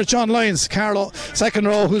much. There's John Lyons, Carlow, second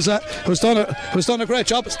row, who's done a great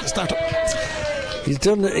job. Start up. He's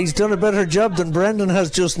done a better job than Brendan has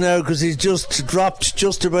just now, because he's just dropped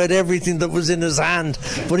just about everything that was in his hand.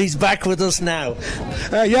 But he's back with us now.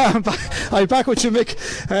 I'm back with you,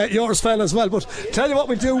 Mick. Yours fell as well. But tell you what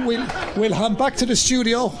we'll do. We'll hand back to the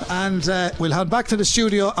studio, and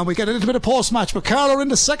we get a little bit of post match. But Carlow are in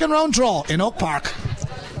the second round draw in Oak Park.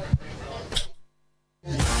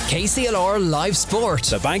 KCLR Live Sport.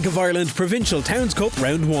 The Bank of Ireland Provincial Towns Cup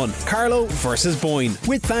Round 1. Carlow versus Boyne.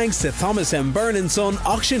 With thanks to Thomas M. Byrne & Son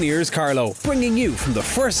Auctioneers Carlow. Bringing you from the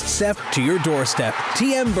first step to your doorstep.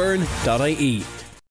 tmbyrne.ie.